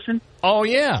renovation? Oh,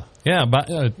 yeah. Yeah, but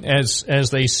as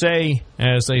they say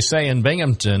in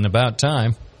Binghamton, about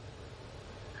time.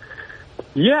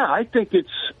 Yeah, I think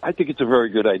it's a very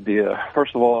good idea.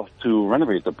 First of all, to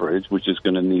renovate the bridge, which is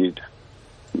going to need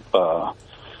to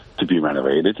be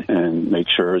renovated and make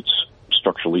sure it's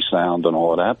structurally sound and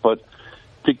all of that. But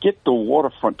to get the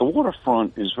waterfront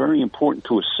is very important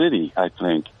to a city, I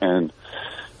think, and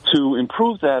to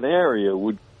improve that area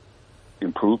would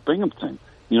improve Binghamton.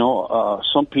 You know,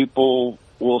 some people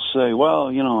will say,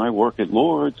 well, you know, I work at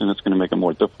Lourdes and it's going to make it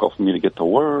more difficult for me to get to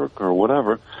work or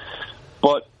whatever.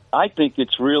 But I think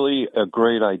it's really a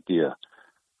great idea.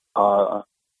 Do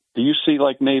you see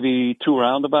like maybe 2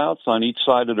 roundabouts on each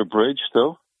side of the bridge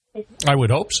too? I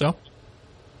would hope so.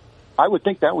 I would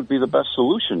think that would be the best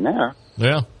solution there.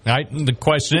 Yeah. The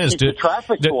question is, keep the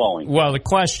traffic flowing. Well, the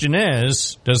question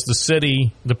is, does the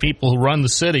city, the people who run the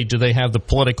city, do they have the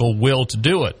political will to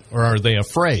do it, or are they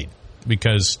afraid?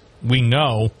 Because we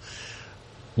know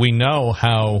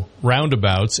how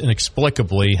roundabouts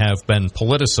inexplicably have been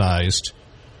politicized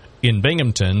in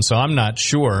Binghamton. So I'm not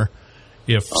sure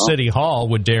if City Hall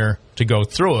would dare to go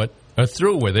through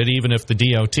with it, even if the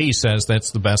DOT says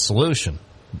that's the best solution.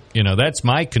 You know, that's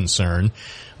my concern,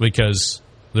 because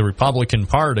the Republican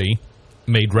Party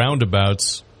made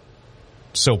roundabouts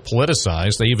so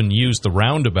politicized. They even used the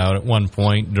roundabout at one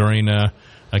point during a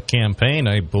campaign,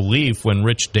 I believe, when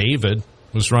Rich David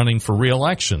was running for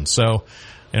re-election. So,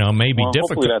 you know, maybe difficult.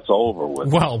 Hopefully that's over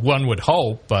with. Well, one would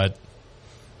hope, but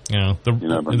you know,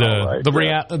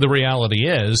 the reality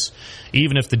is,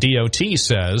 even if the DOT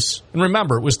says, and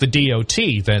remember, it was the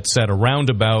DOT that said a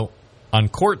roundabout on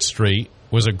Court Street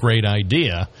was a great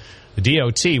idea. The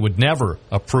DOT would never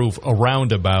approve a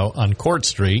roundabout on Court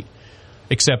Street,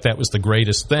 except that was the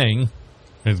greatest thing,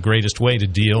 the greatest way to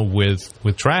deal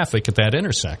with traffic at that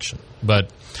intersection.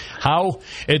 But how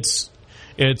it's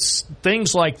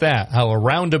things like that, how a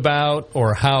roundabout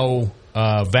or how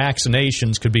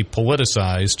vaccinations could be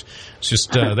politicized. It's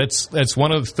just that's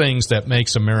one of the things that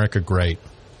makes America great.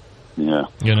 Yeah,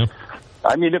 you know.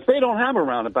 I mean, if they don't have a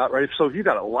roundabout, right, so if you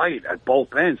got a light at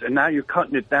both ends and now you're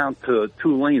cutting it down to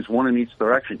 2 lanes, one in each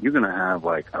direction, you're going to have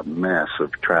like a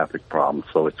massive traffic problem.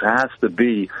 So it has to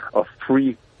be a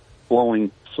free-flowing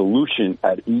solution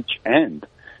at each end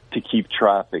to keep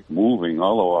traffic moving.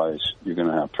 Otherwise, you're going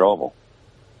to have trouble.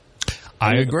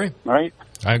 I agree. Right?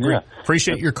 I agree. Yeah.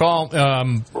 Appreciate your call.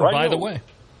 By the way,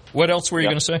 what else were you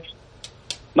going to say?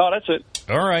 No, that's it.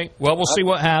 All right. Well, we'll see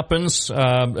what happens.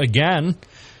 Again,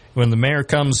 when the mayor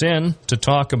comes in to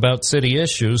talk about city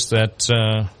issues,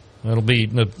 that'll be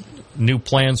the new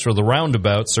plans for the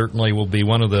roundabout. Certainly will be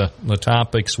one of the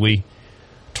topics we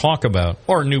talk about.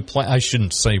 Or I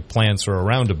shouldn't say plans for a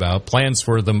roundabout, plans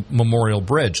for the Memorial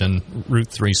Bridge and Route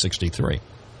 363.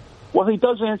 Well, he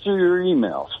does answer your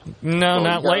emails. No, so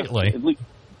not lately.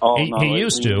 He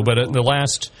used to, but the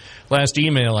last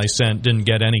email I sent didn't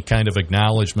get any kind of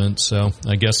acknowledgement. So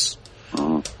I guess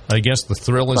the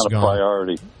thrill is gone. Not a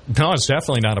priority. No, it's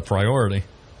definitely not a priority.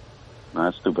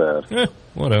 That's too bad.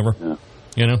 Whatever. Yeah.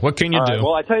 You know, what can you do? Right,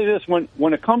 well, I tell you this,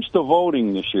 when it comes to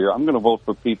voting this year, I'm going to vote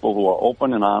for people who are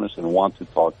open and honest and want to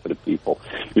talk to the people.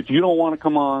 If you don't want to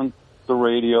come on the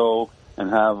radio and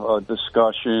have a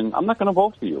discussion, I'm not going to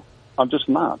vote for you. I'm just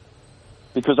not.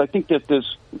 Because I think that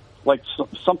there's like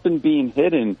something being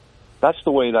hidden. That's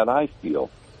the way that I feel.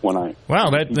 Well,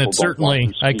 that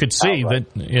certainly, I could see that,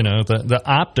 you know, the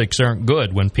optics aren't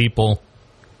good when people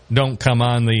don't come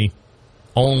on the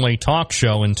only talk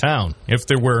show in town. If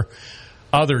there were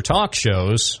other talk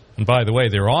shows, and by the way,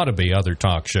 there ought to be other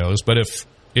talk shows, but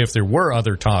if there were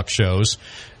other talk shows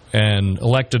and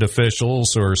elected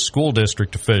officials or school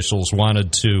district officials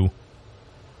wanted to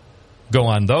go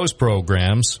on those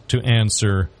programs to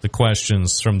answer the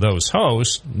questions from those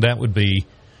hosts, that would be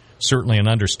certainly an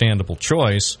understandable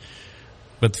choice.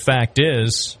 But the fact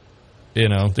is, you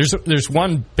know, there's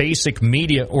one basic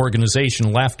media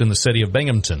organization left in the city of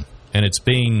Binghamton, and it's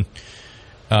being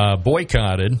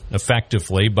boycotted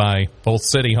effectively by both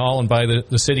City Hall and by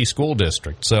the city school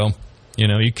district. So, you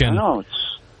know, you can... I know,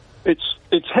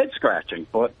 it's head scratching,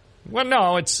 but well,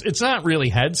 no, it's not really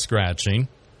head scratching.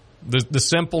 The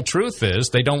simple truth is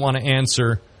they don't want to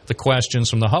answer the questions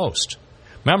from the host.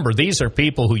 Remember, these are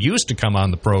people who used to come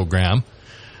on the program,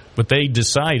 but they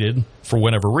decided, for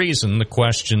whatever reason, the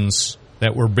questions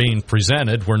that were being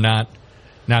presented were not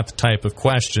the type of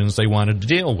questions they wanted to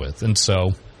deal with. And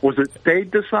so, was it they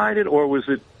decided, or was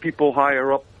it people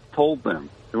higher up told them?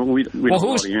 We don't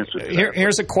know the answer to that.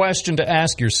 Here's a question to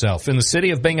ask yourself. In the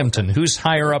city of Binghamton, who's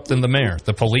higher up than the mayor?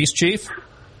 The police chief?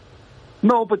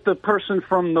 No, but the person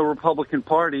from the Republican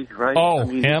Party, right? Oh, I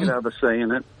mean, him? He could have a say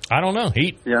in it. I don't know.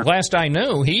 Last I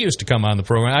knew, he used to come on the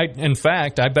program. In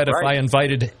fact, I bet if I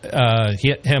invited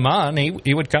him on,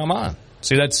 he would come on.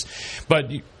 See,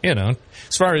 but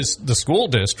as far as the school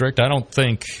district, I don't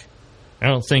think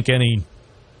any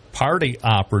party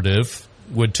operative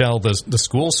would tell the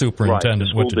school superintendent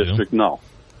what to district, do. No,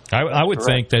 I would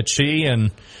think that she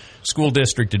and school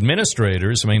district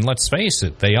administrators. I mean, let's face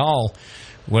it, they all.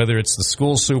 Whether it's the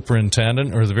school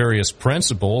superintendent or the various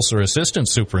principals or assistant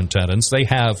superintendents, they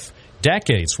have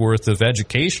decades worth of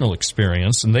educational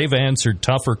experience, and they've answered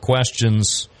tougher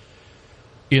questions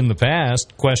in the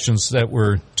past, questions that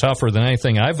were tougher than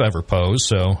anything I've ever posed.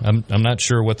 So I'm not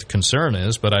sure what the concern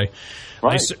is, but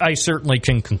I certainly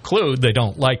can conclude they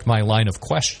don't like my line of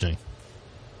questioning.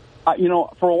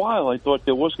 For a while, I thought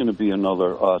there was going to be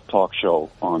another talk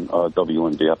show on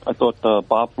WNBF. I thought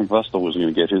Bob from Vestal was going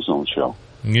to get his own show.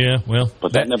 Yeah, well,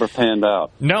 but that never panned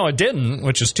out. No, it didn't,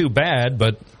 which is too bad.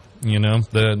 But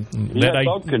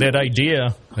that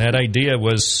idea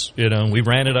was, we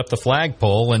ran it up the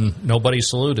flagpole and nobody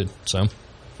saluted. So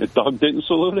Doug didn't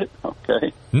salute it.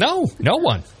 Okay. No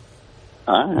one.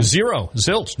 Zero,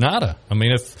 zilch, nada. I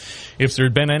mean, if there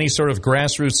had been any sort of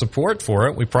grassroots support for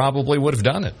it, we probably would have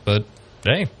done it. But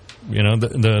hey,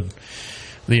 the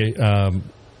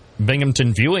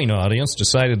Binghamton viewing audience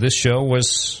decided this show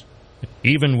was,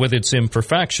 even with its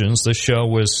imperfections, this show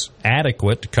was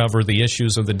adequate to cover the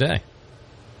issues of the day.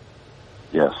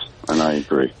 Yes, and I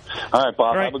agree. All right, Bob,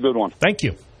 All right. Have a good one. Thank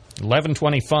you.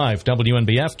 11:25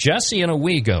 WNBF. Jesse in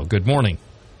Owego. Good morning.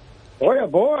 Boy, oh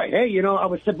boy. Hey, I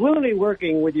was subliminally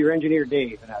working with your engineer,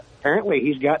 Dave, and apparently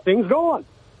he's got things going.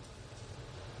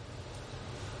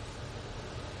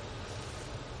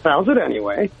 Sounds it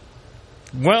anyway.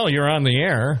 Well, you're on the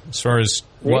air. As far as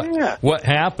what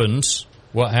happens,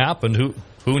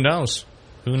 who knows?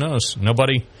 Who knows?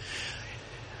 Nobody.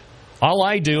 All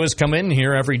I do is come in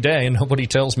here every day, and nobody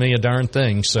tells me a darn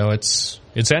thing. So it's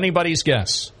anybody's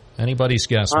guess. Anybody's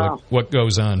guess what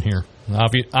goes on here.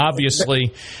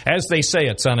 Obviously, as they say,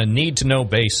 it's on a need-to-know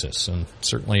basis, and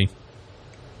certainly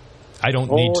I don't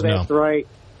need to know. Oh, that's right.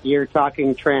 You're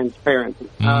talking transparency.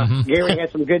 Gary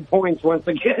had some good points once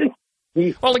again.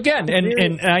 Well, again,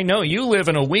 and I know you live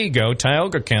in Owego,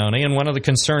 Tioga County, and one of the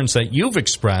concerns that you've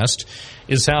expressed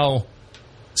is how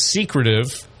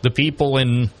secretive the people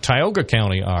in Tioga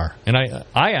County are. And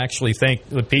I actually think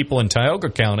the people in Tioga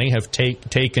County have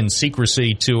taken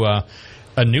secrecy to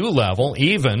a new level,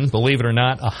 even, believe it or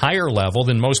not, a higher level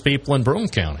than most people in Broome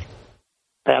County.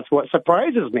 That's what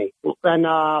surprises me. And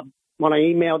when I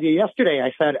emailed you yesterday,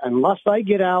 I said, unless I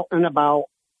get out and about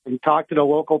and talk to the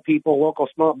local people, local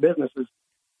small businesses,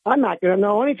 I'm not going to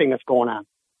know anything that's going on.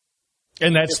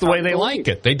 And that's the way they like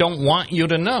it. They don't want you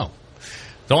to know.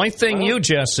 The only thing you,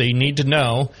 Jesse, need to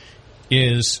know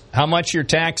is how much your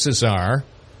taxes are,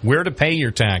 where to pay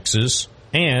your taxes,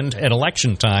 and at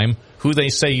election time, who they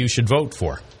say you should vote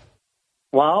for.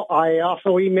 Well, I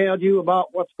also emailed you about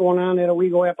what's going on at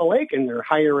Owego-Appalachian. They're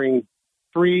hiring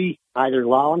 3, either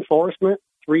law enforcement,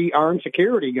 3 armed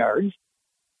security guards.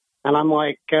 And I'm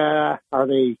like, are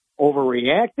they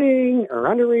overreacting or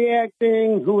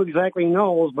underreacting? Who exactly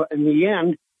knows? But in the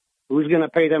end, who's going to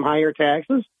pay them higher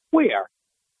taxes? We are.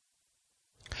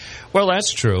 Well,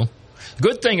 that's true.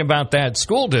 Good thing about that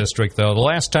school district, though, the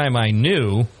last time I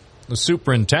knew, the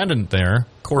superintendent there,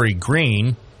 Corey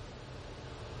Green,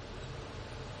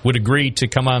 would agree to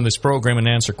come on this program and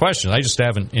answer questions. I just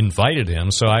haven't invited him,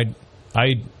 so I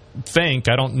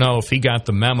don't know if he got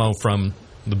the memo from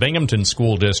the Binghamton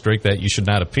School District that you should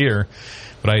not appear,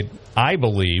 but I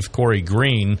believe Corey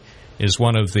Green is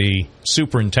one of the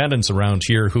superintendents around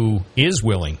here who is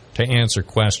willing to answer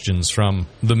questions from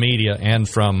the media and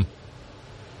from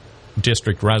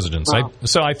district residents. Wow.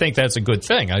 So I think that's a good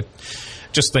thing. I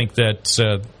just think that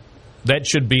that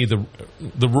should be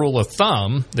the rule of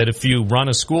thumb, that if you run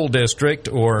a school district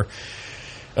or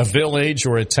a village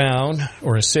or a town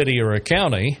or a city or a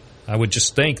county, I would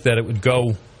just think that it would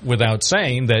go without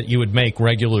saying that you would make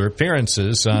regular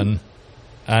appearances on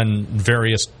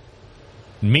various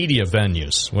media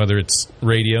venues, whether it's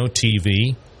radio,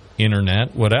 TV,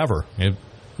 internet, whatever. It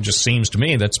just seems to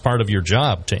me that's part of your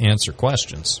job, to answer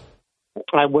questions.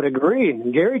 I would agree.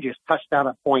 And Gary just touched on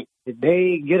a point. Did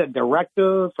they get a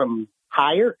directive from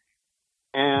higher?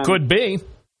 And Could be.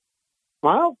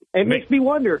 Well, it makes me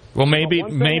wonder. Well, maybe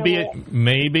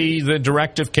the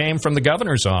directive came from the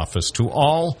governor's office to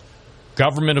all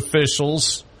government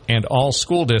officials and all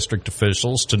school district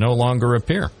officials to no longer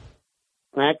appear.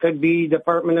 That could be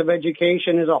Department of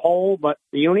Education as a whole, but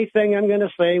the only thing I'm going to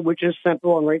say, which is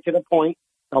simple and right to the point,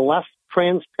 the less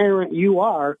transparent you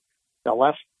are, the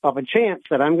less of a chance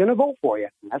that I'm going to vote for you.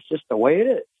 And that's just the way it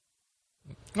is.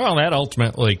 Well, that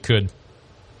ultimately could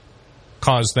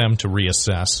cause them to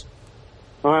reassess.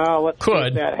 Well, let's see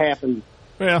if that happens.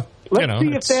 Yeah, let's see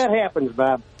if that happens,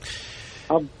 Bob.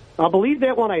 I'll believe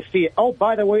that when I see it. Oh,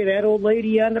 by the way, that old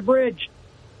lady on the bridge,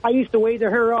 I used to wave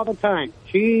to her all the time.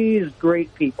 She's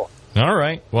great people. All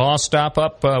right. Well, I'll stop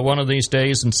up one of these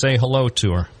days and say hello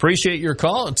to her. Appreciate your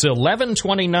call. It's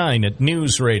 11:29 at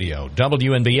News Radio,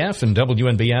 WNBF and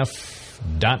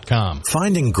WNBF.com.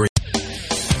 Finding great.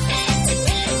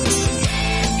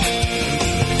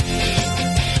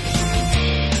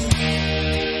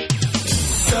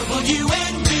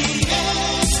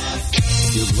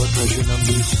 Your blood pressure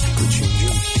numbers could change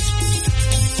up.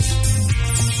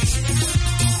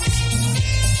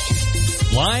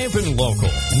 Live and local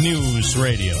News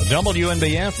Radio,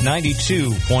 WNBF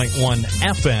 92.1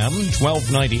 FM,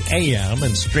 1290 AM,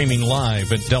 and streaming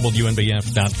live at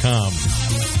WNBF.com.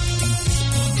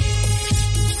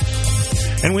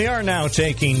 And we are now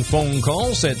taking phone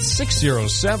calls at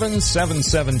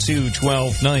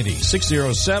 607-772-1290.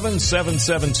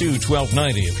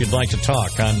 607-772-1290 if you'd like to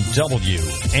talk on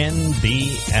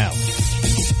WNBF.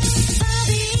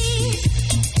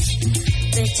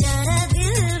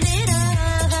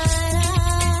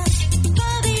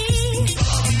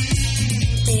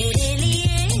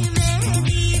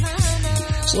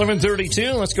 It's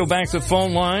 11:32. Let's go back to the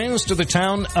phone lines to the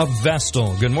town of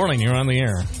Vestal. Good morning. You're on the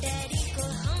air.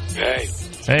 Hey.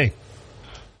 Hey.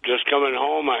 Just coming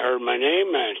home, I heard my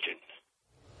name mentioned.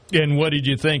 And what did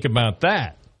you think about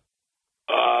that?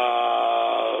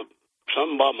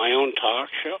 Something about my own talk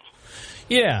show?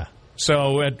 Yeah.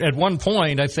 So at one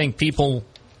point, I think people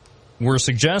were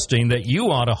suggesting that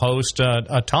you ought to host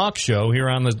a talk show here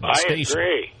on the station. I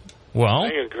agree. Well?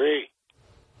 I agree.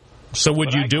 So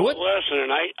would you do it?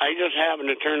 Listen, I just happened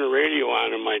to turn the radio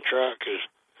on in my truck because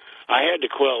I had to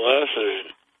quit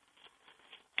listening.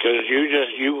 Because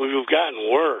you've gotten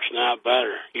worse, not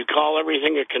better. You call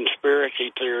everything a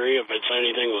conspiracy theory if it's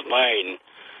anything with Biden.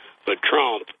 But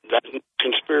Trump, that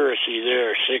conspiracy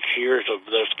there, 6 years of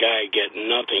this guy getting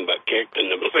nothing but kicked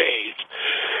in the face.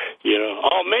 You know,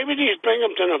 maybe these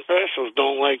Binghamton officials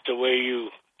don't like the way you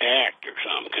act or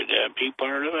something. Could that be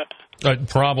part of it? It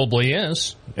probably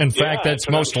is. In fact, that's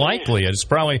most likely. It's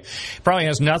probably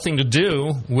has nothing to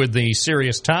do with the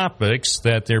serious topics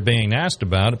that they're being asked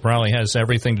about. It probably has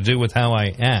everything to do with how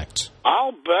I act.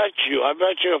 I'll bet you. I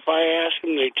bet you if I ask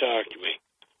them, they talk to me.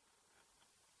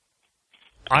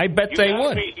 I bet they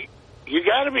would. You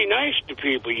got to be nice to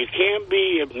people. You can't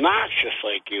be obnoxious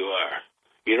like you are.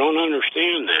 You don't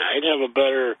understand that. I'd have a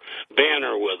better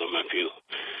banner with them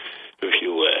if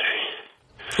you wish.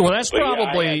 Well, that's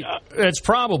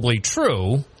probably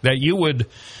true that you would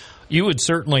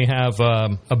certainly have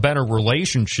a better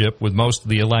relationship with most of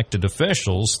the elected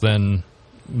officials than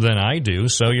I do.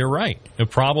 So you're right.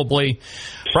 Probably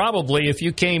if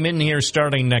you came in here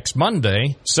starting next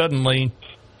Monday, suddenly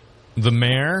the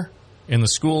mayor and the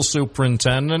school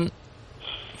superintendent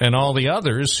and all the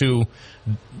others who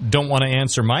don't want to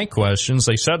answer my questions,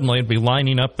 they suddenly would be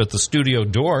lining up at the studio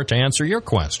door to answer your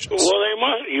questions. Well,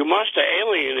 you must have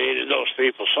alienated those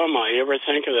people somehow. You ever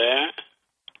think of that?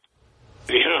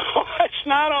 You know, it's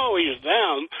not always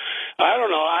them. I don't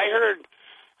know.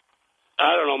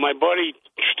 My buddy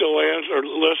still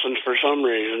listens for some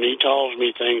reason. He tells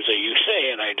me things that you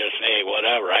say, and I just say,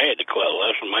 whatever. I had to quit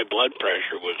listening. My blood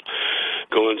pressure was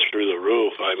going through the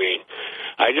roof. I mean,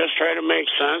 I just try to make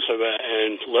sense of it,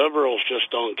 and liberals just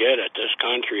don't get it. This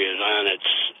country is on its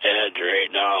edge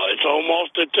right now. It's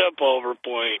almost a tip-over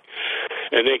point,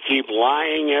 and they keep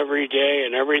lying every day,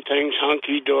 and everything's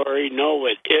hunky-dory. No,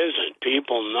 it isn't.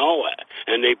 People know it,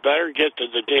 and they better get to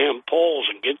the damn polls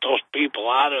and get those people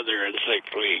out of there in 6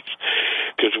 weeks,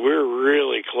 because we're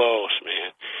really close,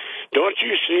 man. Don't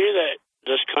you see that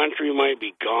this country might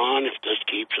be gone if this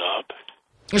keeps up?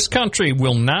 This country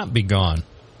will not be gone.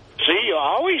 See, you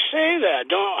always say that.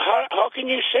 How can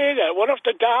you say that? What if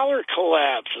the dollar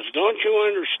collapses? Don't you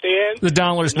understand? The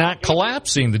dollar's not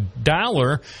collapsing. The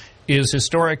dollar is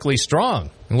historically strong.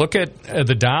 Look at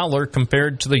the dollar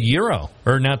compared to the euro,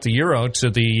 or not the euro, to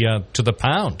the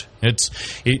pound.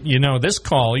 This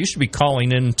call, you should be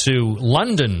calling into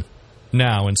London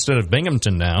now instead of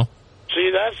Binghamton now.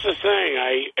 See, that's the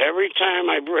thing. Every time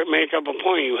I make up a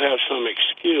point, you have some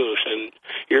excuse, and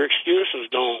your excuses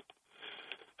don't.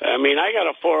 I mean, I got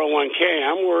a 401k.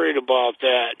 I'm worried about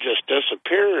that just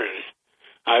disappearing.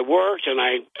 I worked and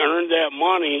I earned that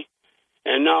money,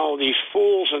 and now these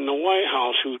fools in the White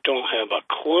House who don't have a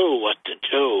clue what to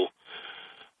do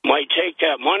might take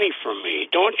that money from me.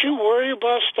 Don't you worry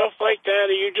about stuff like that?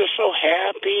 Are you just so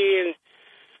happy? And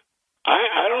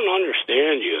I don't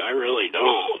understand you. I really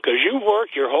don't. Because you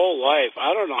worked your whole life.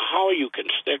 I don't know how you can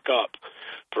stick up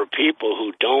for people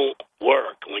who don't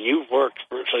work. When you've worked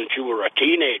since you were a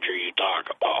teenager, you talk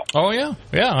about. Oh, yeah.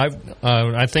 Yeah,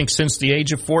 I think since the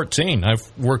age of 14, I've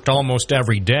worked almost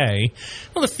every day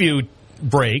with a few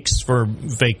breaks for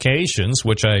vacations,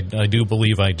 which I do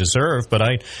believe I deserve, but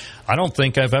I don't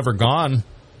think I've ever gone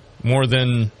more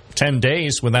than 10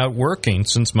 days without working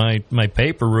since my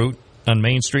paper route on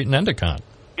Main Street in Endicott.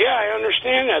 Yeah, I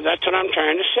understand that. That's what I'm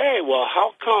trying to say. Well,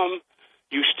 how come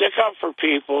you stick up for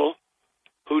people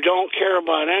who don't care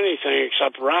about anything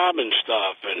except robbing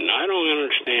stuff? And I don't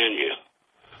understand you.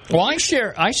 Well,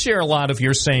 I share a lot of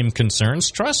your same concerns.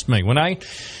 Trust me. When I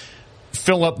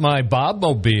fill up my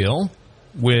Bobmobile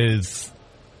with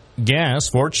gas,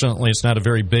 fortunately it's not a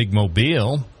very big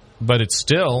mobile, but it's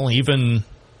still, even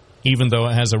though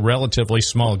it has a relatively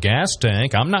small gas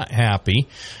tank, I'm not happy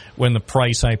when the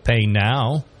price I pay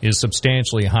now is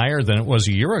substantially higher than it was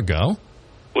a year ago.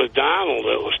 With Donald,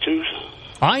 it was $2.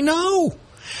 I know.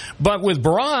 But with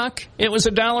Barack, it was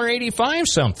 $1.85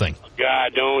 something.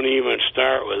 God, don't even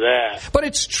start with that. But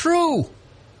it's true.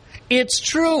 It's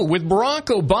true. With Barack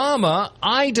Obama,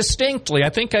 I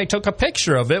think I took a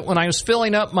picture of it when I was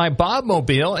filling up my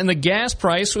Bobmobile, and the gas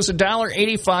price was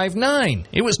 $1.85.9.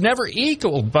 It was never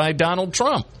equaled by Donald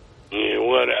Trump. Yeah,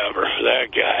 whatever.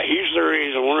 That guy, he's the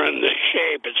reason we're in this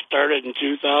shape. It started in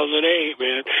 2008,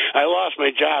 man. I lost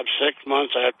my job 6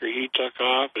 months after he took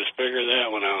office. Figure that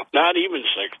one out. Not even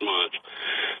 6 months.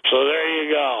 So there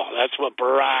you go. That's what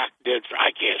Barack did.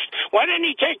 I guess. Why didn't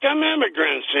he take them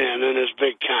immigrants in his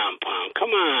big compound?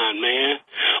 Come on, man.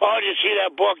 Oh, did you see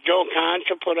that book Joe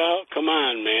Concha put out? Come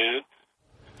on, man.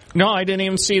 No, I didn't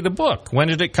even see the book. When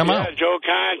did it come out? Yeah, Joe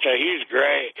Concha, he's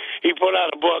great. He put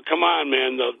out a book. Come on,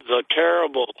 man, the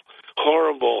terrible,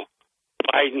 horrible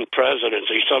Biden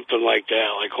presidency, something like that,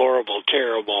 like horrible,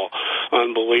 terrible,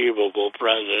 unbelievable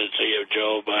presidency of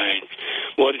Joe Biden.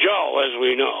 Well, Joe, as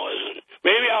we know, isn't.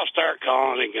 Maybe I'll start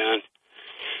calling again.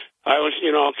 I was,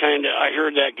 I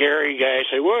heard that Gary guy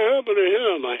say, what happened to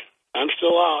him? I'm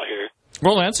still out here.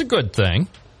 Well, that's a good thing.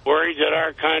 Worried that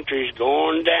our country's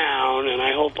going down, and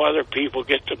I hope other people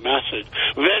get the message.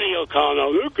 Vinny will call now,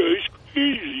 that guy's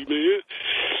crazy, man.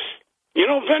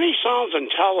 Vinny sounds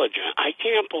intelligent. I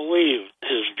can't believe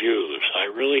his views. I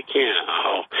really can't.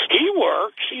 Oh, he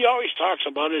works. He always talks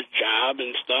about his job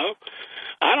and stuff.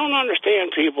 I don't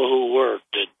understand people who work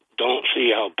that don't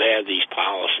see how bad these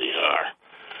policies are.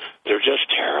 They're just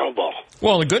terrible.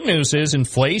 Well, the good news is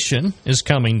inflation is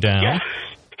coming down. Yeah.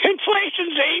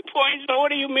 Inflation's 8 points. So what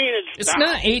do you mean it's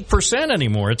not 8%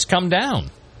 anymore. It's come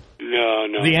down.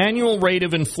 No. The annual rate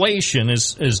of inflation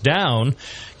is down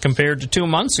compared to 2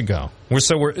 months ago.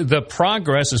 The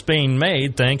progress is being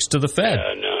made thanks to the Fed.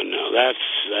 No. That's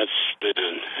been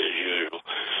as usual.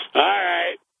 All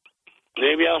right.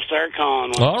 Maybe I'll start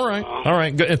calling. All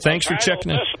right. Good. Thanks for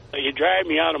checking in. You drive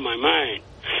me out of my mind.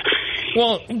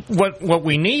 Well, what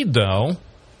we need, though,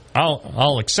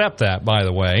 I'll accept that, by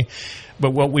the way,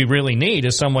 but what we really need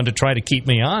is someone to try to keep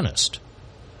me honest.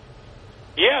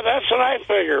 Yeah, that's what I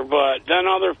figure, but then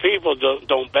other people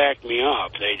don't back me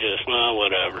up. They just,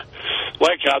 whatever.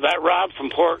 Like that Rob from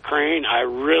Port Crane, I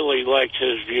really liked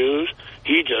his views.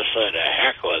 He just said a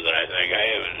heck with it, I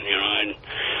think.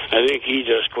 I think he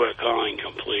just quit calling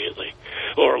completely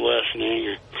or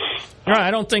listening.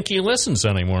 I don't think he listens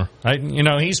anymore.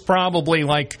 He's probably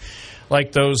like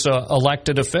those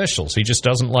elected officials. He just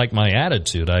doesn't like my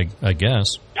attitude, I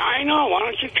guess. I know. Why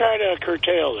don't you try to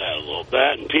curtail that a little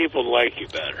bit, and people like you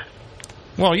better.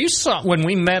 Well, you saw when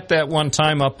we met that one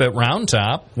time up at Round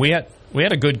Top, we had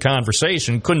a good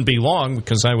conversation. Couldn't be long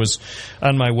because I was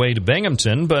on my way to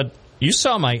Binghamton, but you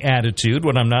saw my attitude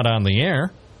when I'm not on the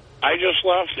air. I just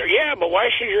left there. Yeah, but why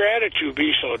should your attitude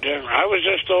be so different? I was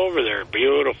just over there.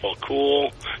 Beautiful,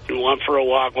 cool. Went for a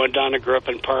walk, went down to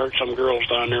Griffin Park. Some girls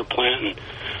down there planting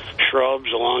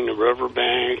shrubs along the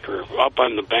riverbank or up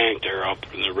on the bank there, up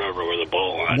in the river where the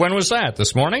boat line. When was that?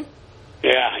 This morning?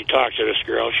 Yeah, I talked to this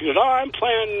girl. She goes, "Oh, I'm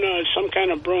planning some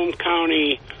kind of Broome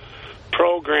County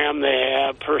program they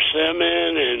have,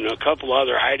 persimmon and a couple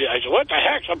other ideas." I said, "What the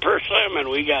heck's a persimmon?"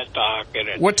 We got talking.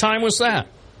 And, What time was that?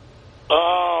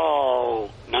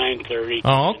 9:30.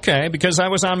 Oh, okay, because I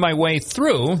was on my way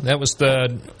through. That was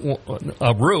the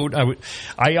route.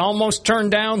 I almost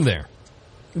turned down there.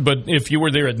 But if you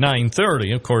were there at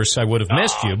 9:30, of course, I would have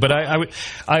missed you. But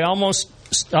I almost,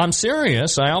 I'm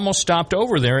serious, I almost stopped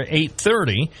over there at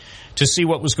 8:30 to see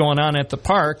what was going on at the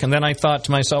park. And then I thought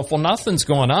to myself, well, nothing's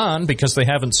going on because they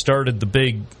haven't started the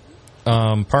big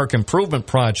park improvement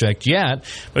project yet.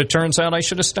 But it turns out I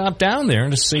should have stopped down there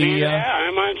to see. Yeah,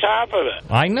 I'm on top of it.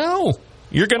 I know.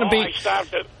 You're going to be... I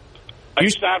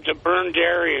stopped at Burn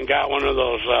Dairy and got one of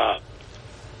those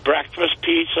breakfast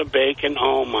pizza bacon.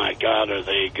 Oh, my God, are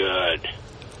they good.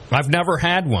 I've never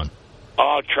had one.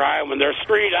 Oh, try them. And they're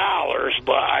 $3,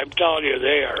 but I'm telling you,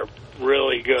 they are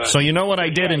really good. So you know what I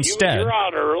did instead? You're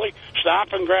out early.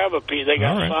 Stop and grab a piece. They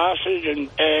got All right. sausage and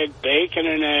egg, bacon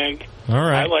and egg. All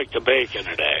right. I like the bacon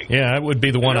and egg. Yeah, that would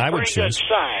be the one They're I would pretty choose. good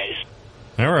size.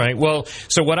 All right. Well,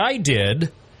 so what I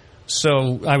did,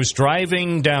 so I was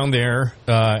driving down there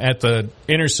at the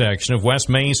intersection of West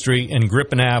Main Street and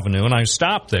Griffin Avenue, and I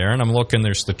stopped there, and I'm looking,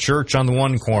 there's the church on the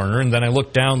one corner, and then I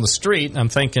look down the street, and I'm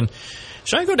thinking,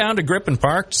 should I go down to Griffin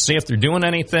Park to see if they're doing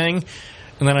anything?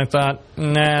 And then I thought,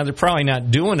 nah, they're probably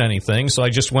not doing anything, so I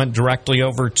just went directly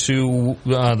over to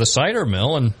the cider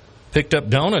mill and picked up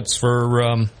donuts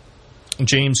for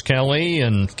James Kelly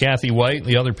and Kathy White and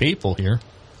the other people here.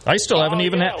 I still haven't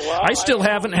even had. I still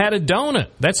haven't had a donut.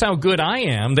 That's how good I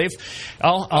am.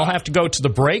 I'll have to go to the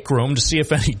break room to see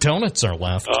if any donuts are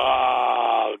left.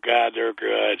 Oh, God, they're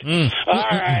good. All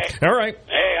right. All right.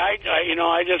 Hey,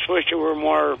 I just wish you were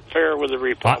more fair with the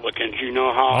Republicans. You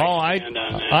know how I stand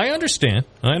on that. I understand.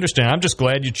 I'm just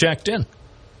glad you checked in.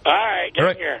 All right.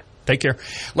 Take care. Take care.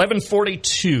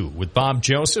 11:42 with Bob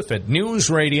Joseph at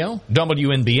News Radio,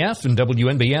 WNBF, and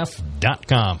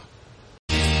WNBF.com.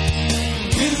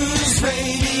 News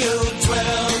Radio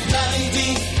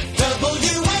 1290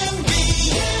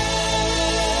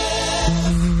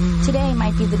 WNBF. Today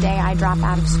might be the day I drop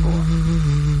out of school.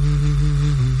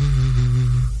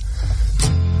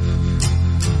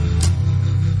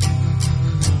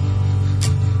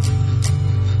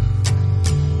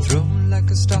 Thrown like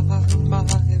a star in my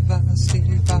vast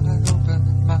sleep, I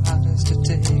opened my eyes to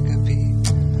take a peep,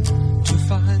 to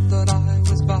find that I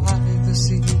was by the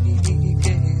sea,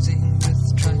 gazing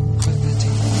with tranquility.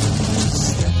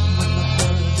 Just then when the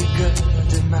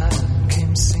hurdy-gurdy man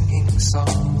came singing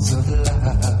songs of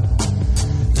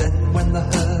love. Then when the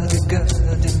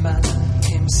hurdy-gurdy man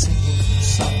came singing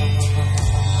songs of love.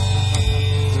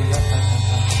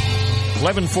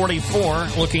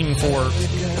 11:44, looking for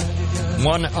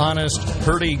one honest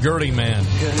hurdy-gurdy man.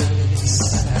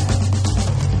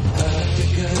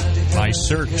 My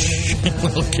search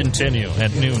will continue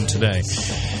at noon today.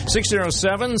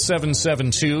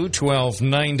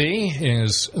 607-772-1290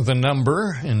 is the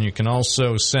number, and you can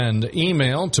also send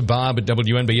email to bob at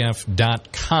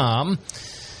WNBF.com.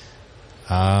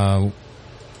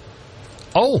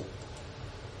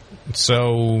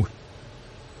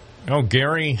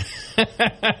 Gary.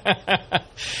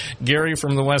 Gary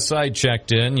from the West Side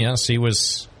checked in. Yes, he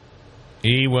was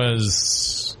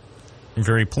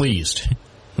very pleased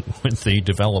with the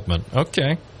development.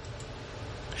 Okay.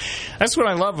 That's what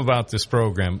I love about this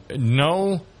program.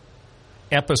 No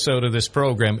episode of this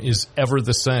program is ever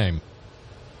the same.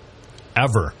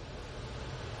 Ever.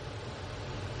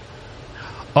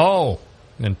 Oh,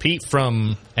 and Pete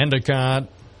from Endicott,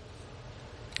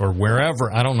 or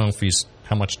wherever, I don't know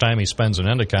how much time he spends in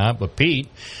Endicott, but Pete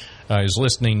is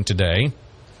listening today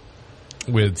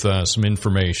with some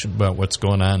information about what's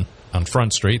going on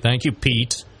Front Street. Thank you,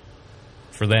 Pete,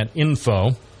 for that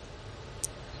info.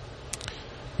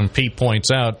 And Pete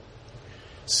points out,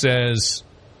 says,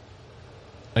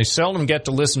 I seldom get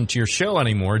to listen to your show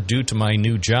anymore due to my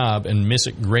new job and miss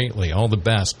it greatly. All the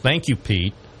best. Thank you,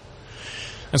 Pete.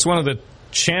 That's one of the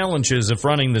challenges of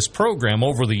running this program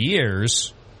over the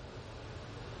years.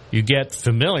 You get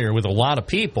familiar with a lot of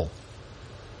people.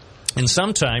 And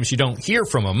sometimes you don't hear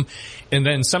from them. And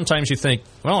then sometimes you think,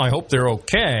 well, I hope they're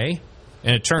okay.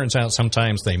 And it turns out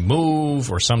sometimes they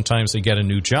move or sometimes they get a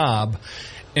new job.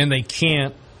 And they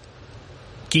can't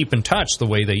keep in touch the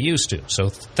way they used to. So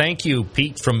thank you,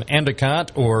 Pete from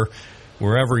Endicott, or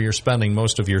wherever you're spending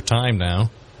most of your time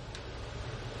now.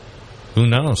 Who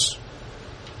knows?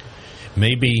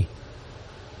 Maybe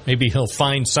he'll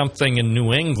find something in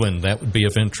New England that would be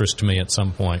of interest to me at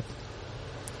some point.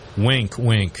 Wink,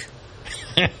 wink.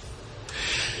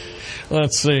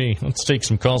 Let's see. Let's take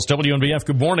some calls. WNBF,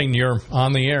 good morning. You're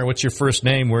on the air. What's your first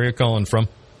name? Where are you calling from?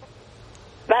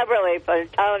 Beverly from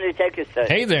town of Dickinson.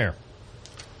 Hey there.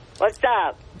 What's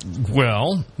up?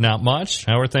 Well, not much.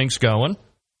 How are things going?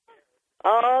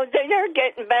 Oh, they're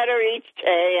getting better each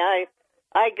day.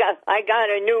 I got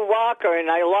a new walker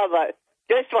and I love it.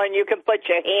 This one you can put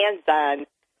your hands on,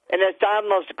 and it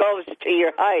almost goes to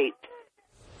your height.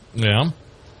 Yeah.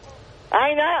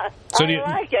 I know. So I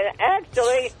like it.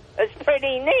 Actually, it's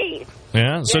pretty neat.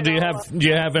 Yeah. So do you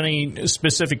have any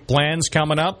specific plans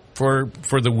coming up for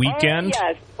the weekend? Oh,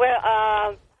 yes.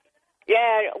 Well,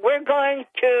 yeah, we're going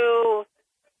to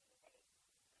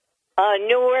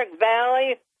Newark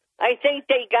Valley. I think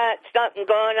they got something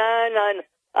going on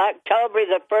October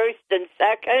the 1st and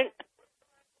 2nd.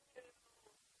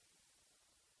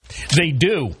 They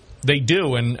do. They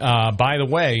do. And by the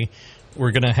way,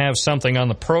 we're going to have something on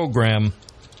the program,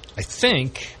 I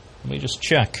think. Let me just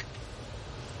check.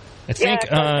 I think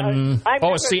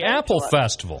it's the Apple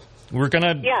Festival. We're going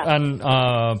to,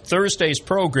 on Thursday's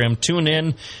program, tune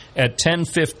in at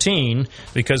 10:15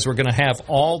 because we're going to have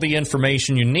all the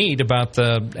information you need about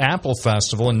the Apple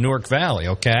Festival in Newark Valley,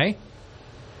 okay?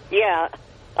 Yeah.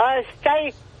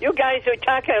 Say, you guys were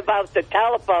talking about the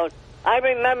telephone. I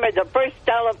remember the first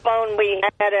telephone we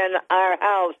had in our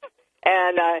house,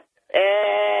 and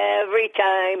every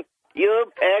time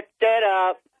you picked it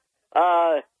up,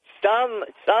 some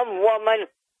woman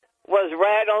was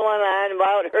rattling on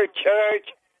about her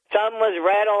church. Some was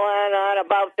rattling on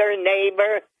about their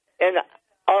neighbor. And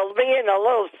being a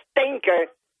little stinker,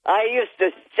 I used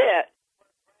to sit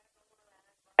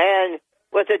and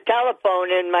with a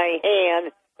telephone in my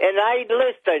hand, and I'd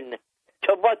listen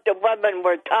to what the women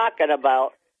were talking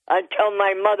about until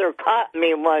my mother caught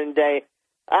me one day.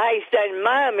 I said,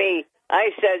 Mommy,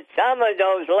 some of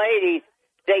those ladies,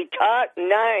 they talk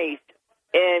nice,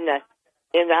 and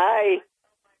I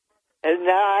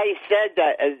said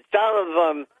that, and some of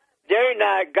them, they're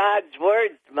not God's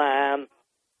words, Mom.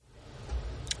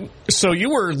 So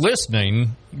you were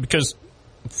listening, because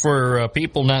for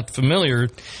people not familiar,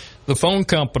 the phone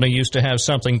company used to have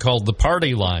something called the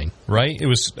party line, right? It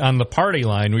was on the party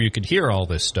line where you could hear all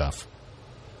this stuff.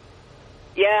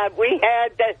 Yeah, we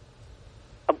had them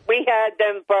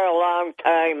for a long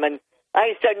time, and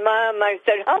I said, Mom,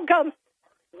 how come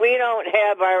we don't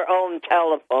have our own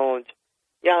telephones?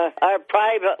 Our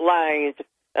private lines.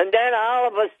 And then all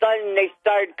of a sudden they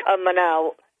start coming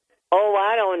out. Oh,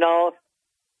 I don't know.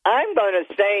 I'm going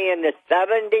to say in the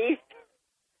 70s,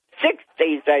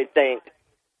 60s, I think.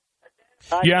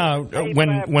 Yeah,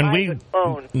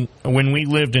 when we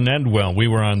lived in Edwell, we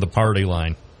were on the party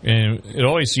line. And it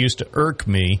always used to irk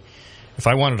me if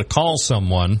I wanted to call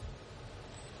someone,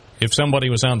 if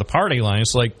somebody was on the party line,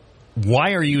 it's like,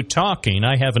 why are you talking?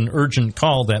 I have an urgent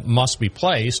call that must be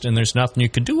placed, and there's nothing you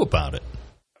can do about it.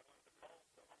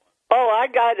 Oh,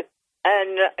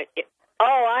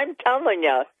 I'm telling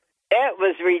you, it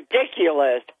was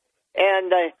ridiculous.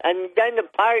 And then the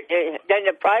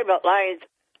private lines,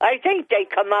 I think they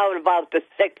come out about the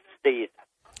 60s.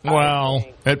 Well,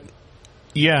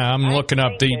 I'm looking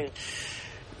up the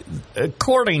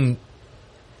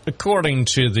according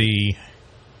to the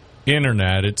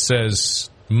internet, it says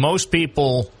most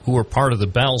people who are part of the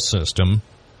Bell system,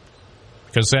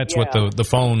 because that's what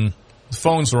the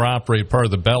phones were operated part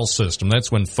of the Bell system.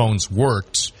 That's when phones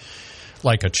worked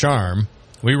like a charm.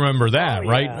 We remember that,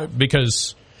 right? Yeah.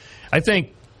 Because I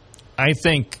think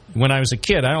when I was a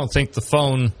kid, I don't think the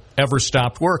phone ever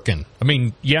stopped working. I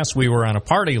mean, yes, we were on a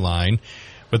party line,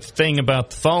 but the thing about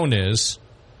the phone is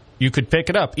you could pick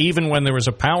it up. Even when there was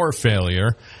a power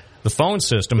failure, the phone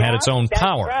system had its own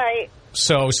power. Right.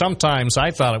 So sometimes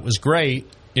I thought it was great,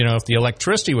 if the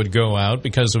electricity would go out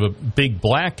because of a big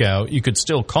blackout, you could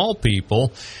still call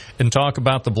people and talk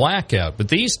about the blackout. But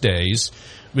these days,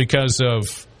 because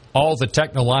of all the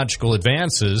technological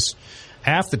advances,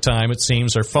 half the time it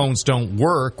seems our phones don't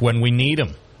work when we need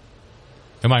them.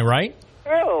 Am I right?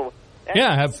 True.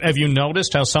 Yeah. Have you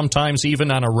noticed how sometimes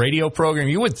even on a radio program,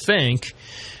 you would think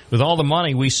with all the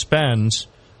money we spend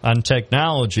on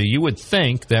technology, you would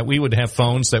think that we would have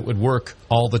phones that would work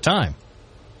all the time.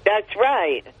 That's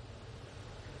right.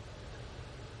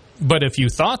 But if you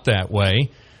thought that way,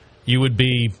 you would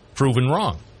be proven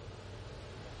wrong.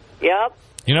 Yep.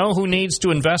 You know who needs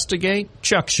to investigate?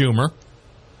 Chuck Schumer.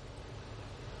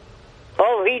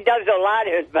 Oh, he does a lot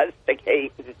of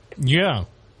investigating. Yeah,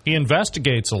 he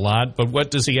investigates a lot, but what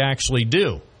does he actually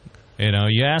do?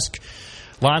 You ask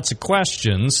lots of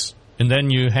questions, and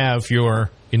then you have your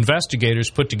investigators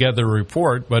put together a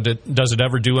report, but does it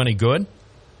ever do any good?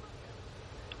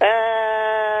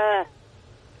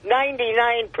 90%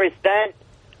 99%,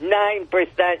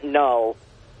 9% no.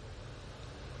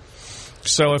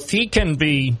 So if he can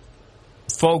be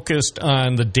focused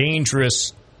on the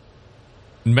dangerous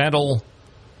metal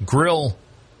grill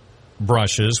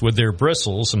brushes with their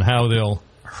bristles and how they'll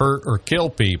hurt or kill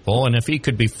people, and if he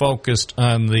could be focused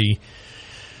on the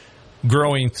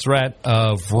growing threat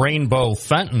of rainbow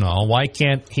fentanyl, why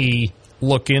can't he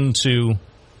look into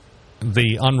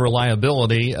the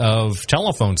unreliability of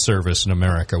telephone service in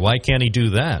America? Why can't he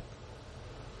do that?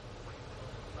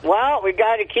 Well, we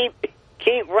got to keep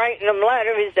writing them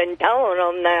letters and telling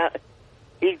them that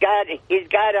he's got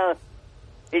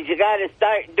to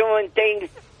start doing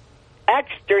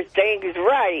extra things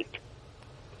right.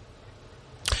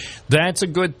 That's a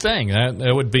good thing.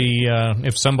 That would be,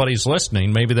 if somebody's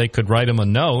listening, maybe they could write him a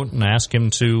note and ask him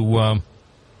to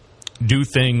do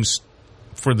things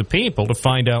for the people to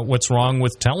find out what's wrong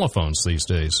with telephones these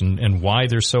days and why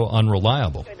they're so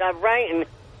unreliable. I'm writing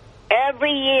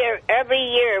every year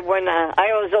when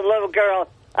I was a little girl,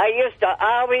 I used to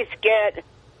always get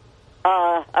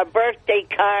a birthday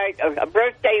card, a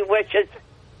birthday wishes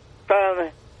from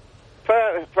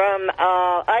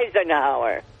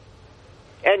Eisenhower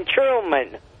and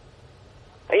Truman.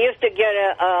 I used to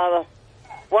get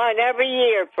one every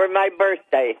year for my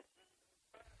birthday.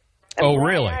 Oh,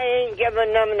 really? I ain't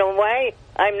giving them away.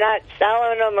 I'm not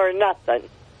selling them or nothing.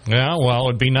 Yeah, well,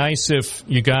 it'd be nice if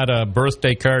you got a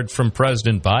birthday card from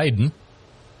President Biden.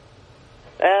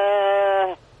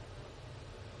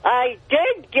 I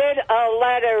did get a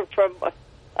letter from...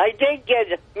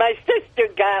 my sister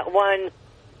got one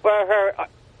for her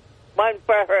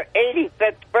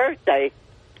 85th birthday.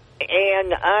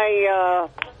 And I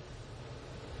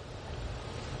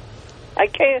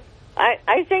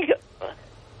think...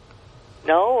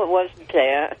 No, it wasn't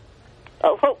that.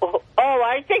 Oh,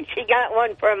 I think she got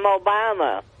one from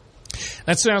Obama.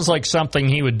 That sounds like something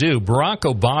he would do. Barack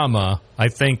Obama, I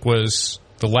think, was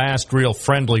the last real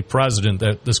friendly president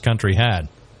that this country had.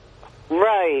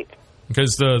 Right.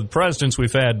 Because the presidents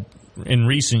we've had in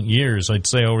recent years, I'd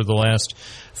say over the last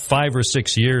 5 or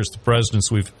 6 years, the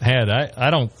presidents we've had, I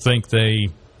don't think they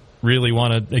really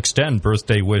want to extend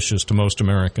birthday wishes to most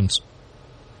Americans.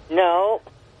 No.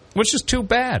 Which is too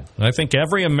bad. I think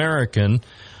every American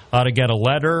ought to get a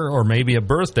letter or maybe a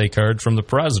birthday card from the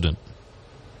president.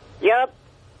 Yep.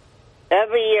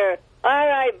 Every year. All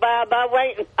right, Bob.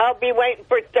 I'll be waiting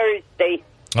for Thursday.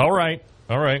 All right.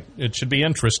 It should be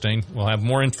interesting. We'll have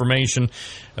more information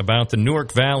about the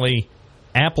Newark Valley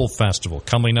Apple Festival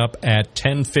coming up at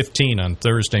 10:15 on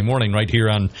Thursday morning right here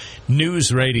on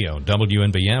News Radio,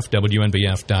 WNBF,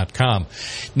 WNBF.com.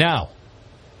 Now,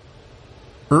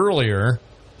 earlier,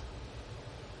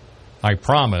 I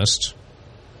promised,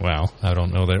 well, I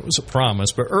don't know that it was a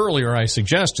promise, but earlier I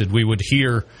suggested we would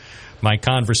hear my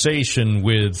conversation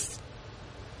with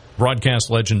broadcast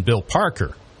legend Bill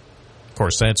Parker. Of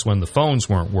course, that's when the phones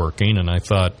weren't working, and I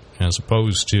thought, as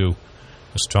opposed to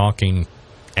just talking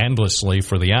endlessly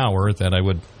for the hour, that I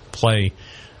would play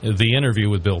the interview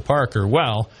with Bill Parker.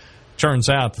 Well, turns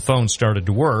out the phone started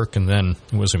to work, and then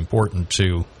it was important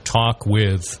to talk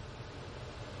with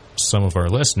some of our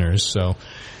listeners, so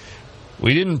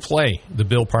we didn't play the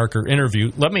Bill Parker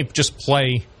interview. Let me just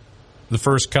play the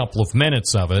first couple of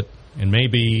minutes of it, and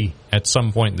maybe at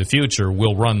some point in the future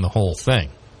we'll run the whole thing.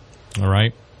 All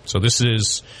right? So this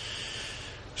is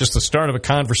just the start of a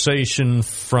conversation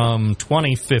from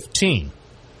 2015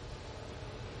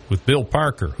 with Bill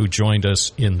Parker, who joined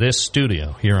us in this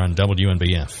studio here on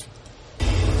WNBF.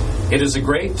 It is a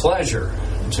great pleasure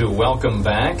to welcome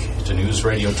back to News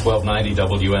Radio 1290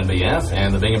 WNBF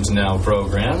and the Binghamton Now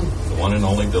program, the one and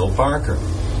only Bill Parker.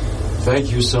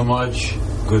 Thank you so much.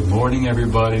 Good morning,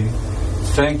 everybody.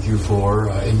 Thank you for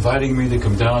inviting me to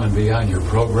come down and be on your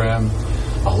program.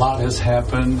 A lot has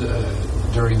happened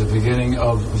during the beginning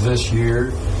of this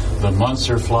year. The months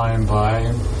are flying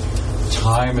by.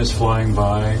 Time is flying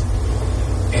by.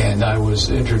 And I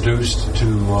was introduced to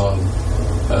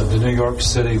the New York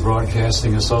City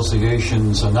Broadcasting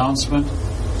Association's announcement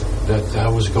that I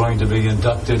was going to be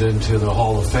inducted into the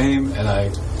Hall of Fame, and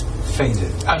I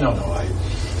fainted.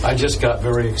 I just got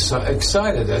very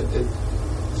excited.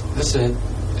 This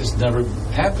has never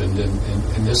happened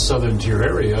in this southern tier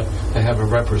area to have a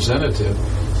representative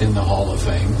in the Hall of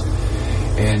Fame.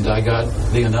 And I got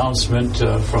the announcement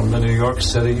from the New York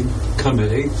City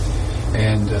Committee,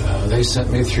 and they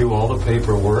sent me through all the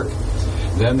paperwork.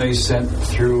 Then they sent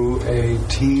through a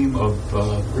team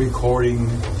of recording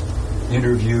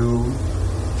interview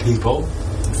people.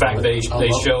 In fact, they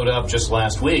showed up just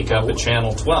last week up at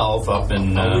Channel 12 up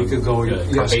in a week ago,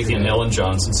 Carpathian Hill in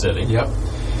Johnson City. Yep.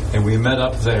 And we met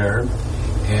up there,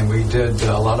 and we did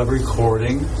a lot of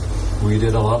recording. We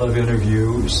did a lot of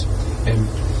interviews and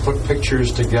put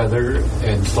pictures together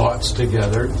and thoughts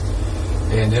together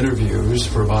and interviews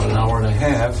for about an hour and a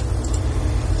half.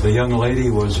 The young lady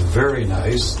was very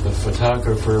nice. The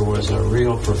photographer was a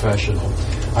real professional.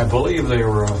 I believe they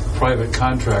were a private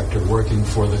contractor working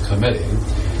for the committee,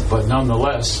 but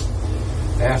nonetheless,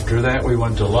 after that we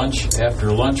went to lunch.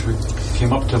 After lunch we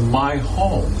came up to my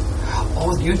home.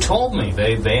 Oh, you told me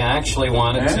they actually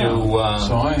wanted to.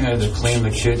 So I had to clean the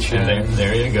kitchen.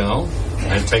 There you go.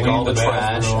 And take all the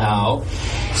trash out.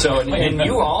 So, and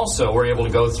you also were able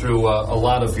to go through a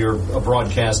lot of your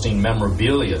broadcasting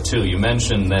memorabilia too. You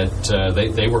mentioned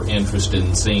that they were interested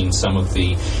in seeing some of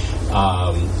the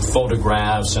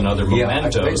photographs and other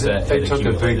mementos that they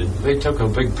took a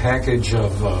big package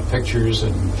of pictures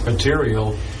and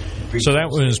material. So that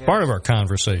was part of our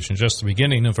conversation, just the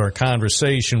beginning of our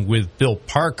conversation with Bill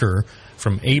Parker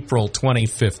from April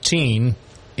 2015.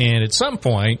 And at some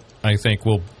point, I think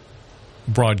we'll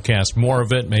broadcast more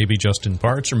of it, maybe just in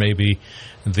parts or maybe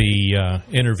the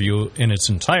interview in its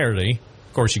entirety.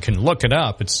 Of course, you can look it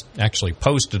up. It's actually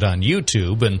posted on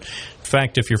YouTube. And in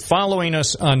fact, if you're following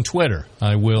us on Twitter,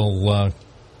 I will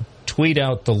tweet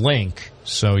out the link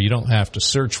so you don't have to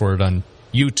search for it on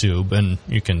YouTube, and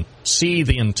you can see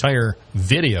the entire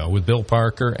video with Bill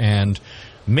Parker and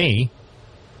me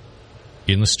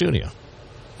in the studio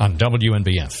on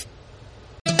WNBF.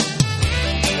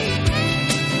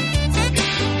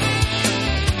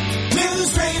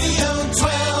 News Radio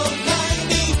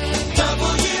 1290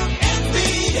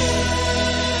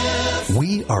 WNBF.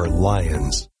 We are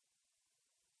Lions.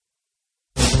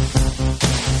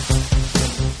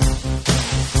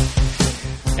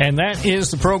 And that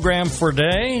is the program for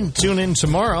today. Tune in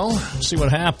tomorrow, see what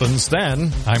happens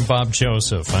then. I'm Bob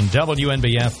Joseph on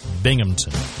WNBF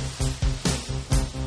Binghamton.